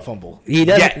his butt fumble. He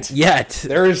doesn't yet.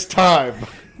 There is time.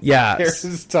 Yeah. There's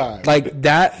his time.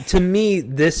 That, to me,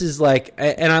 this is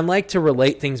and I like to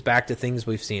relate things back to things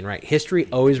we've seen, right? History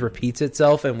always repeats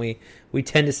itself, and we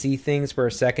tend to see things for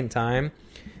a second time.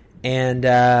 And,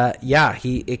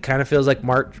 it kind of feels like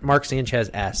Mark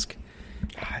Sanchez-esque.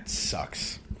 It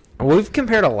sucks. We've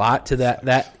compared a lot to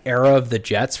that era of the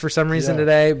Jets for some reason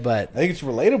today, but I think it's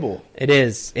relatable. It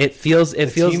is. It feels the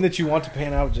team that you want to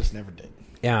pan out just never did.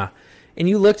 Yeah. And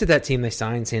you looked at that team, they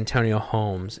signed Santonio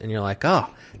Holmes, and you're like, oh,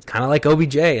 it's kind of like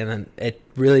OBJ, and then it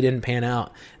really didn't pan out.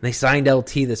 And they signed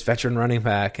LT, this veteran running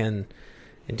back, and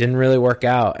it didn't really work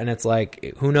out. And it's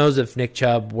like, who knows if Nick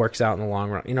Chubb works out in the long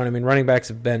run? You know what I mean? Running backs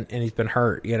have been, and he's been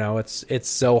hurt. It's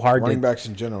so hard. Running backs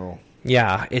in general.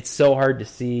 Yeah, it's so hard to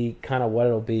see kind of what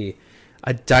it'll be.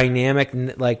 A dynamic,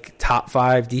 top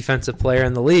 5 defensive player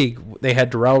in the league. They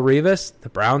had Darrelle Revis. The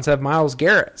Browns have Myles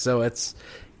Garrett. So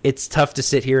it's tough to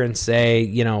sit here and say,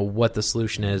 what the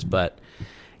solution is. But,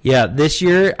 yeah, this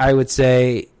year I would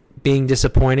say being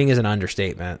disappointing is an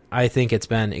understatement. I think it's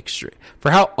been extreme.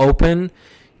 For how open,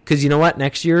 because you know what?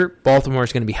 Next year, Baltimore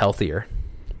is going to be healthier.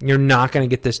 You're not going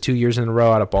to get this 2 years in a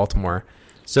row out of Baltimore.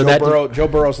 So Joe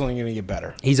Burrow's only going to get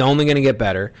better. He's only going to get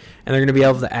better, and they're going to be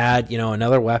able to add,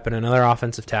 another weapon, another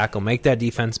offensive tackle, make that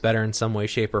defense better in some way,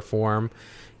 shape, or form.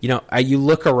 You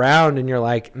look around and you're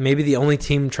like, maybe the only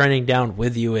team trending down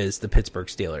with you is the Pittsburgh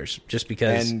Steelers, just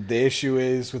because. And the issue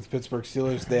is with the Pittsburgh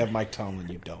Steelers, they have Mike Tomlin.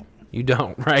 You don't. You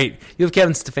don't, right? You have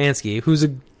Kevin Stefanski, who's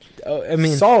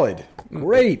solid,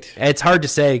 great. It's hard to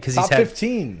say because top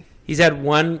 15. He's had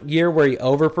 1 year where he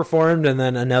overperformed and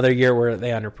then another year where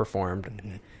they underperformed.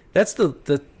 Mm-hmm. That's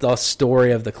the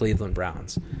story of the Cleveland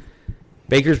Browns.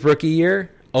 Baker's rookie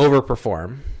year,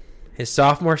 overperform. His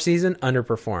sophomore season,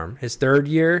 underperform. His third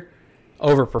year,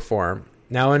 overperform.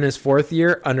 Now in his fourth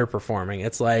year, underperforming.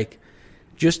 It's like,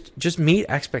 just meet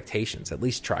expectations. At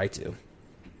least try to.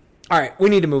 All right, we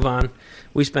need to move on.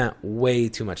 We spent way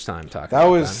too much time talking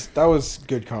about that. That was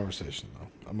good conversation,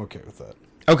 though. I'm okay with that.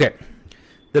 Okay.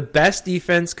 The best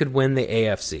defense could win the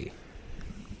AFC.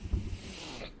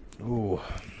 Ooh.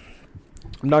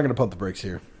 I'm not going to pump the brakes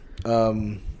here.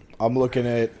 I'm looking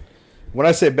at, when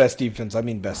I say best defense, I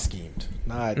mean best schemed.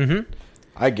 Not. Mm-hmm.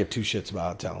 I give two shits about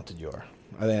how talented you are.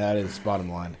 I think that is bottom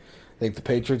line. I think the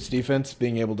Patriots defense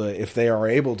being able to, if they are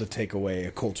able to take away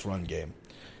a Colts run game,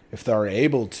 if they are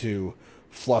able to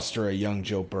fluster a young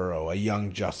Joe Burrow, a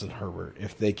young Justin Herbert,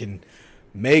 if they can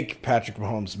make Patrick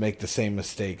Mahomes make the same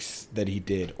mistakes that he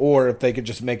did, or if they could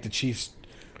just make the Chiefs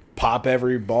pop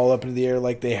every ball up into the air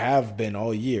like they have been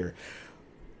all year.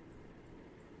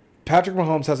 Patrick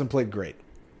Mahomes hasn't played great.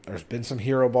 There's been some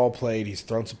hero ball played. He's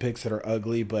thrown some picks that are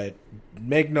ugly, but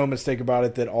make no mistake about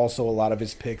it that also a lot of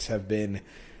his picks have been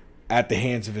at the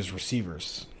hands of his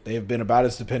receivers. They have been about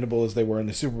as dependable as they were in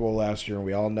the Super Bowl last year, and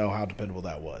we all know how dependable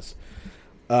that was.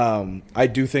 I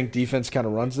do think defense kind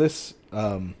of runs this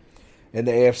in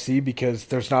the AFC because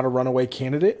there's not a runaway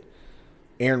candidate.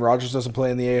 Aaron Rodgers doesn't play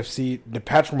in the AFC.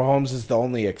 Patrick Mahomes is the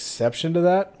only exception to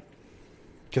that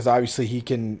because obviously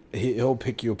he'll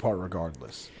pick you apart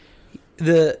regardless.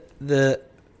 The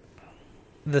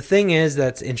thing is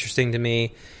that's interesting to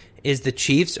me is the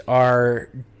Chiefs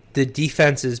the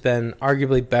defense has been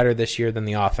arguably better this year than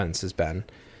the offense has been.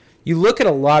 You look at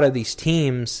a lot of these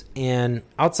teams, and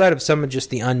outside of some of just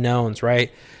the unknowns,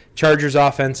 right? Chargers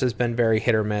offense has been very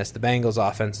hit or miss. The Bengals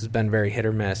offense has been very hit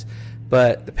or miss.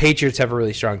 But the Patriots have a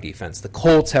really strong defense. The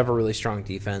Colts have a really strong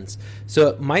defense. So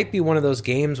it might be one of those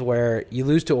games where you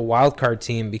lose to a wild card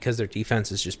team because their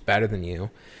defense is just better than you.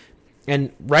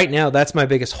 And right now, that's my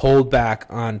biggest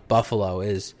holdback on Buffalo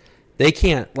is they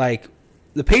can't,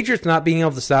 the Patriots not being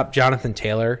able to stop Jonathan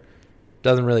Taylor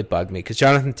doesn't really bug me because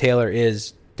Jonathan Taylor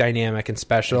is dynamic and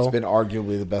special. He's been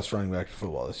arguably the best running back in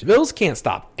football this year. The Bills can't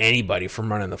stop anybody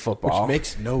from running the football. Which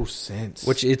makes no sense.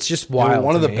 Which it's just wild.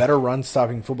 One of the better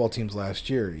run-stopping football teams last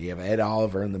year. You have Ed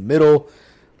Oliver in the middle.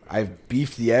 I've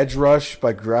beefed the edge rush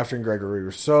by drafting Gregory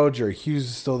Rousseau. Jerry Hughes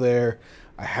is still there.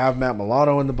 I have Matt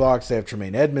Milano in the box. I have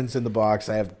Tremaine Edmonds in the box.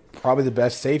 I have probably the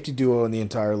best safety duo in the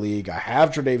entire league. I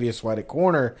have Tre'Davious White at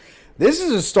corner. This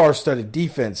is a star-studded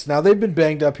defense. Now, they've been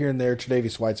banged up here and there.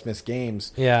 Tre'Davious White's missed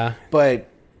games. Yeah. But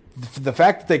the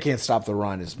fact that they can't stop the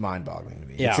run is mind-boggling to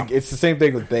me. Yeah. It's the same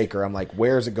thing with Baker. I'm like,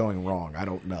 where is it going wrong? I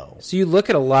don't know. So you look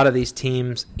at a lot of these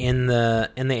teams in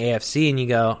the AFC and you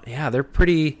go, yeah, they're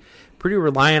pretty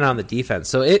reliant on the defense.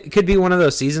 So it could be one of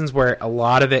those seasons where a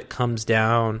lot of it comes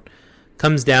down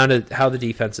to how the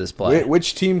defenses play.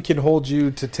 Which team can hold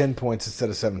you to 10 points instead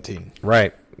of 17?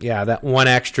 Right. Yeah, that one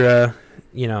extra,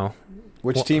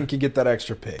 Which team can get that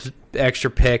extra pick?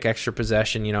 Extra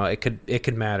possession, it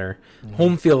could matter. Mm-hmm.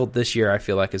 Home field this year I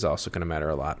feel like is also going to matter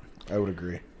a lot. I would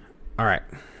agree. All right.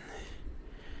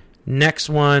 Next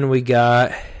one we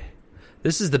got,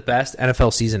 this is the best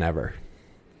NFL season ever.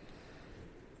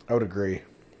 I would agree.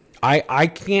 I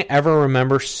can't ever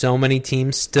remember so many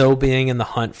teams still being in the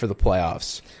hunt for the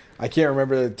playoffs. I can't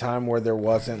remember the time where there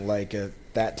wasn't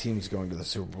that team's going to the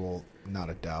Super Bowl,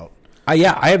 not a doubt. I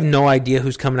have no idea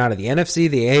who's coming out of the NFC,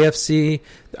 the AFC.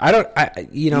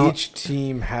 Each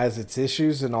team has its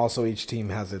issues, and also each team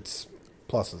has its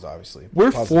pluses, obviously.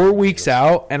 We're 4 weeks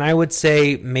out, and I would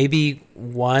say maybe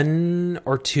 1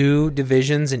 or 2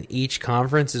 divisions in each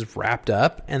conference is wrapped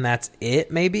up, and that's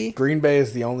it, maybe? Green Bay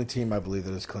is the only team, I believe,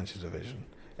 that has clinched a division,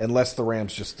 unless the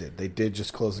Rams just did. They did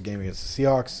just close the game against the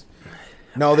Seahawks.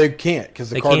 No, they can't, because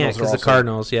the Cardinals are also the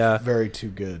Cardinals, yeah. Very too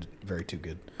good. Very too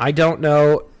good. I don't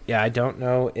know. Yeah, I don't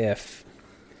know if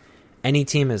any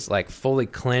team is fully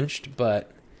clinched,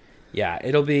 but yeah,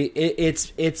 it'll be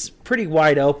it's pretty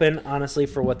wide open, honestly,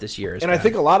 for what this year is. And I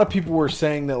think a lot of people were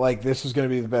saying that this was going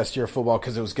to be the best year of football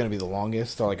because it was going to be the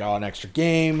longest. They're like, an extra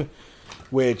game,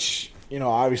 which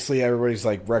obviously everybody's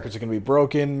records are going to be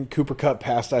broken. Cooper Kupp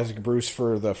passed Isaac Bruce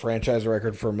for the franchise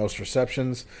record for most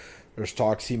receptions. There's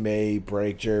talks he may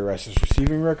break Jerry Rice's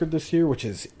receiving record this year, which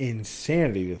is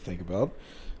insanity to think about.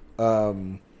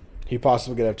 He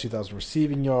possibly could have 2,000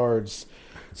 receiving yards.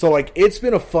 So, like, it's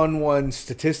been a fun one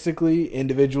statistically,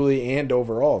 individually, and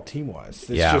overall, team-wise.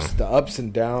 It's just the ups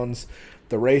and downs.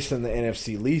 The race in the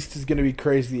NFC East is going to be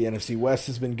crazy. The NFC West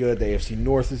has been good. The AFC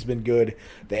North has been good.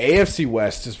 The AFC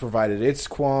West has provided its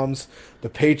qualms. The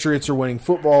Patriots are winning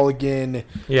football again.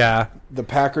 Yeah. The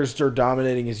Packers are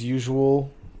dominating as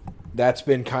usual. That's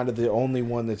been kind of the only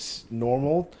one that's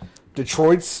normal.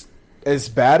 Detroit's as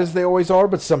bad as they always are,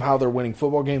 but somehow they're winning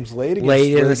football games late against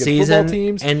late in the season.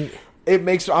 Teams. And it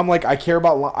makes I'm like I care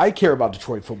about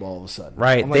Detroit football all of a sudden.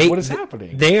 Right? I'm like, what is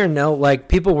happening? They are like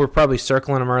people were probably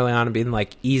circling them early on and being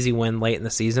like easy win late in the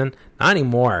season. Not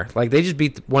anymore. Like they just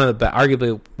beat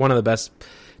arguably one of the best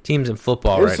teams in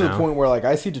football right now. It's to the point where like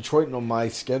I see Detroit on my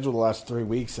schedule the last 3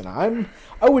 weeks, and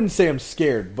I wouldn't say I'm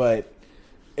scared, but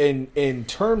in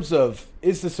terms of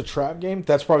is this a trap game?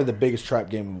 That's probably the biggest trap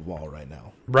game of all right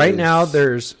now. Right now,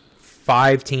 there's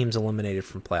 5 teams eliminated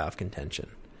from playoff contention.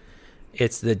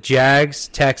 It's the Jags,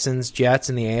 Texans, Jets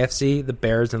in the AFC, the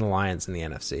Bears, and the Lions in the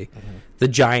NFC. Mm-hmm. The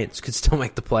Giants could still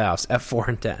make the playoffs at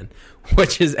 4-10,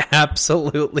 which is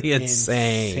absolutely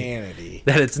insane. Insanity.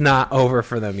 That it's not over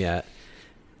for them yet.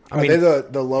 Are they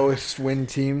the lowest win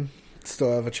team?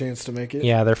 Still have a chance to make it?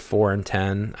 Yeah, they're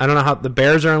 4-10. I don't know how the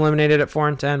Bears are eliminated at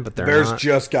 4-10, but the Bears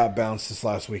just got bounced this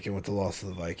last weekend with the loss to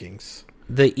the Vikings.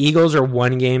 The Eagles are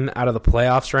 1 game out of the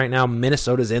playoffs right now.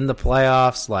 Minnesota's in the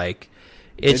playoffs. Like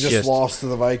it's they just lost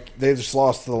to They just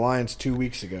lost to the Lions 2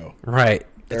 weeks ago. Right,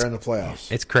 they're in the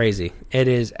playoffs. It's crazy. It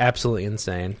is absolutely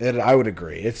insane. I would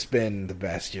agree. It's been the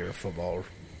best year of football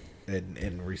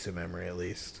in recent memory, at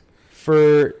least.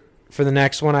 For the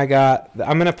next one, I'm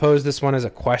going to pose this one as a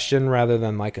question rather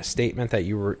than like a statement that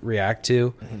you react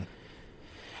to.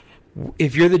 Mm-hmm.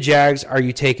 If you're the Jags, are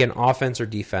you taking offense or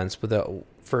defense with the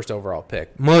first overall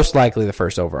pick? Most likely the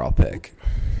first overall pick.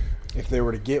 If they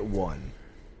were to get one.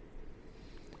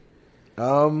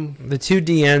 The 2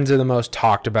 DNs are the most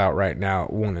talked about right now,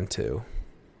 1 and 2.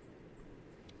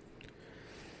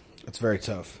 It's very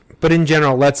tough. But in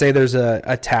general, let's say there's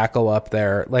a tackle up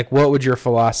there. Like, what would your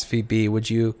philosophy be? Would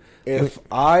you... If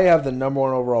I have the number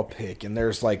 1 overall pick, and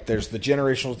there's the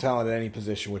generational talent at any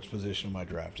position, which position am I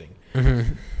drafting?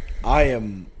 Mm-hmm. I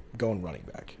am going running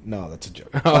back. No, that's a joke.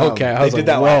 Oh, okay. They did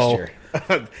that last year.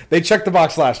 They checked the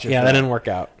box last year. Yeah, that didn't work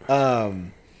out.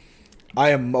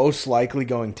 I am most likely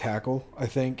going tackle, I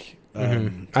think.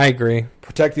 I agree.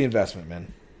 Protect the investment,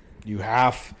 man.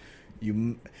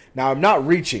 Now, I'm not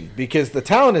reaching because the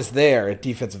talent is there at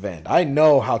defensive end. I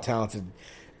know how talented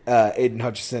Aiden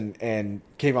Hutchinson and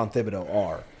Kayvon Thibodeau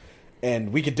are.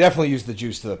 And we could definitely use the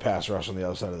juice to the pass rush on the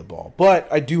other side of the ball. But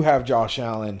I do have Josh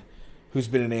Allen, who's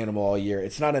been an animal all year.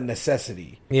 It's not a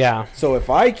necessity. Yeah. So if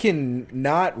I can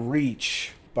not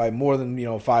reach by more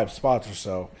than 5 spots or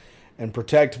so and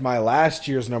protect my last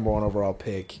year's number 1 overall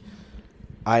pick,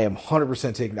 I am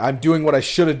 100% taking. I'm doing what I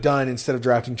should have done instead of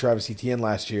drafting Travis Etienne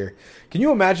last year. Can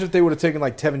you imagine if they would have taken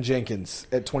like Tevin Jenkins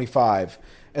at 25,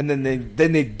 and then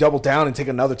they double down and take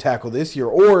another tackle this year?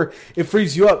 Or it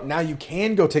frees you up. Now you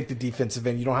can go take the defensive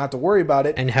end. You don't have to worry about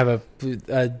it. And have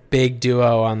a big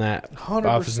duo on that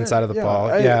opposite side of the ball.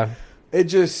 It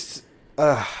just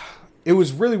it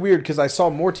was really weird because I saw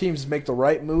more teams make the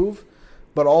right move,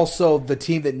 but also the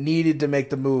team that needed to make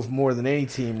the move more than any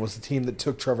team was the team that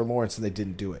took Trevor Lawrence, and they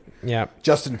didn't do it. Yeah.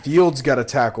 Justin Fields got a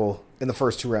tackle in the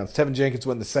first 2 rounds. Tevin Jenkins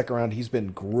went in the second round. He's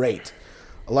been great.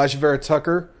 Elijah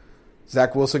Vera-Tucker,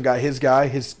 Zach Wilson got his guy,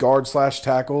 his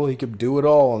guard/tackle. He could do it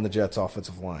all on the Jets'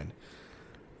 offensive line.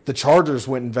 The Chargers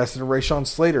went and invested in Rashawn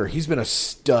Slater. He's been a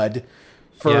stud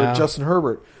for Justin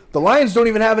Herbert. The Lions don't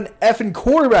even have an effing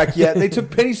quarterback yet. They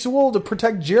took Penny Sewell to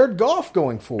protect Jared Goff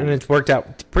going forward. And it's worked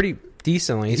out pretty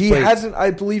decently.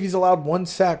 I believe he's allowed 1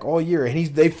 sack all year, and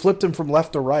they flipped him from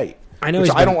left to right. I know.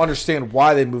 I don't understand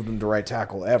why they moved him to right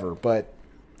tackle ever, but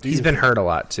he's been hurt a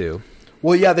lot too.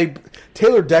 Well, yeah,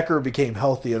 Taylor Decker became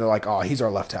healthy, and they're like, "Oh, he's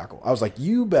our left tackle." I was like,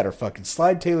 "You better fucking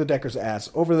slide Taylor Decker's ass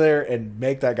over there and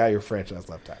make that guy your franchise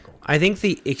left tackle." I think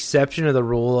the exception of the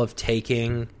rule of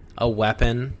taking a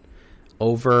weapon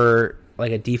over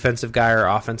like a defensive guy or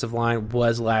offensive line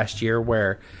was last year,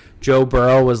 where Joe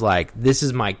Burrow was like, "This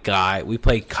is my guy. We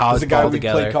played college ball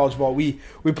together. We played college ball. We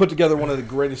put together one of the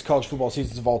greatest college football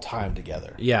seasons of all time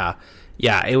together." Yeah.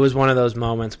 Yeah, it was one of those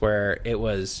moments where it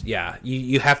was,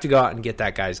 you have to go out and get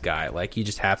that guy's guy. Like, you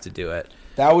just have to do it.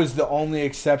 That was the only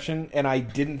exception, and I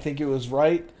didn't think it was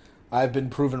right. I've been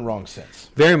proven wrong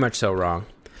since. Very much so wrong.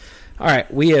 All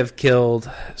right, we have killed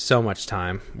so much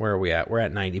time. Where are we at? We're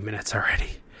at 90 minutes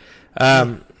already.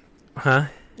 Yeah,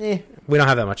 We don't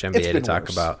have that much NBA to talk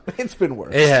about. It's been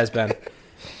worse. It has been.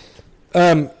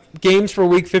 Games for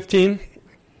Week 15.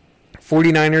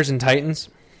 49ers and Titans.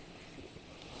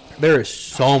 There is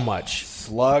so much.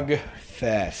 Slug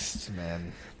fest,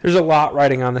 man. There's a lot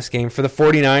riding on this game. For the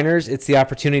 49ers, it's the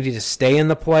opportunity to stay in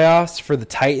the playoffs. For the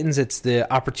Titans, it's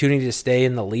the opportunity to stay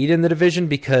in the lead in the division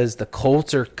because the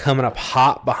Colts are coming up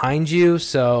hot behind you.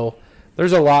 So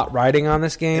there's a lot riding on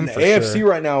this game. In the AFC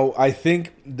right now, I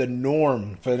think the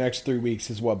norm for the next 3 weeks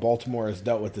is what Baltimore has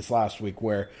dealt with this last week,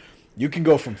 where you can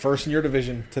go from first in your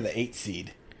division to the 8th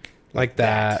seed. Like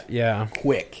that, yeah.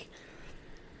 Quick.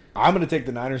 I'm going to take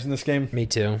the Niners in this game. Me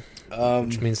too.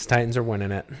 Which means the Titans are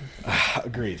winning it.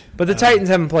 Agreed. But the Titans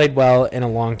haven't played well in a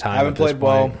long time. Haven't played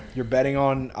well. You're betting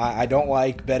on... I don't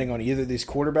like betting on either of these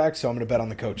quarterbacks, so I'm going to bet on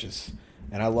the coaches.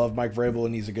 And I love Mike Vrabel,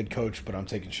 and he's a good coach, but I'm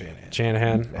taking Shanahan.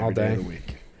 Shanahan all day. Every day of the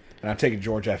week. And I'm taking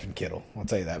George F. and Kittle. I'll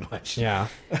tell you that much. Yeah.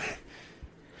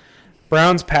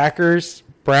 Browns-Packers.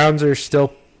 Browns are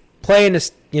still playing to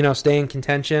stay in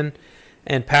contention,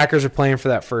 and Packers are playing for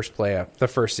that first play-up, the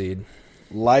first seed.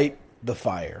 Light the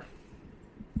fire.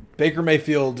 Baker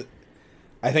Mayfield,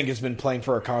 I think, has been playing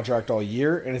for a contract all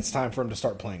year, and it's time for him to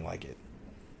start playing like it.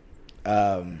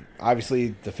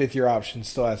 Obviously, the fifth-year option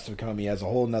still has to come. He has a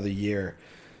whole another year.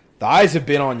 The eyes have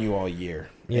been on you all year,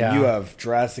 and you have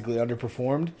drastically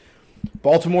underperformed.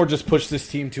 Baltimore just pushed this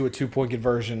team to a 2-point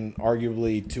conversion,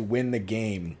 arguably, to win the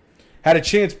game. Had a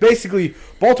chance. Basically,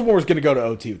 Baltimore was going to go to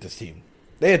OT with this team.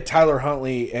 They had Tyler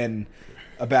Huntley and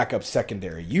a backup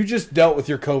secondary. You just dealt with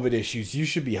your COVID issues. You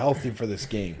should be healthy for this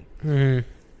game. Mm-hmm.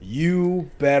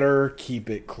 You better keep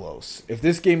it close. If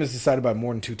this game is decided by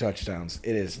more than 2 touchdowns,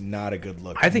 it is not a good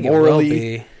look. I think morally, it will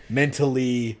be.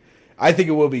 Mentally, I think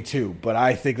it will be too. But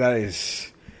I think it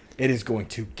is going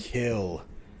to kill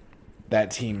that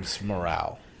team's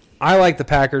morale. I like the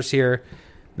Packers here.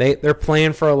 They're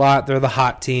playing for a lot. They're the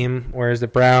hot team, whereas the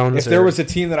Browns. If there was a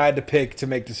team that I had to pick to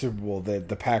make the Super Bowl,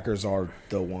 the Packers are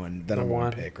the one that I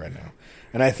want to pick right now.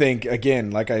 And I think, again,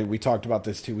 we talked about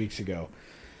this 2 weeks ago,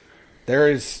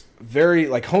 there is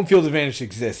home field advantage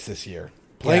exists this year.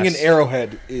 Playing in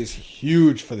Arrowhead is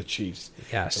huge for the Chiefs.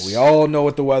 Yes. So we all know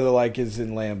what the weather is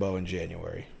in Lambeau in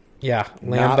January. Yeah,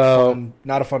 Lambeau.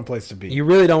 Not a fun place to be. You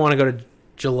really don't want to go to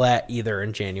Gillette either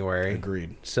in January.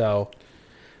 Agreed. So,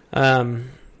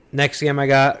 next game I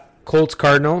got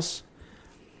Colts-Cardinals.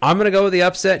 I'm going to go with the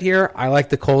upset here. I like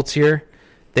the Colts here.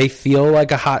 They feel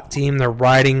like a hot team. They're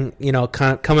riding,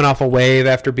 kind of coming off a wave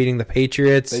after beating the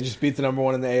Patriots. They just beat the number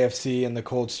one in the AFC, and the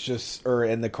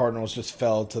the Cardinals just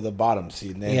fell to the bottom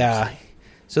seed in the AFC.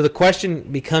 So the question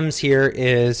becomes here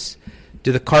is,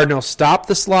 do the Cardinals stop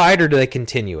the slide or do they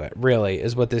continue it? Really,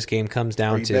 is what this game comes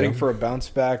down to. Are you betting for a bounce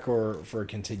back or for a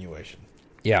continuation?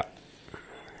 Yeah.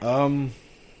 I'm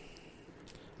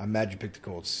mad you picked the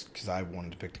Colts because I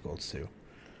wanted to pick the Colts too.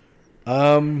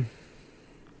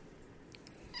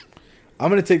 I'm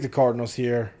going to take the Cardinals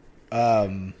here.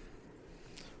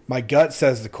 My gut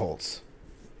says the Colts.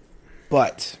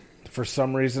 But for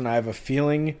some reason, I have a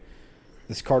feeling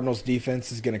this Cardinals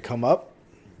defense is going to come up.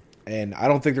 And I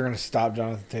don't think they're going to stop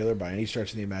Jonathan Taylor by any stretch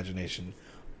of the imagination.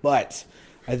 But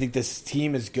I think this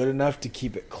team is good enough to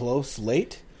keep it close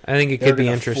late. I think it could be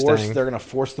interesting. They're going to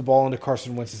force the ball into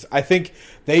Carson Wentz's. I think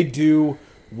they do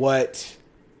what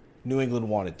New England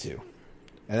wanted to.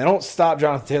 And they don't stop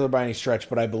Jonathan Taylor by any stretch,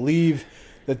 but I believe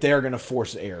that they are going to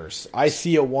force errors. I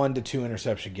see a 1 to 2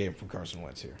 interception game from Carson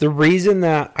Wentz here. The reason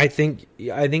that I think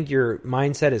your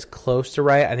mindset is close to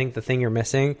right, I think the thing you're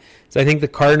missing is I think the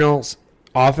Cardinals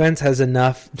offense has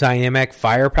enough dynamic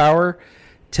firepower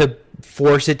to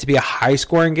force it to be a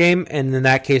high-scoring game, and in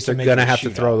that case, they're going to have to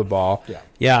throw the ball.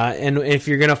 Yeah, and if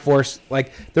you're going to force,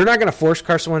 they're not going to force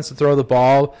Carson Wentz to throw the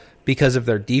ball because of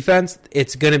their defense.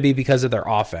 It's going to be because of their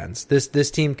offense.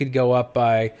 This team could go up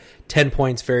by 10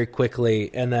 points very quickly,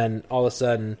 and then all of a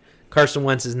sudden, Carson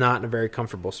Wentz is not in a very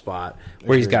comfortable spot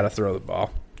where he's got to throw the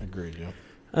ball. Agreed,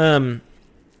 yeah.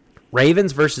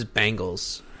 Ravens versus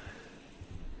Bengals.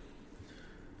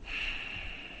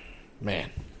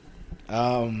 Man.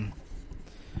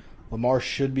 Lamar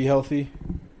should be healthy.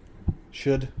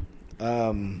 Should.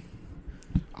 I'm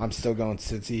still going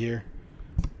Cincy here.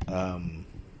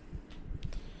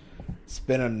 It's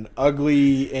been an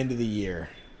ugly end of the year.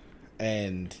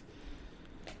 And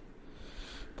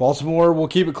Baltimore will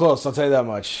keep it close, I'll tell you that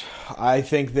much. I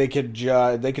think they could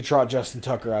trot Justin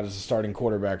Tucker out as a starting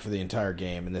quarterback for the entire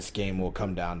game, and this game will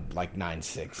come down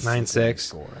 9-6. 9-6.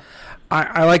 Score.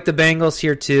 I like the Bengals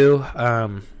here too.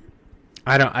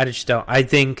 I just don't. I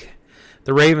think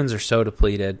the Ravens are so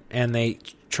depleted, and they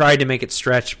tried to make it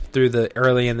stretch through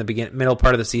the middle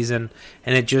part of the season,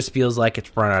 and it just feels like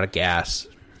it's run out of gas.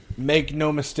 Make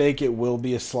no mistake, it will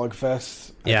be a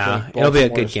slugfest. Yeah, it'll be a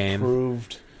good game.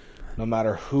 Proved, no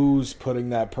matter who's putting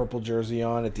that purple jersey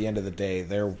on, at the end of the day,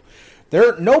 no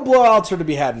blowouts are to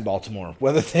be had in Baltimore.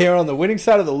 Whether they are on the winning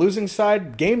side or the losing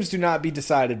side, games do not be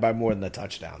decided by more than a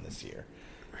touchdown this year.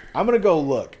 I'm going to go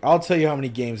look. I'll tell you how many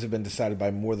games have been decided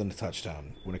by more than a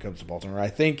touchdown when it comes to Baltimore. I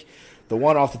think the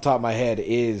one off the top of my head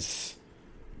is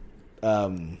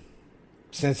Cincy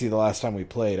the last time we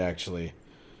played, actually.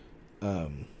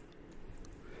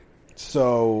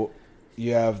 So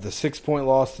you have the 6-point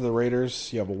loss to the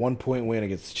Raiders. You have a 1-point win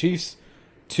against the Chiefs.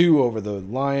 2 over the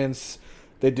Lions.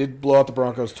 They did blow out the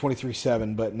Broncos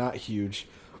 23-7, but not huge.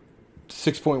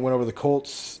 6-point win over the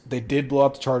Colts. They did blow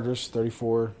out the Chargers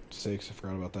 34-6. I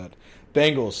forgot about that.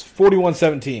 Bengals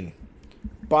 41-17.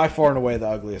 By far and away the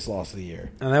ugliest loss of the year.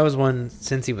 And that was one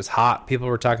since he was hot. People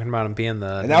were talking about him being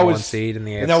the number 1 seed in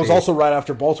the AFC. And that was also right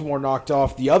after Baltimore knocked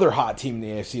off the other hot team in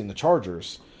the AFC in the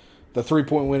Chargers. The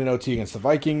 3-point win in OT against the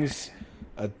Vikings.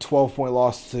 A 12-point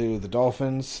loss to the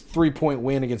Dolphins. 3-point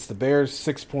win against the Bears.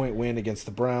 6-point win against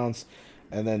the Browns.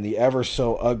 And then the ever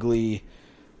so ugly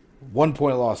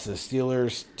 1-point loss to the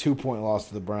Steelers, 2-point loss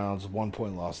to the Browns,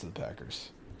 1-point loss to the Packers.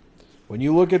 When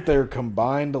you look at their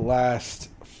combined last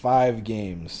 5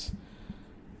 games,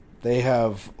 they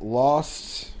have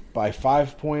lost by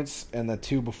 5 points, and the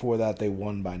 2 before that they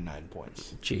won by 9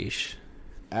 points. Jeez.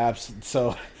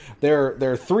 So they're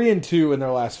 3-2 in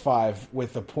their last 5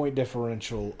 with a point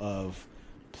differential of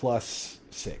plus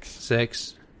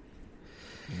 6.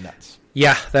 Nuts.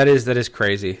 Yeah, that is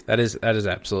crazy. That is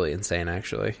absolutely insane,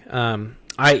 actually.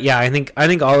 I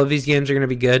think all of these games are going to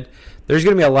be good. There's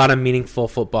going to be a lot of meaningful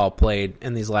football played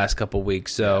in these last couple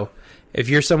weeks. So if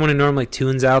you're someone who normally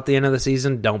tunes out the end of the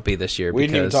season, don't be this year. We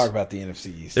didn't even talk about the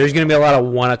NFC East. There's going to be a lot of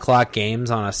 1:00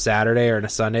 games on a Saturday or a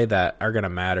Sunday that are going to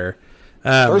matter.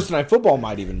 Thursday Night Football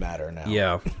might even matter now.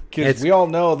 Yeah. Because we all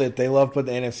know that they love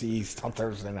putting the NFC East on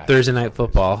Thursday night. Thursday Night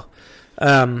Football.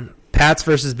 Pats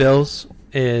versus Bills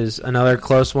is another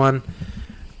close one.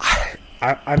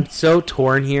 I'm so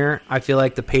torn here. I feel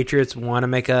like the Patriots want to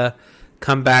make a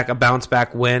comeback, a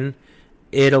bounce-back win.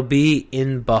 It'll be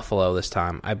in Buffalo this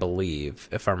time, I believe,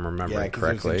 if I'm remembering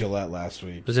correctly. It was in Gillette last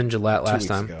week. It was in Gillette last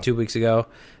time, 2 weeks ago.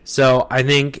 So I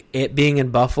think it being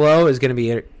in Buffalo is going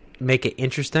to make it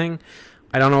interesting.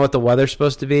 I don't know what the weather's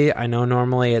supposed to be. I know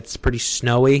normally it's pretty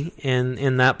snowy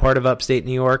in that part of upstate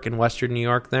New York and western New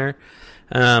York there.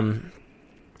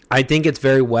 I think it's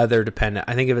very weather dependent.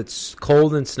 I think if it's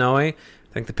cold and snowy,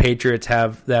 I think the Patriots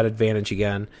have that advantage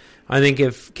again. I think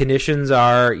if conditions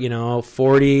are,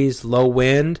 40s, low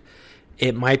wind,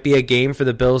 it might be a game for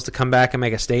the Bills to come back and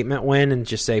make a statement win and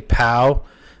just say pow.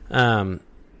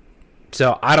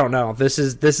 So I don't know. This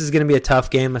is going to be a tough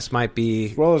game. This might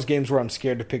be one of those games where I'm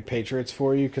scared to pick Patriots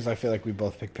for you because I feel like we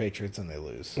both pick Patriots and they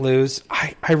lose.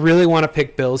 I really want to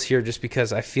pick Bills here just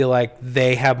because I feel like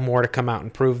they have more to come out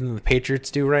and prove than the Patriots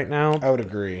do right now. I would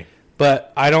agree.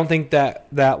 But I don't think that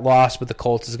loss with the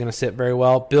Colts is going to sit very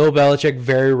well. Bill Belichick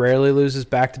very rarely loses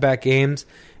back-to-back games,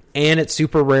 and it's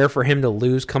super rare for him to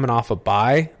lose coming off a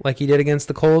bye like he did against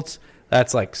the Colts.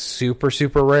 That's like super,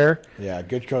 super rare. Yeah,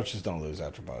 good coaches don't lose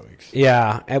after bye weeks.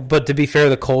 Yeah, but to be fair,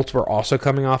 the Colts were also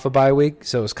coming off a bye week,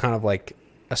 so it was kind of like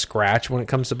a scratch when it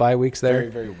comes to bye weeks there. Very,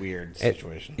 very weird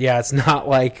situation. It's not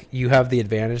like you have the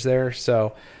advantage there.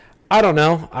 So I don't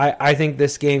know. I think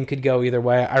this game could go either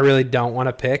way. I really don't want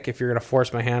to pick. If you're going to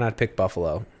force my hand, I'd pick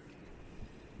Buffalo.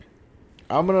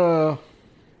 I'm gonna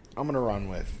run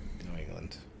with New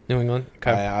England. New England?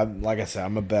 Okay. Like I said,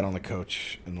 I'm a bet on the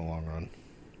coach in the long run.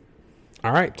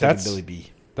 All right, that's Billy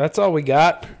B. That's all we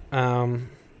got as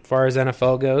far as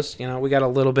NFL goes. We got a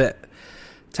little bit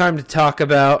time to talk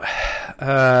about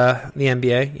the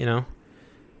NBA.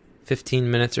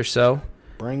 15 minutes or so.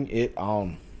 Bring it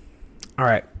on. All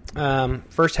right.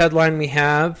 First headline we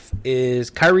have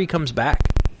is Kyrie comes back.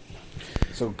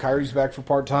 So Kyrie's back for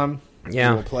part-time.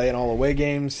 Yeah. He will play in all away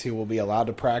games. He will be allowed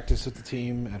to practice with the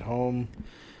team at home.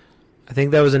 I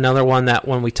think that was another one that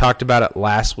when we talked about it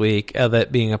last week,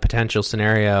 that being a potential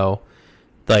scenario,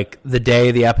 like the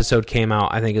day the episode came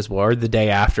out, I think or the day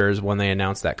after is when they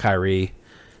announced that Kyrie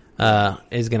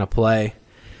is going to play.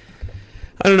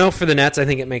 I don't know. For the Nets, I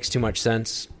think it makes too much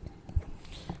sense.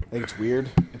 I think it's weird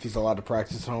if he's allowed to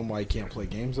practice at home, why he can't play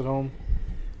games at home.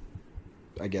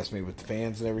 I guess maybe with the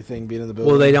fans and everything being in the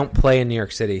building. Well, they don't play in New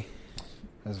York City.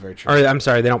 That's very true. Or I'm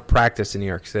sorry, they don't practice in New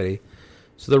York City.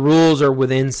 So the rules are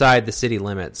inside the city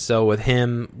limits. So with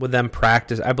them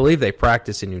practice, I believe they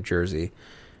practice in New Jersey.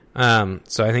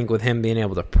 So I think with him being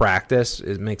able to practice,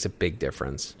 it makes a big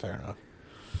difference. Fair enough.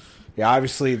 Yeah,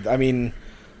 obviously, I mean,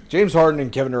 James Harden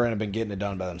and Kevin Durant have been getting it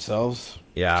done by themselves.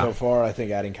 Yeah. So far, I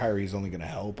think adding Kyrie is only going to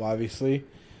help, obviously.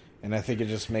 And I think it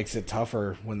just makes it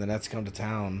tougher when the Nets come to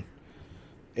town.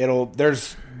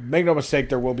 Make no mistake,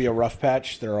 there will be a rough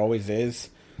patch. There always is.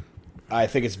 I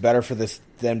think it's better for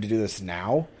them to do this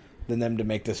now than them to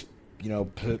make this,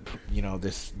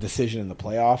 this decision in the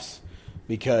playoffs,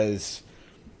 because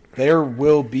there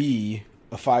will be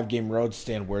a 5-game road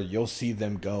stand where you'll see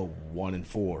them go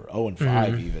 1-4,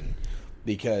 0-5 even,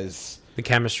 because the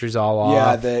chemistry's all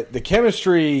off. Yeah, the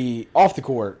chemistry off the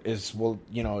court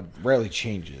rarely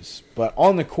changes, but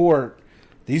on the court,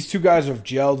 these two guys have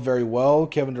gelled very well.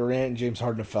 Kevin Durant and James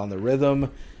Harden have found the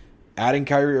rhythm. Adding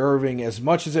Kyrie Irving, as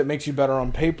much as it makes you better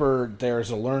on paper, there's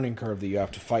a learning curve that you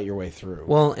have to fight your way through.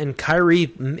 Well, and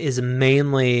Kyrie is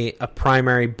mainly a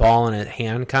primary ball in a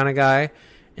hand kind of guy,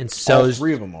 and so all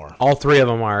three of them are. All three of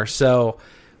them are. So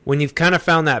when you've kind of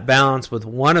found that balance with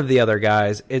one of the other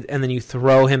guys, and then you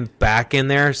throw him back in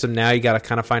there, so now you got to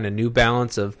kind of find a new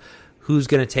balance of who's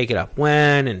going to take it up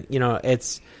when, and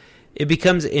it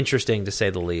becomes interesting to say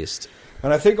the least.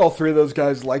 And I think all three of those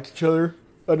guys like each other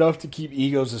enough to keep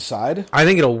egos aside. I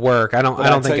think it'll work. I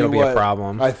don't think it'll be a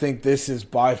problem. I think this is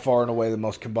by far and away the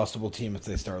most combustible team if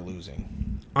they start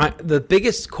losing. The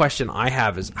biggest question I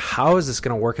have is, how is this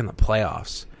going to work in the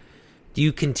playoffs? Do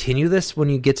you continue this when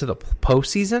you get to the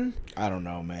postseason? I don't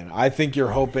know, man. I think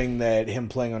you're hoping that him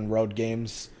playing on road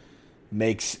games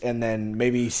and then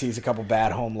maybe he sees a couple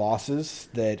bad home losses,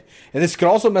 and this could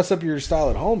also mess up your style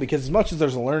at home, because as much as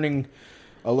there's a learning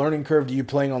curve to you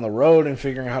playing on the road and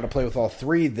figuring out how to play with all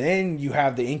three, then you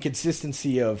have the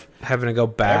inconsistency of having to go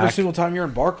back. Every single time you're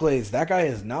in Barclays, that guy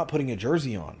is not putting a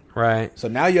jersey on. Right. So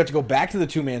now you have to go back to the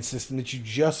two-man system that you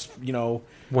just,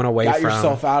 went away got from.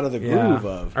 yourself out of the groove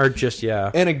of. Or just,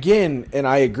 yeah. And again, and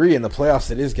I agree, in the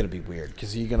playoffs it is going to be weird,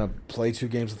 because you're going to play 2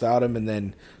 games without him, and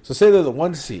then, so say they're the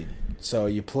 1 seed. So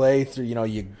you play through,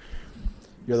 you're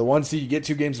the 1 seed, you get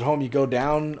 2 games at home, you go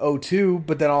down 0-2,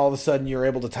 but then all of a sudden you're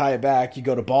able to tie it back. You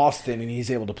go to Boston, and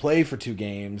he's able to play for 2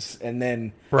 games, and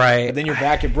then then you're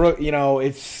back at Brook.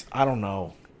 It's, I don't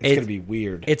know. It's going to be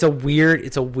weird. It's a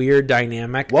weird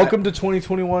dynamic. Welcome to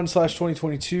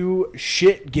 2021/2022.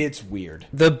 Shit gets weird.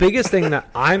 The biggest thing that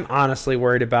I'm honestly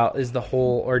worried about is the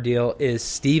whole ordeal is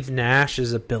Steve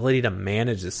Nash's ability to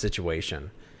manage this situation.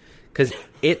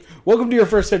 Welcome to your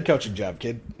first head coaching job,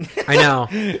 kid. I know.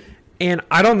 And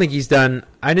I don't think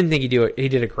I didn't think he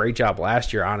did a great job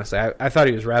last year, honestly. I thought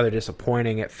he was rather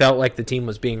disappointing. It felt like the team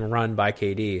was being run by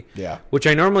KD. Yeah. Which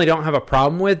I normally don't have a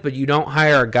problem with, but you don't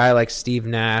hire a guy like Steve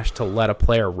Nash to let a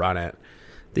player run it.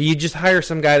 You just hire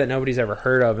some guy that nobody's ever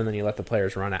heard of, and then you let the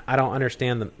players run it. I don't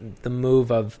understand the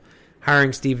move of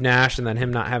hiring Steve Nash and then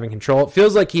him not having control. It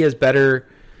feels like he has better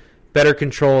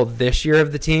control this year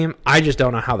of the team. I just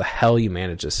don't know how the hell you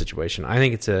manage this situation. I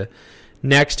think it's a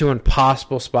next to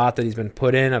impossible spot that he's been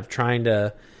put in of trying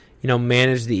to,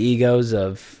 manage the egos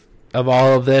of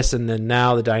all of this, and then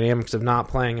now the dynamics of not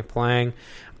playing and playing.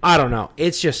 I don't know.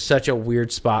 It's just such a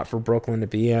weird spot for Brooklyn to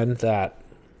be in that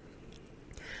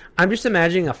I'm just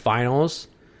imagining a finals.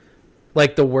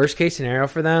 Like, the worst case scenario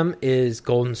for them is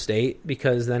Golden State,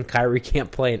 because then Kyrie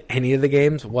can't play in any of the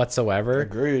games whatsoever.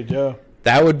 Agreed, yeah.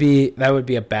 That would be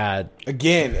a bad.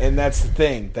 Again, and that's the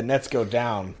thing. The Nets go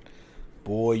down.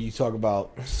 Boy, you talk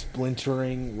about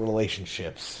splintering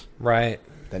relationships. Right.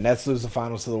 The Nets lose the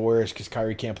finals to the Warriors because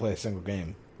Kyrie can't play a single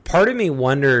game. Part of me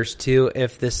wonders, too,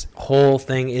 if this whole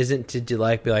thing isn't to be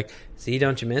like, see,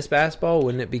 don't you miss basketball?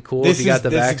 Wouldn't it be cool if you got the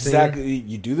vaccine? Exactly.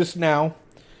 You do this now.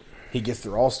 He gets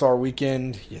through All-Star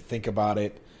weekend. You think about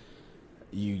it.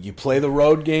 You play the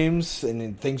road games, and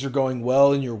then things are going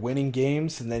well, and you're winning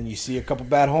games, and then you see a couple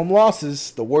bad home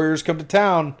losses. The Warriors come to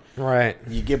town. Right.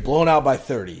 You get blown out by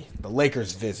 30. The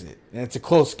Lakers visit. And it's a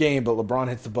close game, but LeBron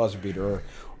hits the buzzer beater. Or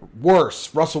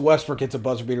worse, Russell Westbrook hits a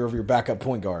buzzer beater over your backup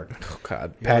point guard. Oh,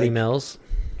 God. Patty Mills.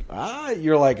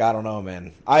 You're like, I don't know,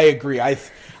 man. I agree. I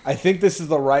think this is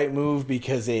the right move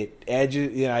because it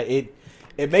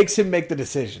makes him make the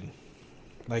decision.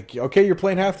 Like, okay, you're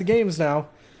playing half the games now.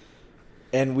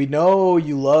 And we know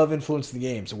you love influencing the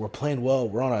games, and we're playing well.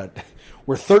 We're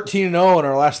 13-0 in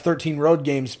our last 13 road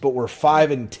games, but we're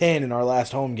 5-10 in our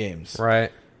last home games. Right.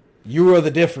 You are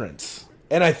the difference.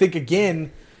 And I think,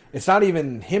 again, it's not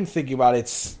even him thinking about it.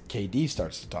 It's KD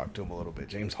starts to talk to him a little bit.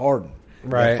 James Harden.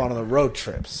 Right. Have fun on the road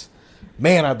trips.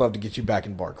 Man, I'd love to get you back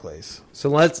in Barclays. So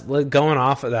going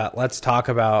off of that, let's talk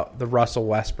about the Russell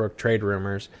Westbrook trade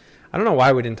rumors. I don't know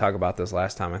why we didn't talk about this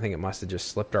last time. I think it must have just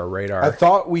slipped our radar. I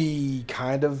thought we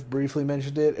kind of briefly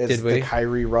mentioned it as Did we? The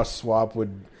Kyrie-Russ swap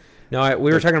would... No,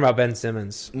 we were talking about Ben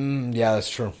Simmons. Yeah, that's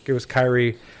true. It was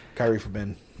Kyrie for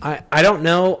Ben. I don't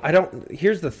know.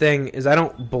 Here's the thing: is I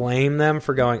don't blame them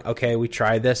for going. Okay, we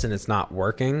tried this and it's not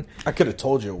working. I could have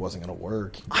told you it wasn't going to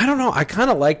work. I don't know. I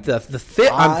kind of like the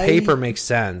fit on paper makes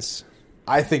sense.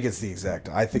 I think it's the exact.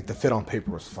 I think the fit on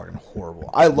paper was fucking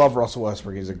horrible. I love Russell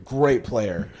Westbrook. He's a great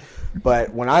player,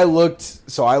 but when I look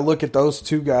at those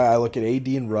two guys. I look at AD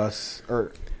and Russ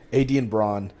or AD and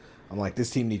Bron. I'm like, this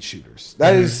team needs shooters.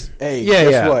 That is,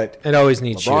 guess what? It always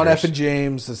needs LeBron shooters. effing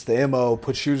James, that's the MO.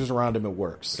 Put shooters around him, it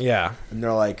works. Yeah. And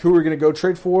they're like, who are we going to go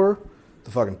trade for?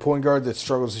 The fucking point guard that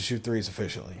struggles to shoot threes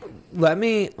efficiently.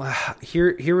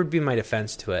 Here would be my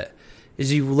defense to it.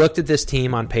 Is you looked at this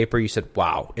team on paper, you said,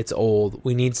 wow, it's old.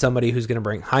 We need somebody who's going to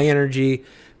bring high energy,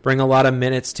 bring a lot of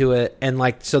minutes to it. And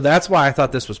so that's why I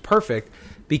thought this was perfect.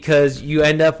 Because you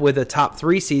end up with a top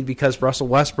 3 seed because Russell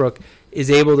Westbrook is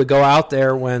able to go out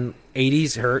there when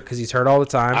AD's hurt because he's hurt all the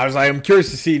time. I'm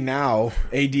curious to see now.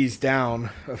 AD's down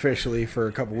officially for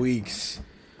a couple weeks.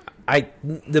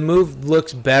 The move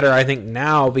looks better, I think,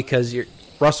 now because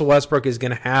Russell Westbrook is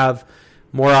going to have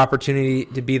more opportunity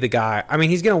to be the guy. I mean,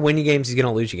 he's going to win you games. He's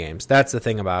going to lose you games. That's the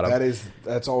thing about him.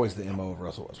 That's always the MO of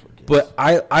Russell Westbrook. Yes. But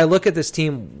I look at this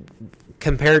team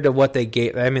compared to what they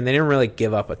gave. I mean, they didn't really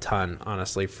give up a ton,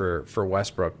 honestly, for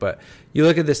Westbrook. But you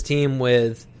look at this team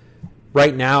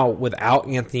right now without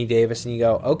Anthony Davis, and you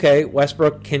go, okay,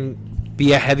 Westbrook can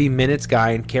be a heavy minutes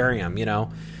guy and carry him.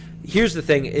 Here's the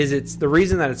thing: it's the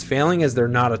reason that it's failing is they're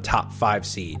not a top 5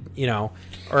 seed,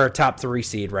 or a top 3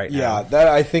 seed right now.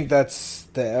 Yeah, I think that is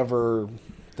the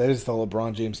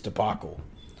LeBron James debacle.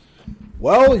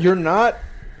 Well, you're not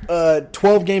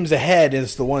 12 games ahead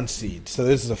is the 1 seed, so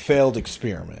this is a failed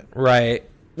experiment. Right.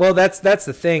 Well, that's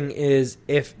the thing is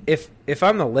if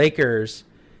I'm the Lakers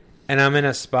and I'm in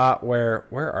a spot where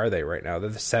are they right now? They're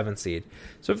the 7th seed.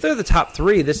 So if they're the top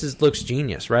 3, looks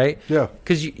genius, right? Yeah.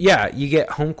 Because you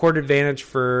get home court advantage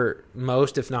for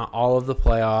most, if not all, of the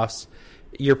playoffs.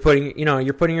 You're putting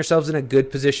yourselves in a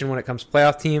good position when it comes to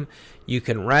playoff team. You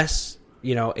can rest.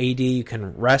 AD, you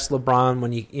can rest LeBron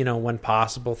when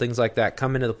possible, things like that.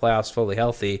 Come into the playoffs fully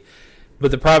healthy. But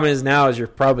the problem is you're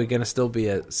probably going to still be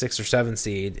a 6 or 7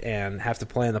 seed and have to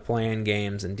play in the play-in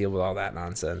games and deal with all that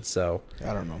nonsense. So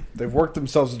I don't know. They've worked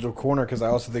themselves into a corner because I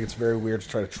also think it's very weird to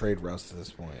try to trade Russ at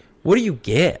this point. What do you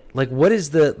get? That's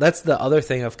the other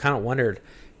thing I've kind of wondered.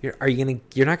 You're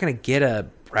not going to get a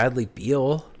Bradley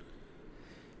Beal.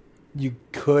 You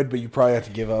could, but you probably have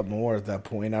to give up more at that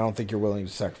point. I don't think you're willing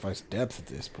to sacrifice depth at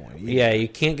this point either. Yeah, you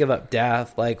can't give up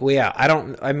depth. What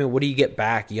do you get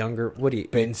back? Younger?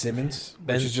 Ben Simmons,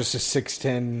 which is just a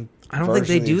 6'10". I don't think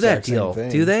they do that deal.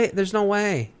 Do they? There's no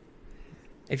way.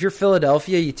 If you're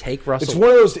Philadelphia, you take Russell.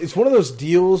 It's one of those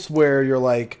deals where you're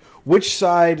like, which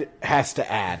side has to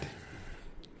add?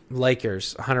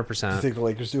 Lakers, 100%. You think the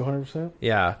Lakers do 100%?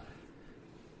 Yeah.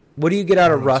 What do you get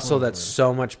out of Russell that's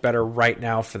so much better right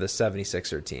now for the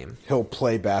 76er team? He'll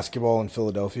play basketball in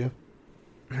Philadelphia.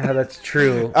 Yeah, that's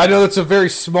true. I know that's a very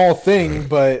small thing,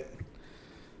 but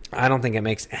I don't think it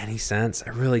makes any sense.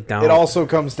 I really don't. It also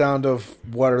comes down to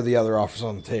what are the other offers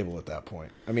on the table at that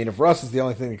point. I mean, if Russ is the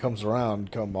only thing that comes around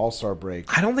come All-Star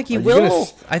break, I don't think he will.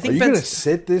 I think are you going to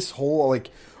sit this whole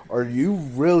Are you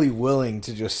really willing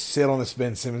to just sit on this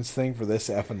Ben Simmons thing for this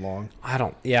effing long? I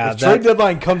don't. Yeah. If trade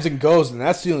deadline comes and goes, and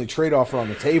that's the only trade offer on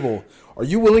the table, are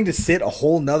you willing to sit a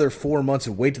whole nother 4 months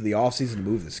and wait to the offseason to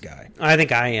move this guy? I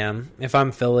think I am. If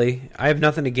I'm Philly, I have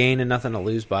nothing to gain and nothing to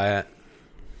lose by it.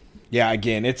 Yeah,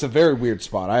 again, it's a very weird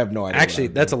spot. I have no idea. Actually,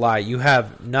 that's a lie. You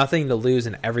have nothing to lose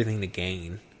and everything to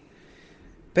gain.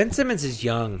 Ben Simmons is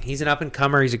young. He's an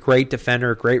up-and-comer. He's a great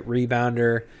defender, great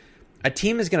rebounder. A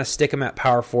team is going to stick him at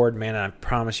power forward, man, and I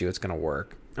promise you it's going to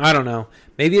work. I don't know.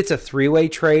 Maybe it's a 3-way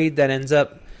trade that ends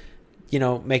up,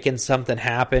 making something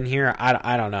happen here.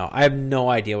 I don't know. I have no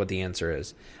idea what the answer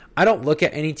is. I don't look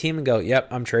at any team and go, yep,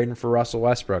 I'm trading for Russell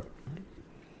Westbrook.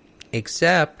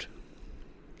 Except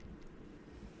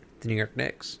the New York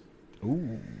Knicks.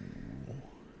 Ooh.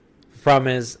 The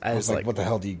problem is, I was like, what the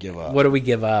hell do you give up? What do we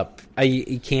give up?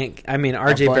 You can't. I mean,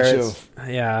 RJ Barrett's.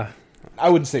 Yeah. I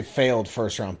wouldn't say failed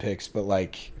first-round picks, but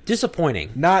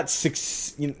disappointing. Not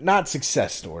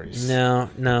success stories.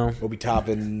 No. Obi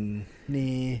Toppin.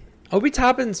 Obi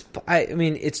Toppin's. I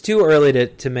mean, it's too early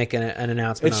to make an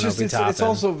announcement on Obi Toppin. It's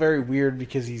also very weird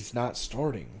because he's not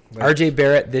starting. RJ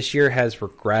Barrett this year has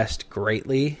regressed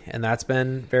greatly, and that's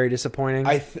been very disappointing.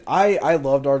 I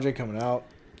loved RJ coming out,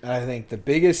 and I think the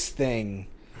biggest thing,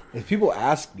 if people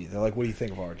ask me, they're like, "What do you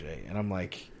think of RJ?" And I'm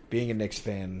like, being a Knicks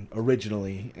fan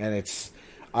originally, and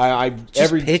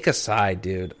Just pick a side,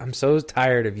 dude. I'm so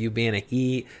tired of you being a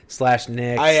Heat/Knicks.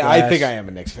 I think I am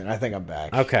a Knicks fan. I think I'm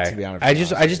back. Okay. To be honest,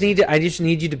 I just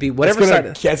need you to be whatever side.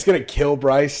 It's gonna kill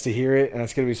Bryce to hear it, and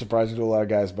it's gonna be surprising to a lot of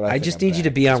guys. But I just need you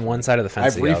to be on one side of the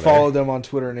fence. I've refollowed them on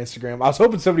Twitter and Instagram. I was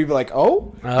hoping somebody would be like,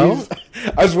 "Oh."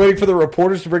 I was waiting for the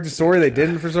reporters to break the story. They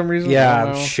didn't for some reason. Yeah,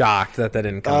 I'm shocked that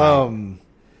didn't come out.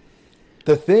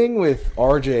 The thing with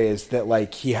RJ is that,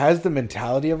 like, he has the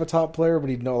mentality of a top player, but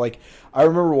I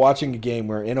remember watching a game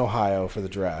where in Ohio for the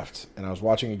draft, and I was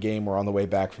watching a game where on the way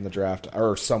back from the draft,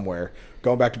 or somewhere,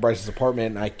 going back to Bryce's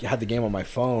apartment, and I had the game on my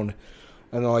phone,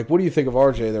 and they're like, what do you think of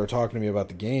RJ? They were talking to me about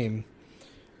the game,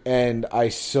 and I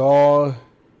saw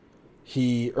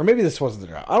or maybe this wasn't the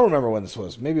draft. I don't remember when this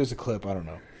was. Maybe it was a clip. I don't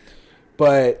know.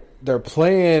 But they're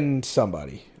playing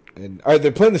somebody, or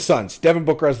they're playing the Suns. Devin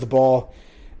Booker has the ball.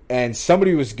 And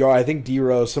somebody was guarding, I think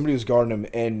D-Rose, somebody was guarding him,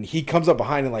 and he comes up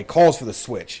behind and, like, calls for the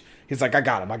switch. He's like, I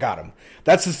got him.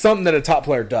 That's just something that a top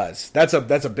player does. That's a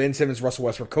Ben Simmons, Russell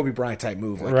Westbrook, Kobe Bryant type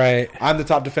move. Like, right. I'm the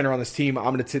top defender on this team.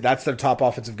 That's their top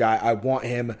offensive guy. I want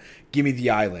him. Give me the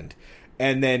island.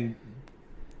 And then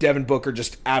Devin Booker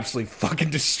just absolutely fucking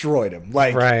destroyed him.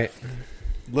 Like, right.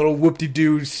 Little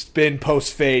whoop-de-doo spin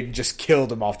post fade and just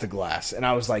killed him off the glass. And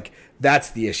I was like,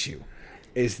 that's the issue.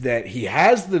 Is that he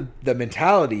has the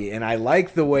mentality, and I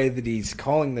like the way that he's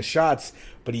calling the shots,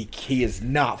 but he is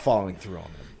not following through on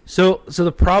them. So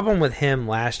the problem with him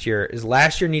last year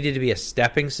needed to be a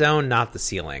stepping stone, not the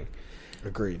ceiling.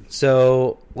 Agreed.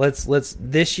 So let's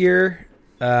this year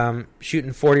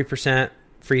shooting 40%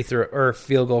 free throw or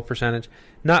field goal percentage,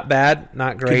 not bad,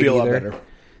 not great Could be a lot either. better.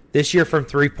 This year from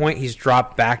 3-point, he's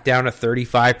dropped back down to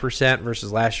 35%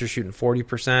 versus last year shooting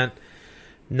 40%.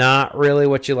 Not really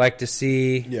what you like to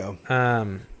see. Yeah.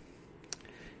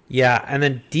 Yeah, and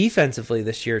then defensively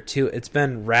this year, too, it's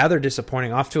been rather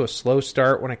disappointing. Off to a slow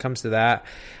start when it comes to that.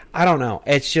 I don't know.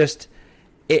 It's just,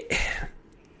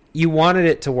 you wanted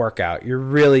it to work out. You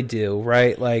really do,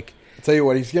 right? Like, I'll tell you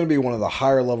what, he's going to be one of the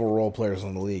higher-level role players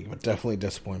in the league, but definitely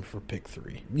disappointing for pick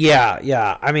 3.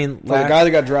 Yeah. I mean, for the guy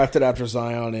that got drafted after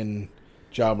Zion and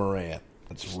Ja Morant,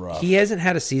 that's rough. He hasn't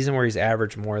had a season where he's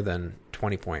averaged more than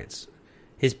 20 points.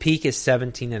 His peak is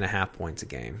 17.5 points a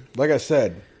game. Like I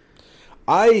said,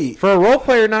 for a role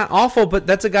player, not awful, but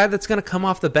that's a guy that's going to come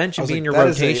off the bench and be in your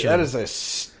rotation. That is a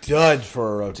stud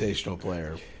for a rotational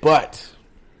player, but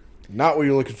not what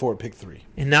you're looking for at pick 3.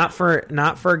 And not for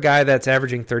a guy that's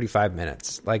averaging 35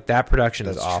 minutes. Like, that production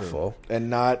is awful. True. And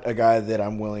not a guy that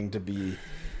I'm willing to be,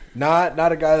 not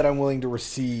a guy that I'm willing to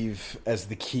receive as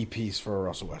the key piece for a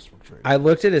Russell Westbrook trade. I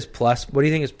looked at his plus. What do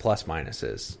you think his plus minus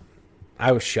is?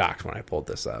 I was shocked when I pulled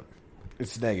this up.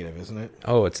 It's negative, isn't it?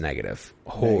 Oh, it's negative.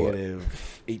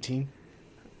 Negative 18?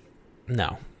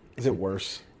 No. Is it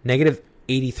worse? Negative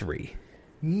 83.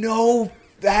 No,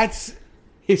 that's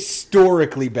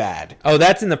historically bad. Oh,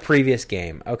 that's in the previous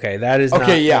game. Okay, that is not.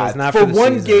 Okay, yeah. That is not for the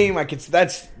one season. game,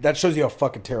 that shows you how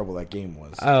fucking terrible that game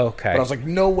was. Oh, okay. But I was like,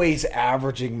 no way he's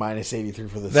averaging minus 83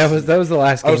 for this. That was the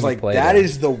last game I was like, that in.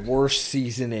 is the worst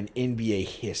season in NBA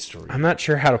history. I'm not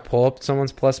sure how to pull up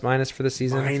someone's plus minus for the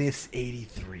season. Minus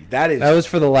 83. That was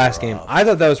for the last game. I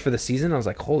thought that was for the season. I was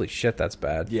like, holy shit, that's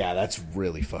bad. Yeah, that's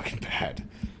really fucking bad.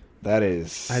 That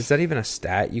is. Is that even a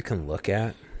stat you can look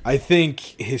at? I think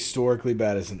historically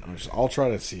bad isn't. I'll try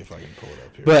to see if I can pull it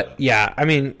up here. But yeah, I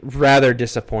mean, rather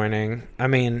disappointing. I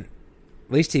mean,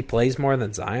 at least he plays more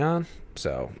than Zion,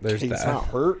 so there's that. He's not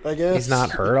hurt, I guess. He's not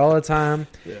hurt all the time.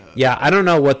 Yeah, I don't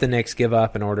know what the Knicks give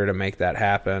up in order to make that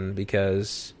happen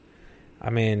because, I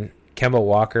mean, Kemba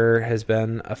Walker has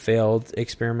been a failed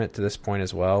experiment to this point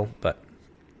as well. But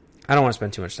I don't want to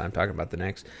spend too much time talking about the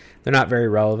Knicks. They're not very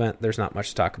relevant. There's not much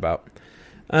to talk about.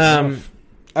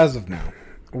 As of now.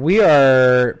 We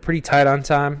are pretty tight on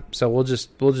time, so we'll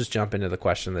just jump into the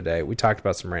question of the day. We talked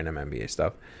about some random NBA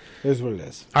stuff. Here's what it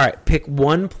is. All right, pick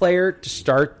one player to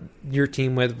start your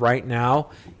team with right now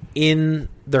in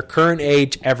their current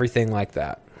age, everything like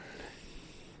that.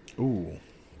 Ooh.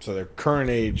 So their current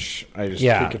age, I just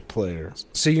pick a player.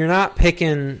 So you're not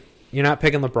picking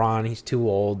LeBron, he's too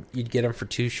old. You'd get him for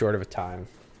too short of a time.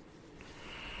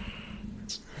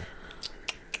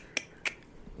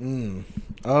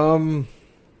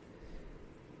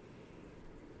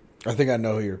 I think I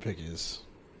know who your pick is.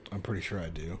 I'm pretty sure I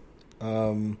do.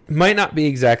 Might not be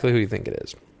exactly who you think it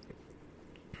is.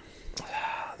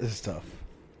 This is tough.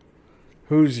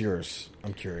 Who's yours?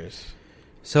 I'm curious.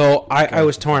 So I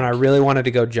was torn. I really wanted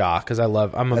to go Ja because that's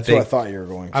what I thought you were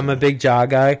going to. I'm a big Ja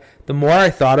guy. The more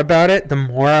I thought about it, the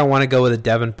more I want to go with a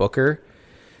Devin Booker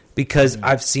because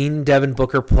I've seen Devin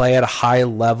Booker play at a high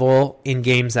level in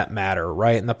games that matter,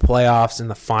 right? In the playoffs, in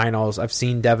the finals, I've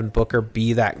seen Devin Booker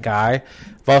be that guy.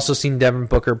 I've also seen Devin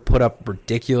Booker put up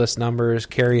ridiculous numbers,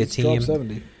 carry a team.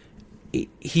 70.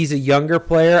 He's a younger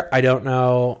player. I don't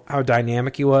know how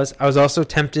dynamic he was. I was also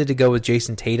tempted to go with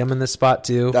Jason Tatum in this spot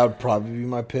too. That would probably be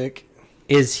my pick.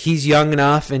 He's young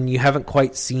enough, and you haven't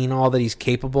quite seen all that he's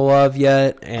capable of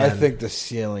yet. And I think the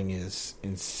ceiling is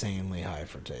insanely high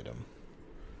for Tatum.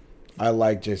 I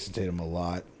like Jason Tatum a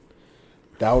lot.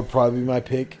 That would probably be my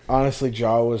pick. Honestly,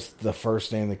 Ja was the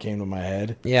first name that came to my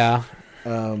head. Yeah.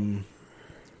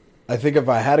 I think if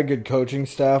I had a good coaching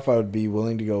staff, I would be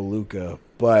willing to go Luka,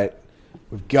 but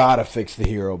we've got to fix the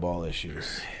hero ball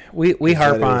issues. We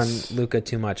harp on Luka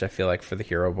too much, I feel like, for the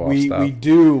hero ball stuff. We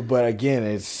do, but again,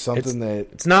 it's something that...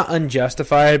 It's not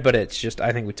unjustified, but it's just,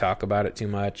 I think we talk about it too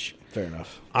much. Fair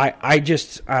enough. I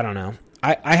don't know.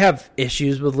 I have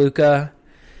issues with Luka.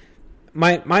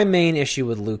 My main issue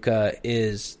with Luka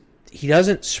is he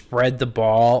doesn't spread the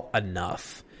ball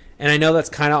enough. And I know that's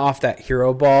kind of off that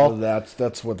hero ball. Well,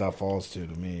 that's what that falls to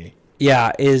me.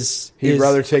 Yeah, he'd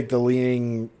rather take the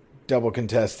leaning double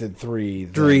contested three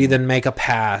than make a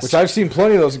pass. Which I've seen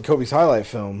plenty of those in Kobe's highlight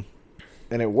film.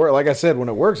 And it works. Like I said, when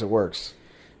it works, it works.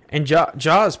 And Ja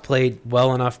has played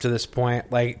well enough to this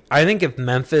point. Like, I think if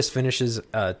Memphis finishes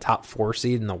a top 4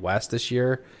 seed in the West this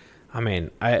year, I mean,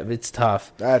 it's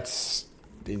tough. That's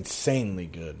insanely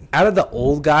good. Out of the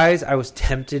old guys, I was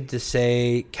tempted to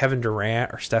say Kevin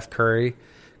Durant or Steph Curry,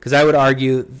 because I would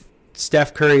argue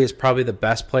Steph Curry is probably the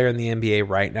best player in the NBA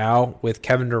right now, with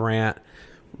Kevin Durant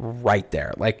right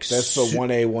there. Like, that's the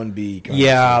 1A, 1B conversation.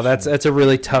 Yeah, that's a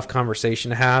really tough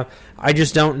conversation to have. I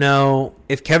just don't know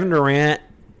if Kevin Durant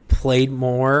played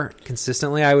more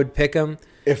consistently, I would pick him.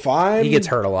 He gets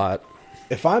hurt a lot.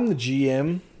 If I'm the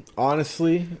GM,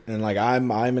 honestly, and like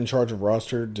I'm in charge of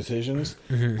roster decisions,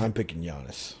 I'm picking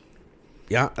Giannis.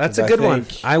 Yeah, that's a good one.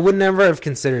 I would never have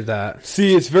considered that.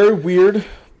 See, it's very weird,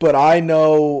 but I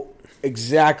know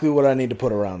exactly what I need to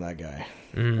put around that guy.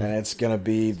 And it's going to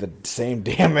be the same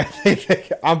damn thing.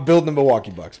 I'm building the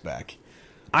Milwaukee Bucks back.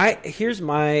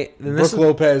 Brook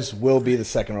Lopez will be the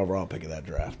second overall pick of that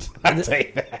draft. I'll tell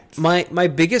you that. My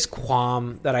biggest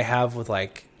qualm that I have with,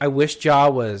 like, I wish Ja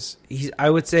was... I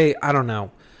would say, I don't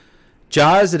know.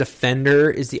 Ja as a defender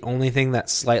is the only thing that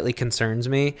slightly concerns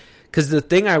me. Because the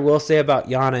thing I will say about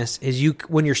Giannis is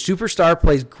when your superstar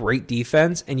plays great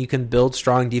defense and you can build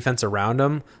strong defense around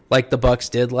him, like the Bucks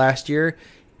did last year,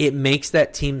 it makes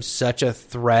that team such a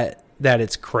threat that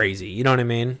it's crazy. You know what I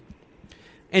mean?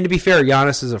 And to be fair,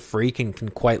 Giannis is a freak and can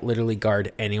quite literally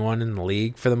guard anyone in the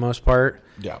league for the most part.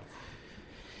 Yeah.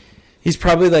 He's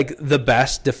probably like the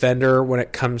best defender when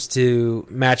it comes to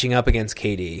matching up against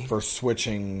KD. For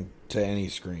switching to any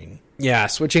screen. Yeah,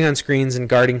 switching on screens and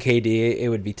guarding KD, it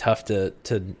would be tough to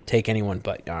take anyone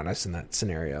but Giannis in that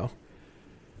scenario.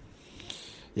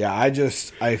 Yeah,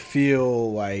 I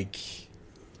feel like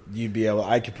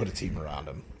I could put a team around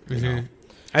him. You know?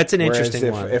 That's an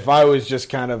interesting one. If I was just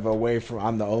kind of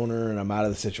I'm the owner and I'm out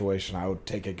of the situation, I would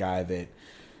take a guy that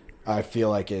I feel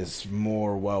like is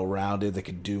more well-rounded, that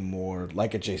could do more,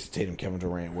 like a Jason Tatum, Kevin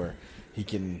Durant, where he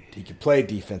can play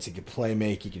defense, he can play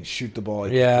make, he can shoot the ball,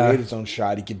 he can create his own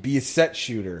shot, he can be a set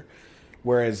shooter.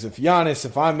 Whereas if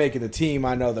I'm making the team,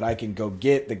 I know that I can go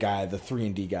get the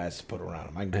 3-and-D guys to put around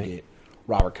him. I can go get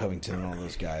Robert Covington and all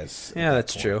those guys. Yeah,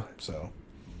 that's true. So,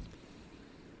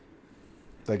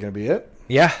 is that going to be it?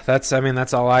 Yeah, that's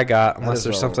all I got, unless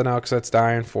there's something else that's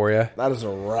dying for you. That is a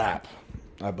wrap,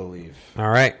 I believe. All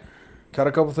right. Cut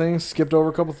a couple things, skipped over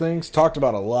a couple things, talked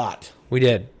about a lot. We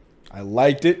did. I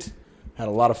liked it. Had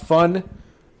a lot of fun.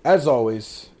 As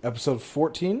always, episode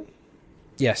 14?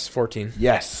 Yes, 14.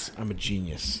 Yes, I'm a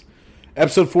genius.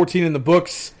 Episode 14 in the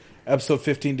books. Episode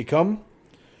 15 to come.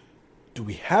 Do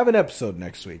we have an episode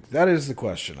next week? That is the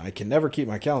question. I can never keep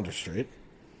my calendar straight.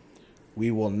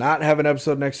 We will not have an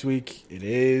episode next week. It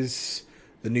is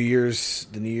the New Year's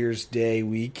Day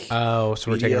week. Oh,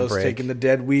 so we're taking a break. Taking the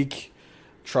dead week.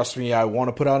 Trust me, I want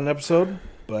to put out an episode,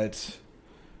 but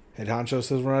Head Honcho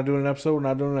says we're not doing an episode. We're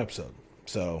not doing an episode.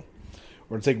 So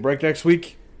we're going to take a break next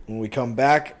week. When we come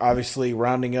back, obviously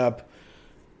rounding up,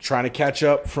 trying to catch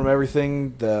up from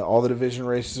everything. All the division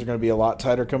races are going to be a lot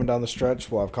tighter coming down the stretch.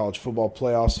 We'll have college football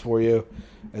playoffs for you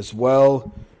as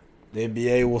well. The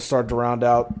NBA will start to round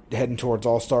out, heading towards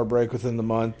All-Star break within the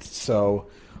month. So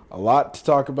a lot to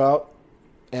talk about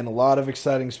and a lot of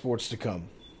exciting sports to come.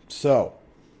 So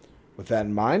with that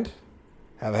in mind,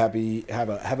 have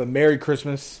a Merry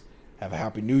Christmas, have a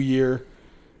Happy New Year,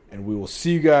 and we will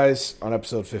see you guys on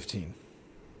episode 15.